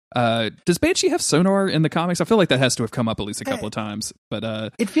ability. Does Banshee have sonar in the comics? I feel like that has to have come up at least a couple of times.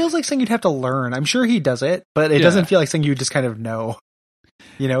 But it feels like something you'd have to learn. I'm sure he does it, but it doesn't feel like something you just kind of know.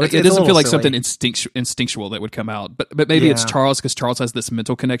 It doesn't feel like something instinctual that would come out. But maybe it's Charles, because Charles has this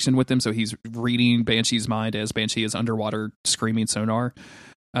mental connection with him, so he's reading Banshee's mind as Banshee is underwater screaming sonar.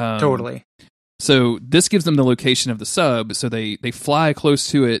 Totally. So this gives them the location of the sub, so they fly close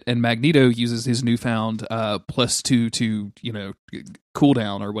to it, and Magneto uses his newfound +2 to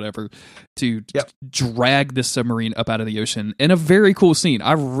cooldown or whatever to drag this submarine up out of the ocean in a very cool scene.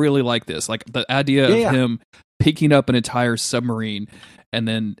 I really like this, like the idea of him picking up an entire submarine, and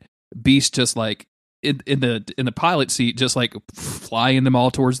then Beast just like in the pilot seat, just like flying them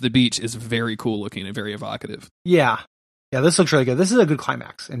all towards the beach is very cool looking and very evocative. Yeah, this looks really good. This is a good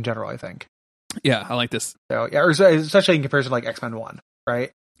climax in general, I think. Yeah, I like this. So especially in comparison to like X-Men 1,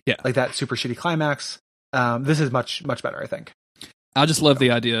 right? Yeah, like that super shitty climax. This is much better, I think. I just love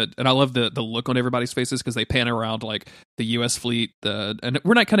the idea, and I love the look on everybody's faces because they pan around like the U.S. fleet. And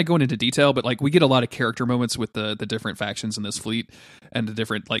we're not kind of going into detail, but like we get a lot of character moments with the different factions in this fleet and the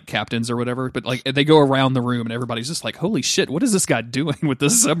different like captains or whatever. But like they go around the room and everybody's just like, "Holy shit, what is this guy doing with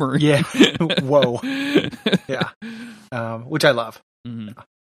this submarine?" Yeah, whoa, yeah, which I love. Mm-hmm.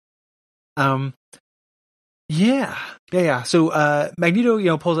 Yeah. So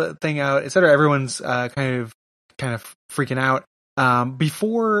Magneto, pulls that thing out, etc. Everyone's kind of freaking out.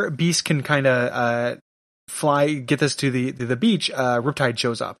 Before Beast can kind of get this to the beach, Riptide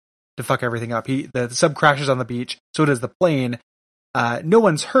shows up to fuck everything up. The sub crashes on the beach, so does the plane. No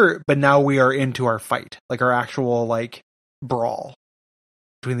one's hurt, but now we are into our fight, like our actual like brawl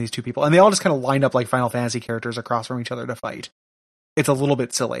between these two people, and they all just kind of line up like Final Fantasy characters across from each other to fight. It's a little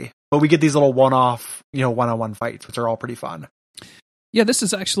bit silly, but we get these little one-off, one-on-one fights, which are all pretty fun. Yeah, this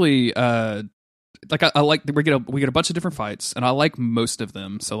is actually like I like we get a bunch of different fights, and I like most of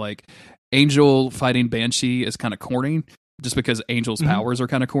them. So like Angel fighting Banshee is kind of corny, just because Angel's powers are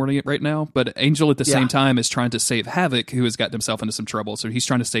kind of corny right now. But Angel at the same time is trying to save Havoc, who has gotten himself into some trouble. So he's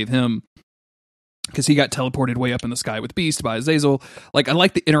trying to save him because he got teleported way up in the sky with Beast by Azazel. Like I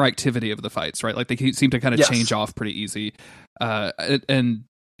like the interactivity of the fights, right? Like they seem to kind of change off pretty easy, and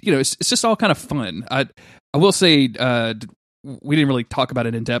it's just all kind of fun. I will say we didn't really talk about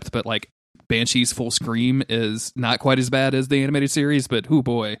it in depth, but like Banshee's full scream is not quite as bad as the animated series, but oh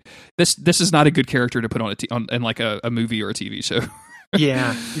boy, this is not a good character to put on in like a movie or a TV show.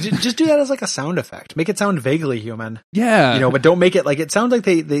 Yeah, just do that as like a sound effect. Make it sound vaguely human. Yeah, but don't make it like it sounds like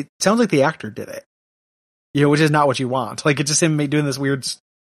they sounds like the actor did it. Which is not what you want. Like it's just him doing this weird,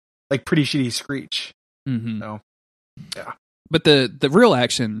 like pretty shitty screech. Mm-hmm. So, yeah. But the real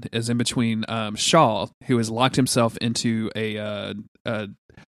action is in between Shaw, who has locked himself into a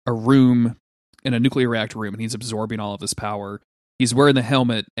room in a nuclear reactor room, and he's absorbing all of this power. He's wearing the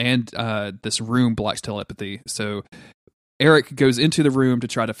helmet, and this room blocks telepathy. So Eric goes into the room to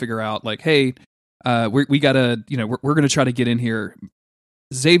try to figure out, like, hey, we gotta, we're gonna try to get in here.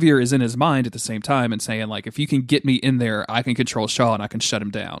 Xavier is in his mind at the same time and saying, like, if you can get me in there, I can control Shaw and I can shut him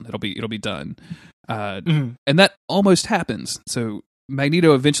down. It'll be done. And that almost happens. So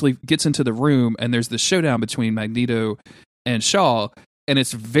Magneto eventually gets into the room, and there's this showdown between Magneto and Shaw, and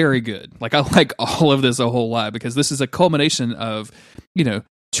it's very good. Like, I like all of this a whole lot because this is a culmination of,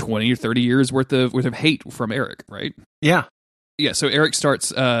 20 or 30 years worth of hate from Eric, right? Yeah. Yeah, so Eric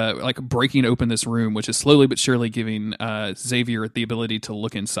starts like breaking open this room, which is slowly but surely giving Xavier the ability to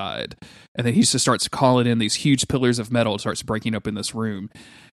look inside. And then he just starts calling in these huge pillars of metal, starts breaking open this room.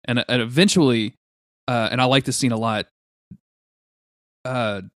 And eventually, and I like this scene a lot,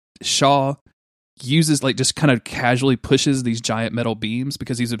 Shaw uses, like, just kind of casually pushes these giant metal beams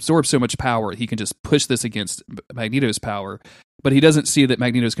because he's absorbed so much power. He can just push this against Magneto's power. But he doesn't see that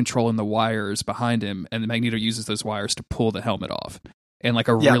Magneto's controlling the wires behind him, and Magneto uses those wires to pull the helmet off. And like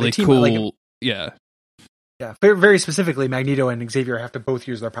really cool, Yeah, very specifically, Magneto and Xavier have to both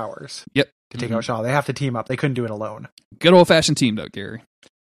use their powers. Yep. To take out Shaw. They have to team up. They couldn't do it alone. Good old-fashioned team, though, Gary.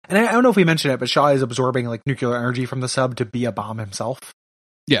 And I don't know if we mentioned it, but Shaw is absorbing like nuclear energy from the sub to be a bomb himself.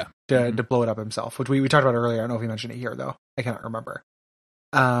 Yeah. To blow it up himself, which we talked about earlier. I don't know if we mentioned it here, though. I cannot remember.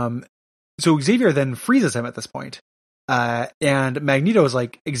 So Xavier then freezes him at this point. And Magneto is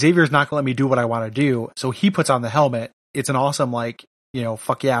like, Xavier's not gonna let me do what I want to do, so he puts on the helmet. It's an awesome, like,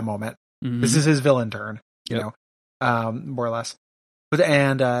 fuck yeah moment. Mm-hmm. This is his villain turn, more or less. But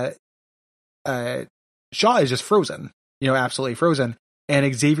Shaw is just frozen, absolutely frozen,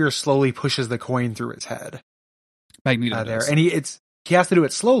 and Xavier slowly pushes the coin through his head. Magneto there, and he has to do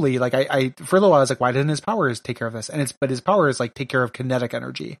it slowly. Like I for a little while I was like, why didn't his powers take care of this? But his powers like take care of kinetic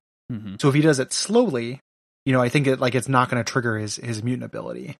energy. Mm-hmm. So if he does it slowly, I think it's not going to trigger his mutant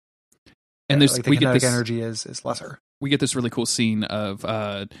ability. And there's the kinetic energy is lesser. We get this really cool scene of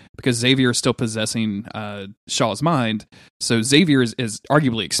because Xavier is still possessing Shaw's mind, so Xavier is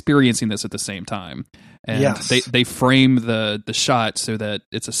arguably experiencing this at the same time. And they frame the shot so that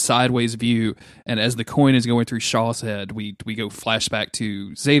it's a sideways view, and as the coin is going through Shaw's head, we go flashback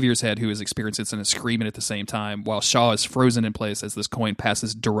to Xavier's head, who is experiencing this and is screaming at the same time, while Shaw is frozen in place as this coin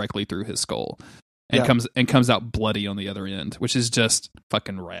passes directly through his skull. And comes out bloody on the other end, which is just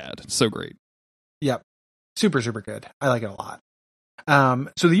fucking rad. So great. Yep. Super, super good. I like it a lot.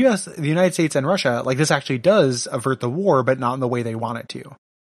 So the United States and Russia, like, this actually does avert the war, but not in the way they want it to.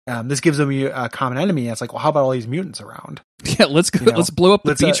 This gives them a common enemy. It's like, well, how about all these mutants around? Yeah, let's blow up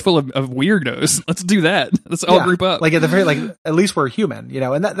the beach full of weirdos. Let's do that. Let's all group up. Like, at least we're human,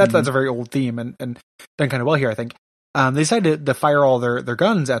 and that's a very old theme and done kind of well here, I think. They decided to fire all their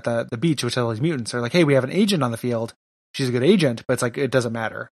guns at the beach, which has all these mutants. They're like, hey, we have an agent on the field. She's a good agent, but it's like, it doesn't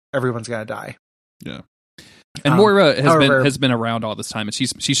matter. Everyone's gonna die. Yeah. And Moira has been around all this time, and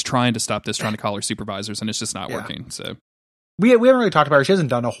she's trying to stop this, trying to call her supervisors, and it's just not working. So we haven't really talked about her. She hasn't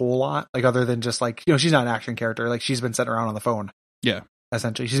done a whole lot, like, other than just like, she's not an action character. Like, she's been sitting around on the phone. Yeah.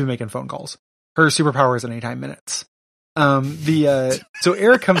 Essentially, she's been making phone calls. Her superpower is at anytime minutes. So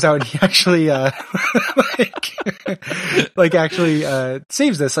Eric comes out and he actually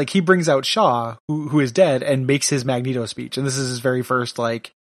saves this. Like, he brings out Shaw, who is dead, and makes his Magneto speech. And this is his very first,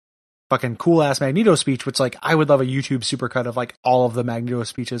 like, fucking cool ass Magneto speech, which, like, I would love a YouTube supercut of, like, all of the Magneto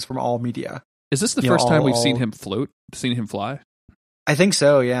speeches from all media. Is this the first time we've seen him fly? I think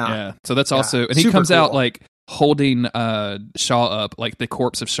so, yeah. Yeah. So that's also, and he comes out like holding Shaw up, like the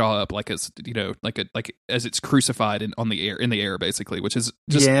corpse of Shaw up, like as like as it's crucified in the air basically, which is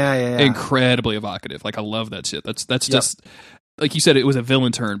just incredibly evocative. Like, I love that shit. That's just, like you said, it was a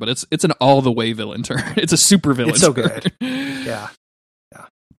villain turn, but it's an all the way villain turn. It's a super villain. It's so good. Yeah.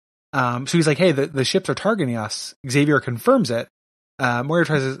 So he's like, hey, the ships are targeting us. Xavier confirms it. Moira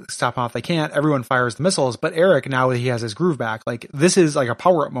tries to stop him off. They can't. Everyone fires the missiles, but Eric, now that he has his groove back, like, this is like a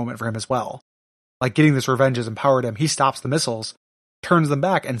power up moment for him as well. Like, getting this revenge has empowered him. He stops the missiles, turns them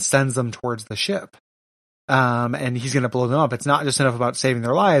back, and sends them towards the ship. And he's going to blow them up. It's not just enough about saving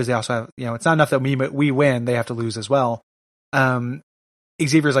their lives. They also have, it's not enough that we win. They have to lose as well.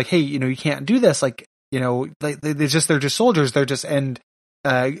 Xavier's like, hey, you can't do this. Like, they're just soldiers. And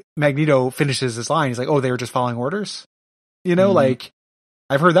Magneto finishes his line. He's like, oh, they were just following orders. Like,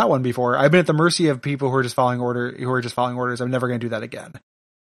 I've heard that one before. I've been at the mercy of people who are just following orders. I'm never going to do that again.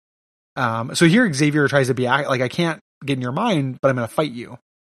 So here Xavier tries to be like, I can't get in your mind, but I'm going to fight you.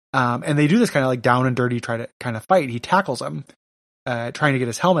 And they do this kind of like down and dirty, try to kind of fight. He tackles him, trying to get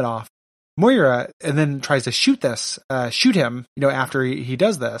his helmet off. Moira and then tries to shoot him, after he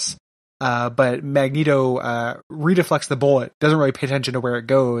does this. But Magneto redeflects the bullet, doesn't really pay attention to where it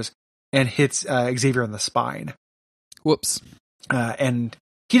goes, and hits Xavier in the spine. Whoops. And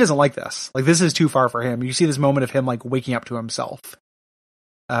he doesn't like this. Like, this is too far for him. You see this moment of him, like, waking up to himself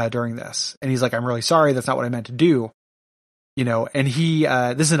during this. And he's like, I'm really sorry. That's not what I meant to do. And he,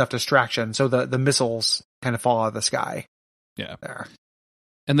 this is enough distraction. So the missiles kind of fall out of the sky. Yeah. There.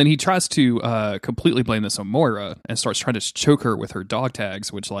 And then he tries to completely blame this on Moira and starts trying to choke her with her dog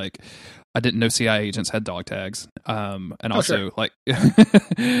tags, which, like, I didn't know CIA agents had dog tags. And also, sure. like,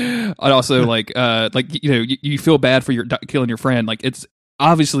 I'd also like, you feel bad for killing your friend. Like, it's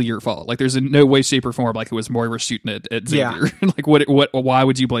obviously your fault. Like, there's in no way, shape, or form like it was Moira shooting at Xavier. Yeah. Like, why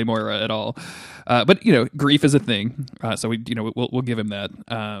would you blame Moira at all? But grief is a thing. So we'll give him that.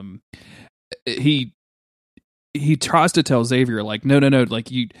 He tries to tell Xavier, like, no, like,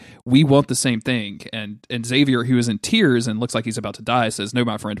 we want the same thing, and Xavier, who is in tears and looks like he's about to die, says, no,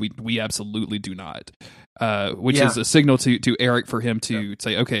 my friend, we absolutely do not, which is a signal to Eric for him to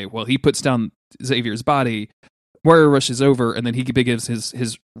say, okay, well, he puts down Xavier's body, Moira rushes over, and then he gives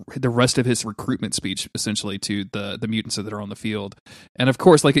the rest of his recruitment speech essentially to the mutants that are on the field. And of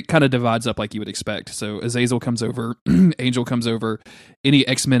course, like, it kind of divides up like you would expect. So Azazel comes over, Angel comes over, any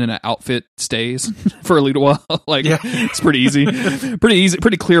X-Men in an outfit stays for a little while. Like, it's pretty easy,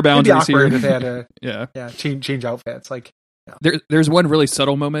 pretty clear boundaries here. If they had to, change outfits. Like, there's one really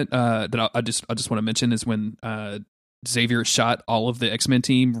subtle moment that I just want to mention is when Xavier shot all of the X-Men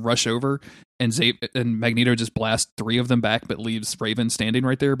team rush over, and Magneto just blasts 3 of them back, but leaves Raven standing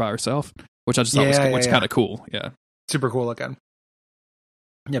right there by herself, which I just thought was kind of cool. Yeah, super cool looking.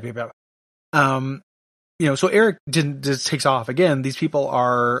 Yep. So Eric just takes off again. These people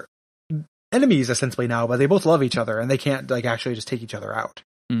are enemies essentially now, but they both love each other, and they can't, like, actually just take each other out.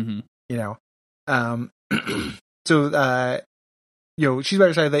 Mm-hmm. She's about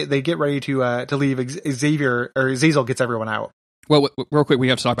to say they get ready to leave. Xavier or Azazel gets everyone out. Well, real quick, we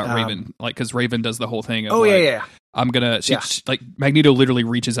have to talk about Raven, like, because Raven does the whole thing of, I'm gonna, she, like, Magneto literally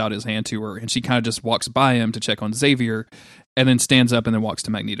reaches out his hand to her, and she kind of just walks by him to check on Xavier, and then stands up and then walks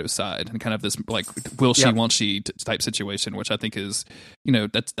to Magneto's side, and kind of this, like, will she, won't she type situation, which I think is,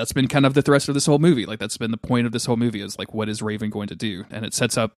 that's been kind of the thrust of this whole movie. Like, that's been the point of this whole movie, is, like, what is Raven going to do? And it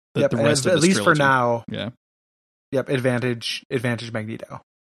sets up the rest of this at least trilogy. for now. Yeah. Yep. Advantage Magneto.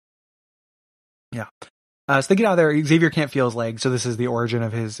 Yeah. So they get out there. Xavier can't feel his legs, so this is the origin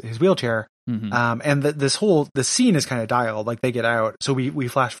of his wheelchair. Mm-hmm. And the scene is kind of dialed. Like, they get out, so we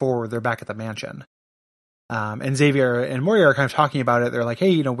flash forward. They're back at the mansion. And Xavier and Moira are kind of talking about it. They're like,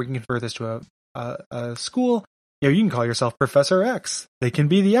 hey, we can convert this to a school. You can call yourself Professor X. They can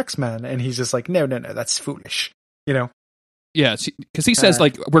be the X-Men. And he's just like, no, that's foolish. Yeah, because he says,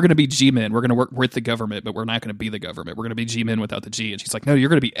 like, we're going to be G-Men. We're going to work with the government, but we're not going to be the government. We're going to be G-Men without the G. And she's like, no, you're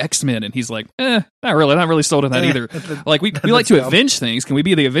going to be X-Men. And he's like, not really. I'm not really sold on that either. Like, we like to avenge things. Can we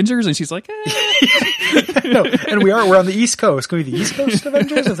be the Avengers? And she's like, No, and we're on the East Coast. Can we be the East Coast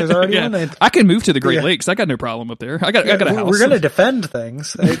Avengers if there's already one? I can move to the Great Lakes. I got no problem up there. I got a house. We're going to defend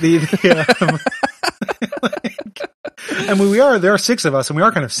things. And there are 6 of us, and we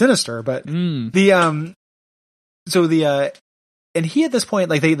are kind of sinister, but and he at this point,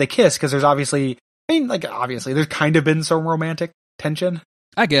 like, they kiss because there's obviously there's kind of been some romantic tension.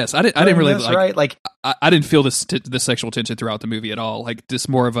 I guess I didn't really this, right? Like, I didn't feel this sexual tension throughout the movie at all. Like, just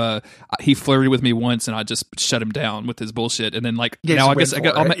more of a, he flirted with me once and I just shut him down with his bullshit, and then, like, now I guess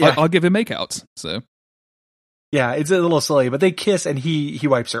I'll give him makeouts. So yeah, it's a little silly, but they kiss and he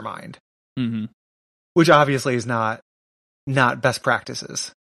wipes her mind, which obviously is not best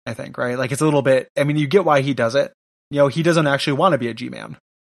practices. I think, right? Like, it's a little bit. I mean, you get why he does it. He doesn't actually want to be a G-Man,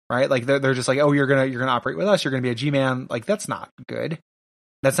 right? Like, they're just like, oh, you're gonna operate with us. You're gonna be a G-Man. Like, that's not good.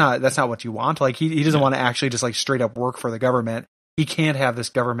 That's not what you want. Like, he doesn't want to actually just, like, straight up work for the government. He can't have this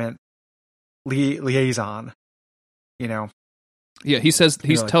government liaison. Yeah, he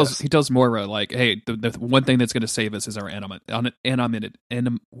tells Moira, like, hey, the one thing that's going to save us is our anonymity.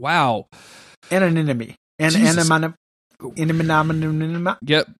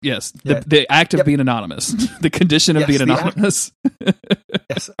 Yep. Yes. The act of being anonymous. The condition of being anonymous.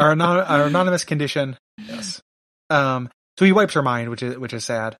 Yes. Our anonymous condition. Yes. So he wipes her mind, which is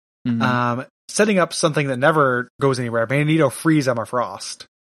sad. Mm-hmm. Setting up something that never goes anywhere. Magneto frees Emma Frost,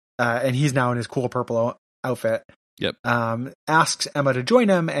 and he's now in his cool purple outfit. Yep. Asks Emma to join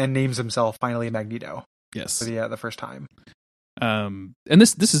him and names himself finally Magneto. Yes. For the first time. And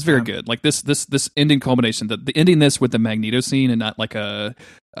this is very good. Like, this ending culmination, the ending this with the Magneto scene and not like a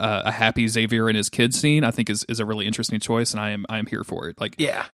happy Xavier and his kids scene, I think is a really interesting choice, and I am here for it. Like,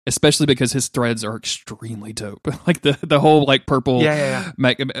 yeah, especially because his threads are extremely dope. Like, the whole, like, purple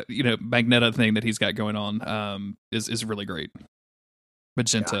Magneto thing that he's got going on is really great.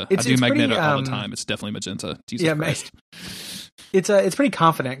 Magenta. I do Magneto all the time. It's definitely magenta. Jesus Christ. It's pretty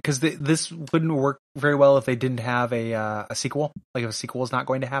confident because this wouldn't work very well if they didn't have a sequel. Like, if a sequel is not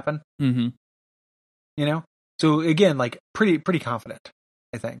going to happen. Mm-hmm. So again, like, pretty confident,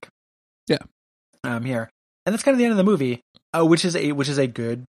 I think. Yeah. Here, and that's kind of the end of the movie. which is a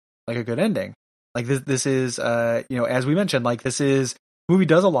good ending. Like this is as we mentioned, like movie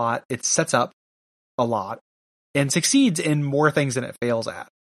does a lot. It sets up a lot and succeeds in more things than it fails at,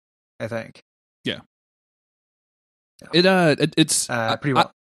 I think. Yeah. It's pretty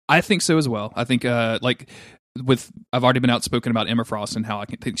well. I think so as well. I think I've already been outspoken about Emma Frost and how I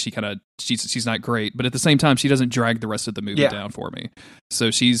think she's not great, but at the same time she doesn't drag the rest of the movie down for me. So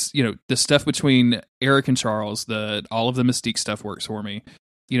she's, the stuff between Eric and Charles, all of the Mystique stuff works for me.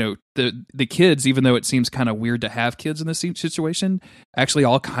 The kids, even though it seems kind of weird to have kids in this situation, actually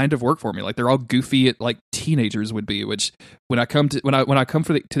all kind of work for me. Like they're all goofy like teenagers would be, which when I come to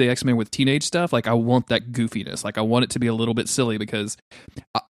the X-Men with teenage stuff, like I want that goofiness. Like I want it to be a little bit silly because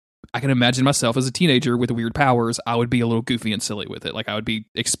I can imagine myself as a teenager with weird powers. I would be a little goofy and silly with it. Like I would be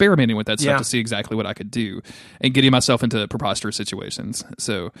experimenting with that stuff to see exactly what I could do and getting myself into preposterous situations.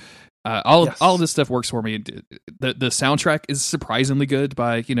 So all of this stuff works for me. The soundtrack is surprisingly good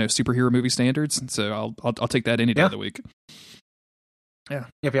by superhero movie standards. So I'll take that any day of the week. Yeah.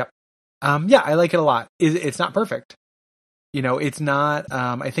 Yep. I like it a lot. It's not perfect. It's not.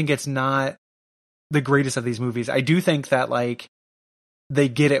 I think it's not the greatest of these movies. I do think that like they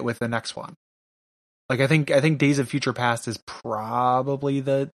get it with the next one. Like I think Days of Future Past is probably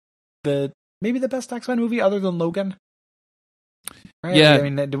the maybe the best X-Men movie other than Logan. Right? Yeah. I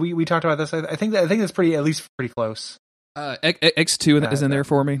mean, we talked about this. I think that's at least pretty close. X2 is in there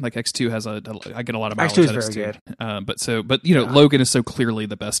for me. Like X2 has I get a lot of mileage X2 is out of very X2. good. Logan is so clearly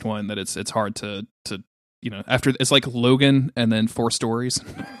the best one that it's hard to after it's like Logan and then 4 stories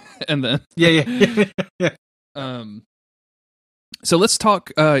and then yeah. So let's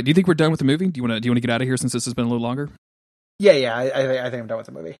talk. Do you think we're done with the movie? Do you want to get out of here since this has been a little longer? Yeah. I think I'm done with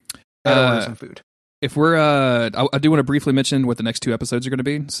the movie. I order some food. If we're, I do want to briefly mention what the next 2 episodes are going to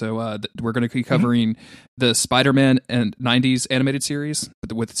be. So we're going to be covering the Spider-Man and 90s animated series,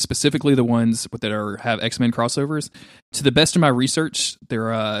 with specifically the ones that have X-Men crossovers. To the best of my research,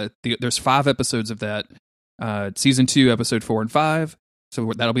 there's 5 episodes of that. Season 2, episode 4 and 5.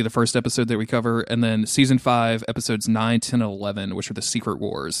 So that'll be the first episode that we cover, and then season 5, episodes 9, 10, and 11, which are the Secret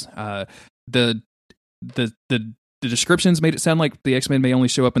Wars. The descriptions made it sound like the X-Men may only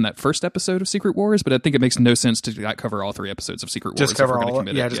show up in that first episode of Secret Wars, but I think it makes no sense to not cover all 3 episodes of Secret Wars. Just cover all.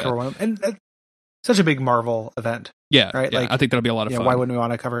 Just cover one. And such a big Marvel event. Yeah, right. Yeah, like, I think that'll be a lot of fun. Why wouldn't we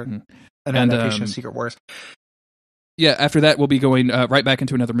want to cover an adaptation of Secret Wars? Yeah, after that, we'll be going right back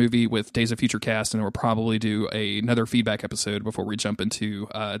into another movie with Days of Future Cast, and we'll probably do another feedback episode before we jump into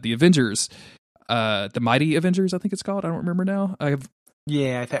the Avengers, the Mighty Avengers, I think it's called. I don't remember now. I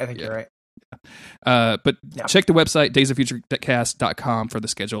think you're right. But check the website, daysoffuturecast.com for the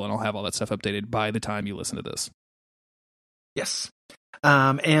schedule, and I'll have all that stuff updated by the time you listen to this. Yes.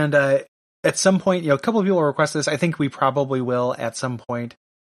 And at some point, a couple of people will request this. I think we probably will at some point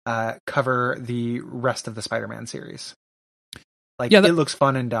cover the rest of the Spider-Man series. Like, it looks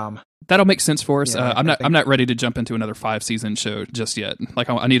fun and dumb. That'll make sense for us. I'm not ready to jump into another 5-season show just yet. Like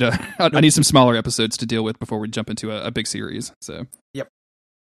I need some smaller episodes to deal with before we jump into a big series. So yep,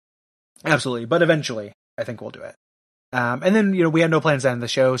 absolutely. But eventually, I think we'll do it. And then we have no plans to end the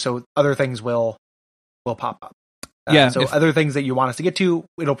show, so other things will pop up. Other things that you want us to get to,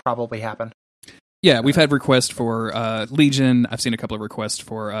 it'll probably happen. Yeah, we've had requests for Legion. I've seen a couple of requests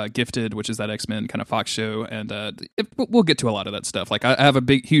for Gifted, which is that X-Men kind of Fox show, and we'll get to a lot of that stuff. Like I have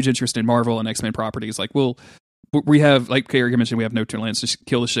a huge interest in Marvel and X-Men properties. Like we have, like Kerry mentioned, we have no plans to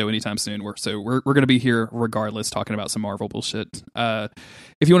kill the show anytime soon. We're going to be here regardless, talking about some Marvel bullshit.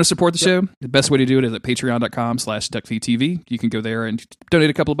 If you want to support the show, the best way to do it is at patreon.com/DuckFeedTV. You can go there and donate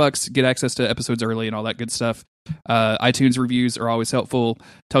a couple of bucks, get access to episodes early and all that good stuff. iTunes reviews are always helpful.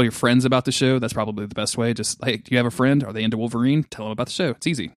 Tell your friends about the show. That's probably the best way. Just, hey, do you have a friend? Are they into Wolverine? Tell them about the show. It's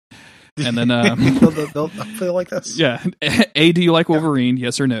easy. And then they'll feel like this. Yeah. Do you like Wolverine?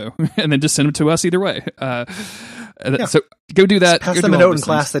 Yes or no? And then just send them to us either way. So go do that. Just pass them a note in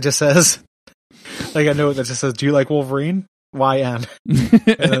class that just says, like a note that just says, "Do you like Wolverine? YN."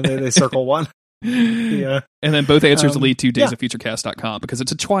 And then they circle 1. Yeah. And then both answers lead to daysoffuturecast.com, because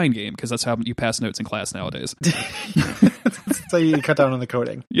it's a Twine game, because that's how you pass notes in class nowadays. So you cut down on the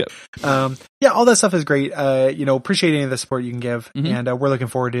coding. Yep. All that stuff is great. Appreciate any of the support you can give. And we're looking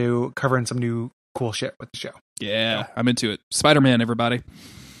forward to covering some new cool shit with the show. Yeah, I'm into it. Spider-Man, everybody.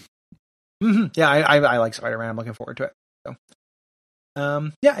 Mm-hmm. Yeah, I like Spider-Man. I'm looking forward to it.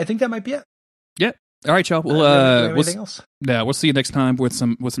 So, I think that might be it. Yeah. All right, y'all. We'll see you next time with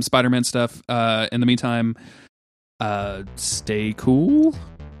some Spider-Man stuff. In the meantime, stay cool.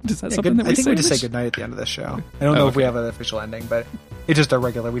 Is that something that we say? I think we just say goodnight at the end of this show. I don't know if we have an official ending, but it's just our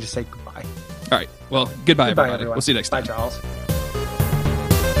regular. We just say goodbye. All right. Well, goodbye everybody. everyone. We'll see you next time. Bye, Charles.